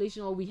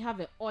isolation, or we have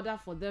an order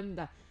for them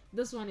that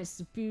this one is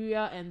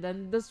superior and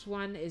then this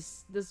one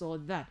is this or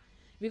that.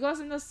 Because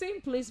in the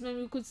same placement,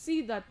 we could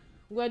see that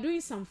we're doing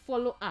some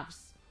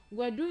follow-ups,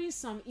 we're doing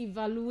some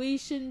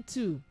evaluation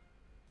too.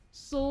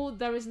 So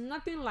there is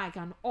nothing like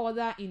an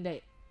order in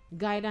the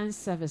guidance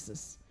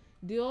services.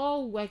 They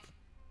all work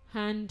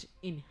hand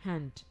in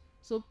hand.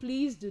 So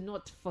please do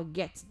not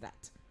forget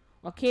that.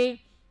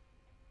 Okay,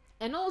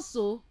 and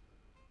also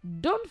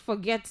don't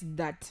forget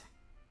that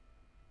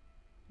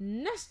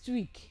next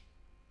week,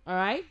 all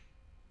right,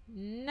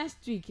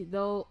 next week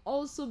there will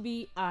also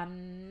be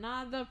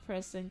another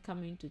person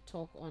coming to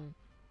talk on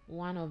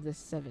one of the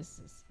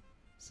services.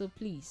 So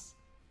please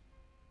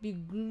be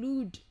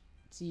glued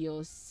to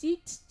your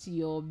seat, to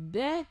your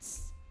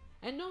beds,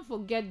 and don't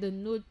forget the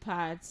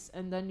notepads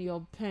and then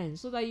your pen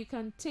so that you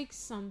can take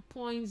some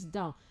points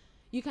down.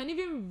 You can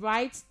even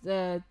write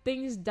the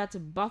things that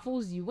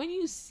baffles you when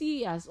you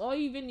see us, or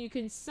even you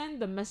can send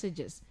the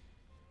messages.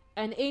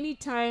 And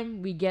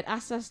anytime we get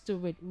access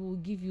to it, we will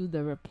give you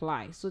the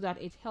reply so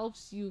that it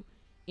helps you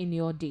in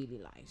your daily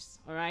lives.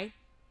 All right?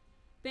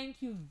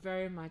 Thank you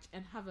very much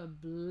and have a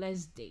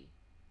blessed day.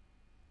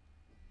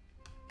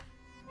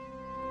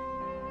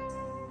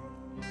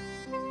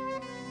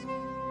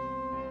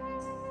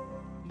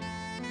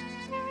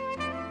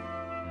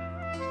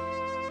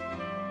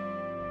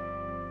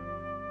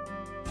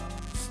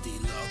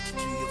 To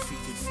your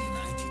frequency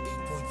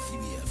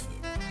 98.3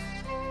 FM.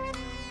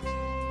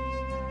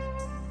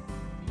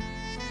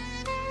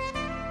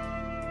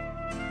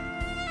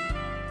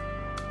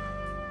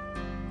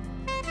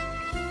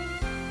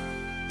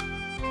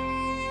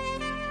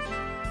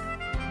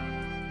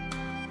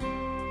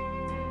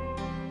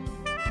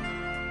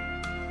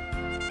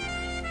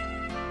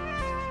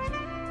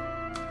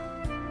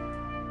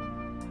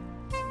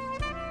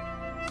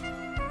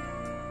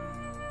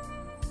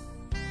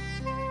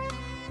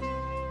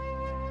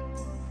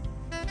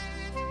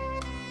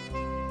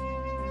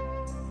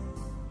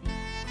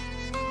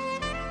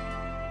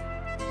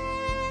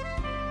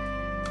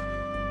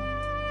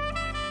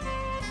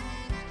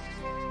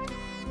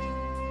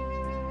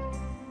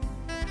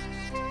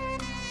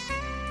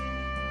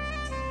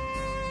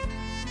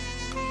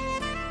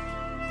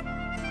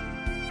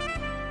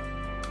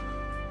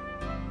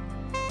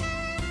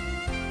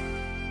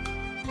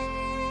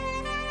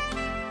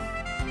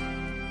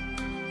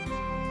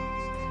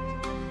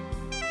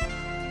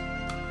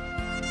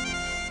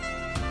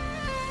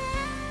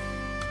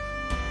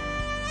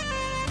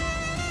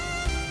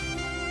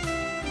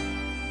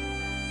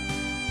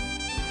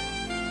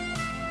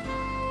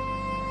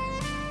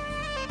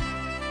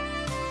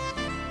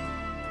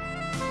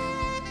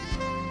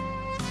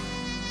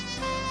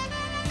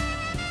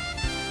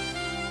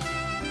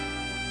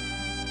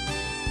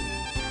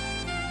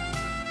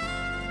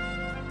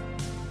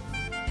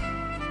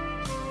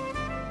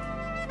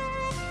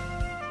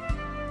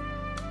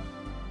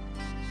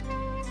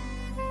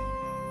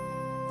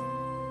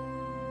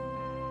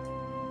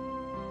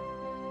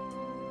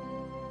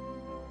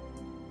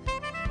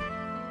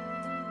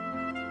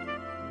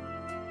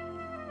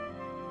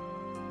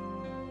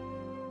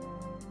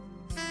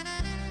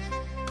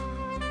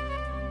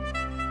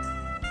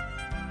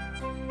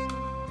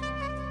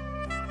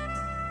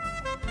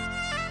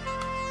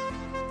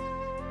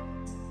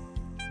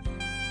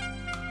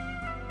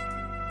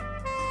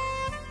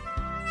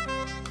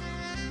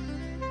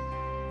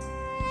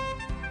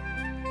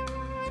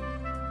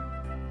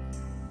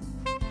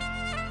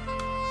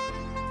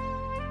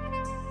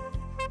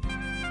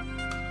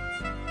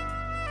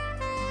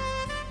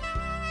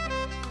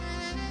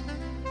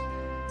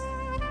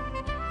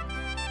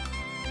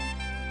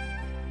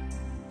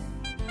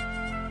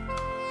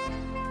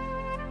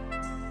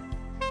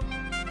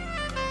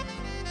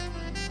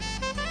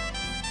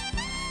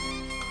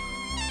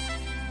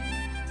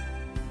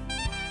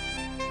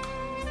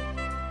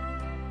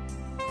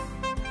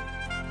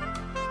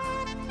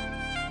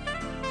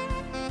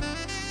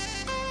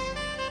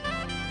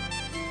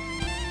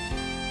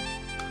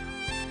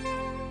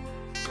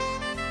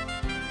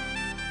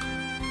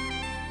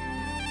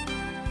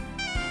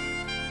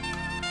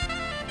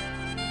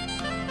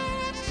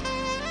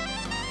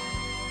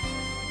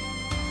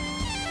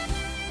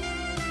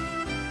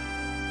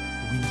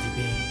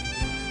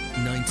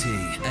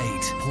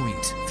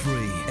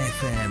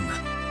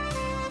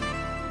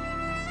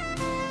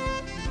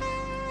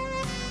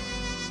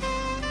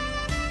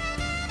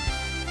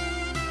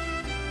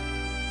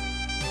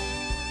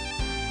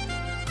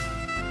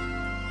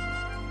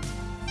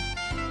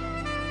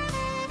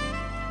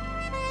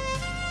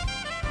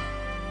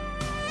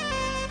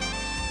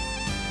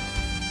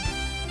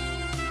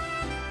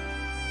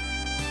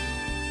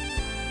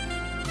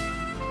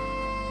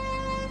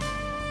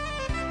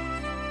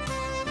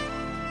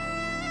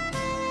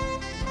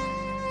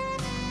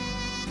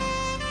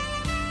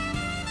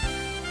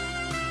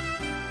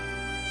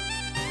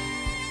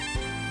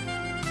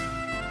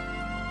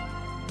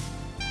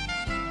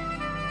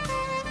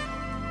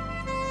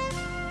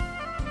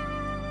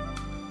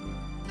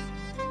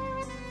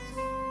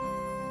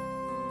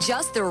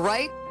 just the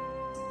right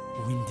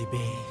Windy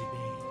Bay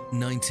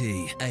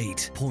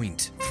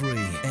 98.3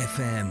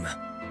 FM.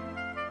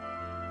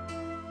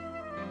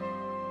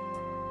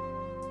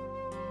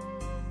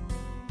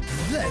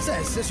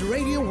 This is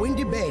Radio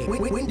Windy Bay.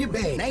 Windy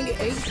Bay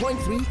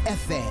 98.3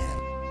 FM.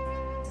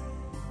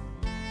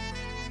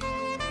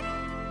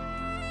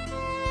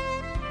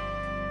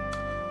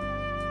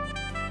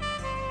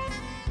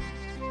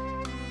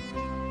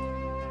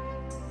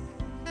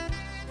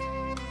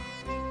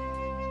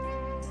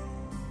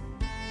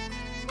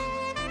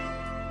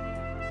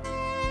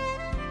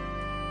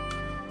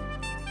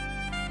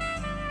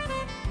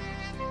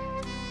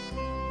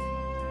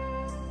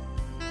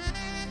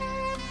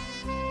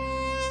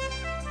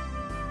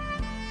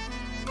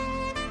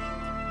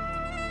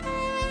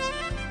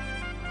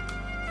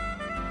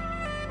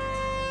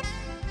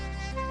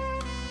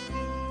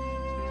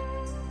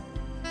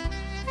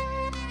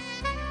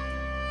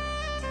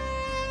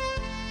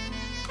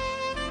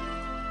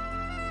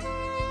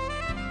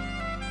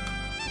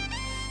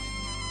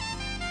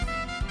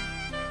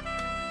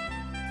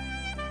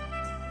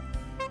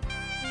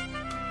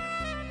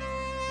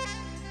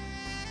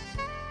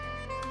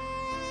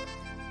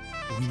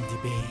 Windy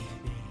Bay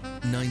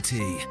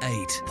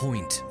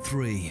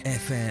 98.3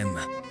 FM.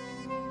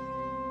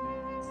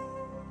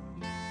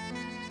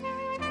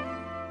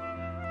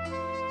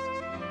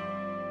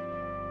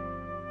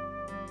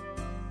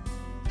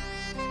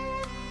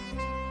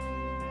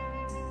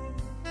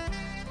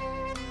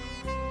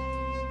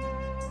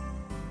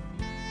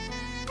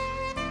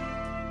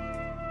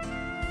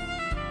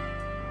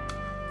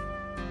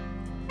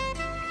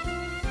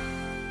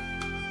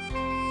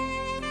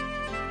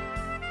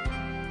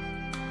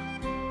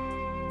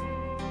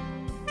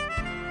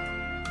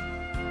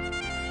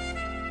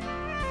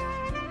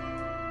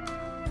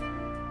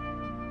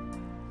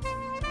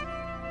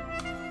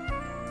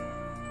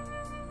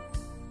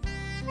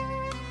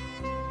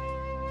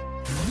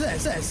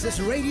 This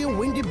is Radio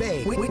Windy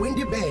Bay.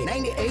 Windy Bay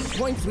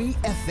 98.3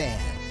 FM.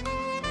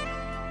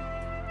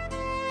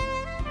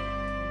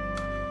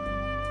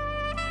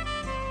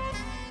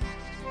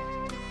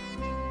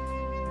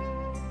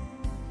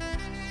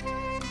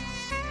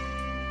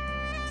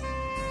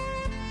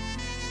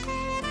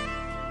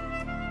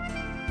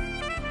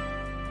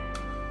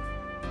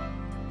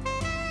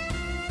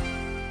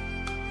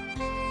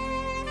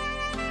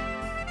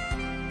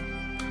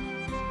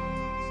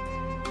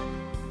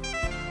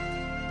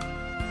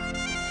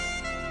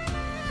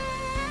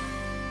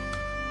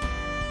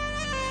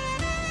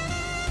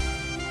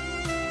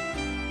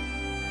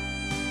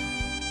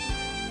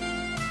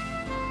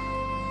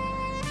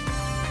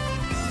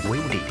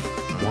 Windy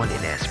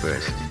Morning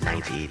Express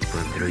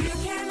 98.3.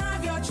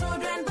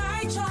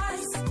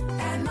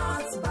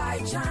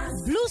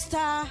 Blue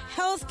Star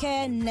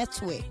Healthcare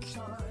Network.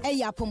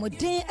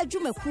 Eyapomoden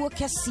adwumakuo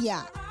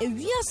kesia.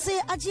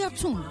 Ewiase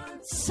agiatum.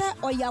 Se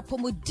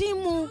oyapomoden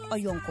mu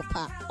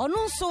oyonkopa.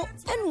 Ono nso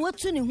enu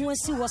watu ne ho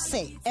asi wo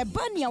se.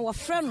 Eba nia wo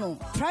frɛ no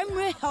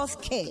primary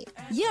healthcare.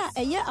 Ya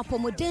eye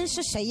apomoden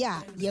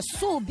hyehyɛ ye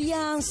so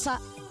bia nsa.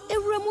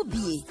 Ewremu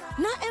bie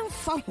na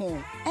emfa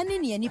ho ene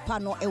ne nipa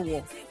no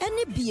ewo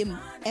ene biem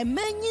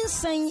emanyin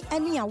san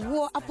ene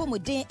awo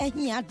apomoden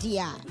ahia de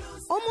a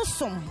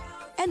omosom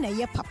ene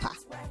ye papa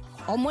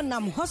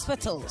omonam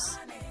hospitals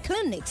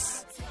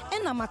clinics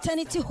ena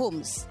maternity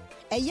homes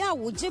eya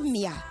wo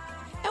jemia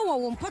ewo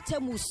wo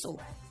mpatamu so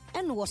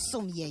ene wo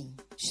som yen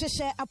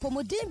hwehwe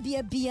apomoden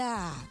bia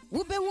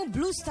wo behu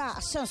Blue Star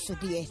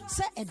asansode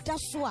se eda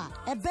so a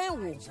eben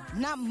wo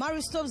na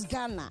Maristops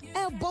Ghana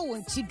ebo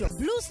won chido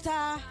Blue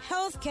Star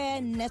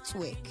Healthcare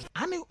Network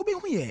ane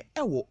obehu ye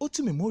ewo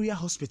Otu Memorial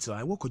Hospital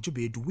I work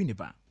ojobedu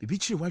WINNEBA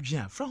bibichiri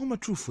wadwea fra homa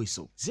true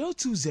so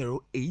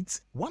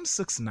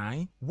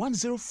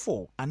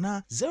 0208-169-104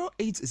 ana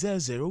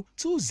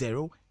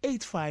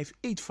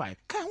 0800-208585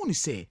 ka hunu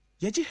say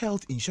Yaji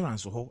health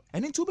insurance ho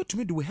and into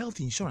betumi do health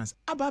insurance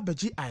aba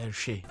baji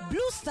ayerhwe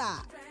Blue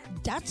Star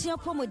that's your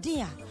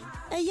promodia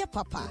eye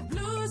papa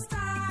Blue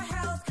Star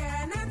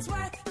Healthcare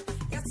Network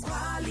it's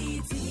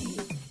quality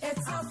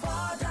it's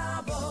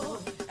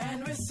affordable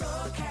and we're so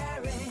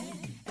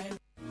caring and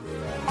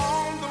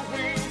on the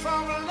wings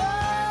of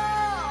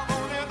love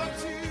only the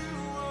two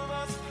of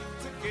us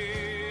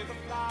together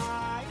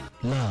fly.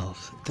 Love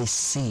the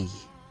sea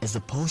is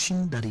the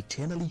potion that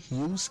eternally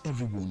heals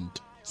every wound,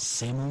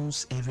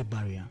 surmounts every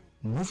barrier,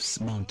 moves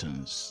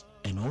mountains,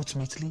 and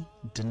ultimately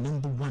the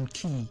 #1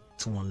 key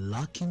to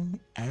unlocking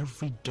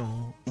every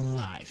door in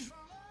life.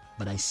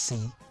 But I say,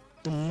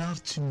 the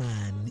love to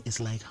man is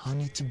like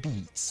honey to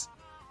bees.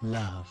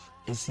 Love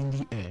is in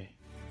the air.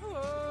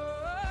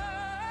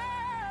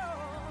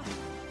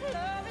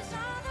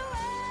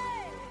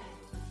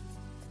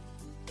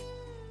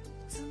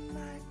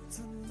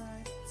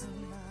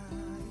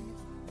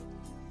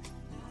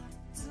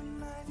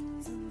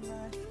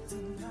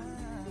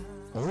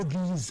 All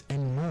these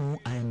and more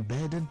are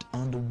embedded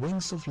on the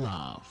Wings of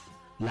Love,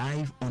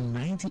 live on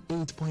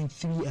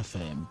 98.3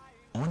 FM,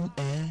 on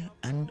air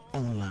and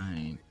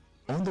online.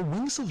 On the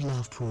Wings of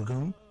Love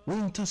program, we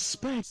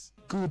intersperse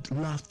good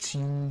love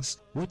tunes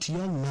with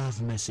your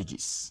love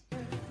messages.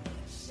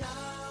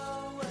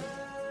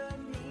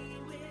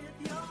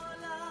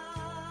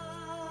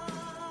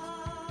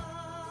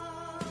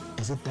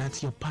 Is it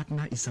that your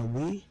partner is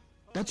away,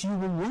 that you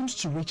will want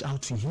to reach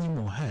out to him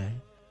or her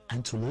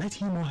and to let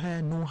him or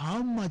her know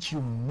how much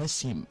you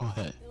miss him or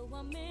her?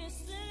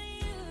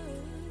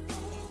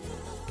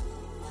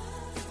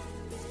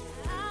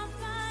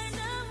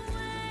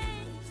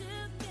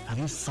 Have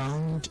you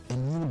found a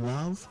new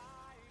love,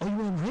 or you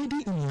are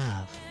already in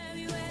love?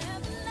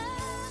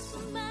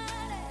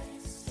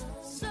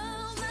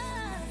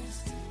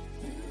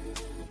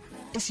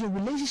 Is your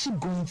relationship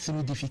going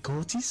through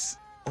difficulties,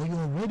 or you're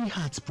already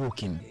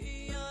heartbroken?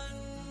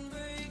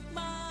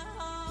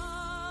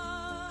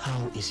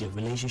 How is your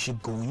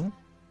relationship going?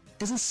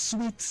 Is it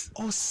sweet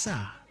or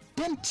sour?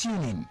 Then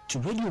tune in to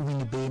Radio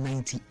WINNEBA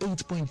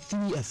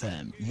 98.3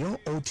 FM, your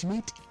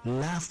ultimate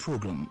love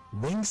program,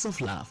 Wings of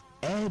Love.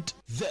 Aired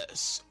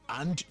this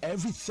and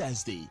every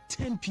Thursday,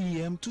 10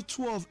 p.m. to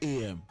 12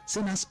 a.m.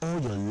 Send us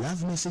all your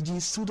love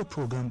messages to the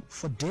program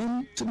for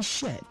them to be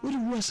shared with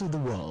the rest of the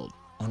world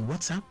on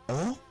WhatsApp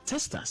or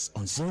text us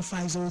on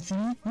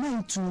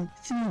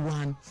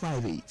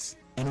 0503-923158.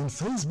 And on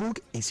Facebook,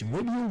 it's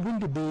Radio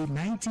WINNEBA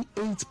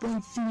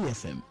 98.3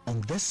 FM.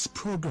 On this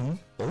program,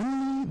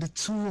 only the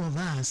two of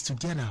us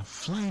together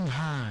flying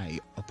high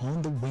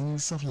upon the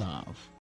wings of love.